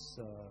use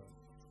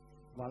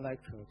 1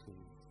 lecture to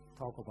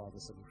talk about the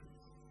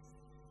solutions.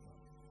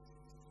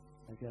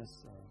 I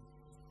guess,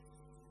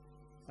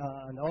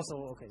 and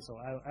also, okay, so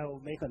I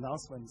will make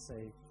announcements,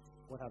 say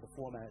what are the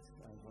formats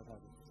and what are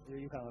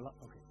you can,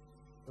 okay.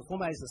 The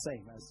format is the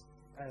same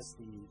as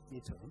the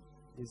midterm.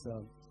 It's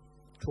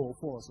true or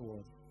false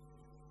or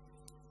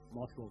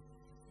multiple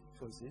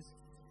choices.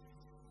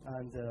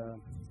 And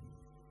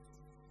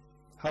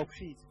help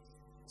sheet,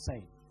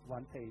 same,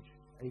 1 page,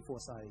 A4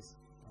 size.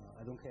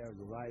 I don't care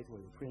you write or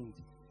you print.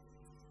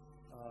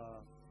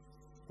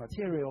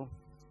 Material,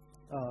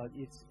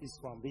 it's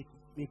from week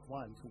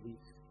 1 to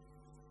week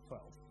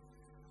 12.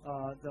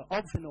 The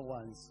optional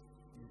ones,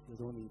 you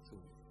don't need to.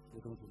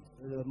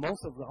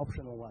 Most of the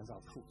optional ones are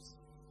proofs,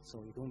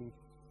 so you don't need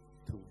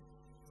to.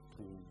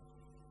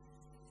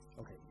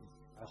 Okay,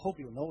 I hope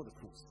you know the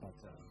proofs, but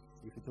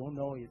if you don't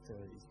know it,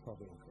 it's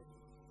probably okay.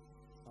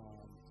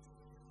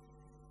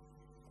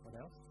 What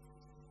else?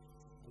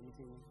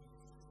 Anything?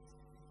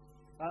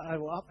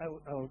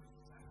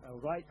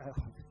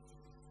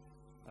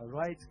 I'll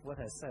write what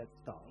I said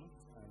down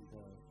and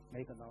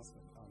make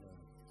announcement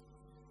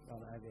on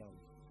the IVL.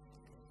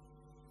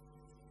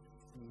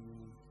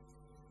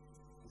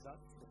 Is that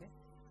okay?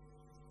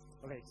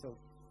 Okay, so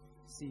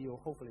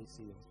hopefully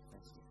see you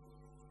next week.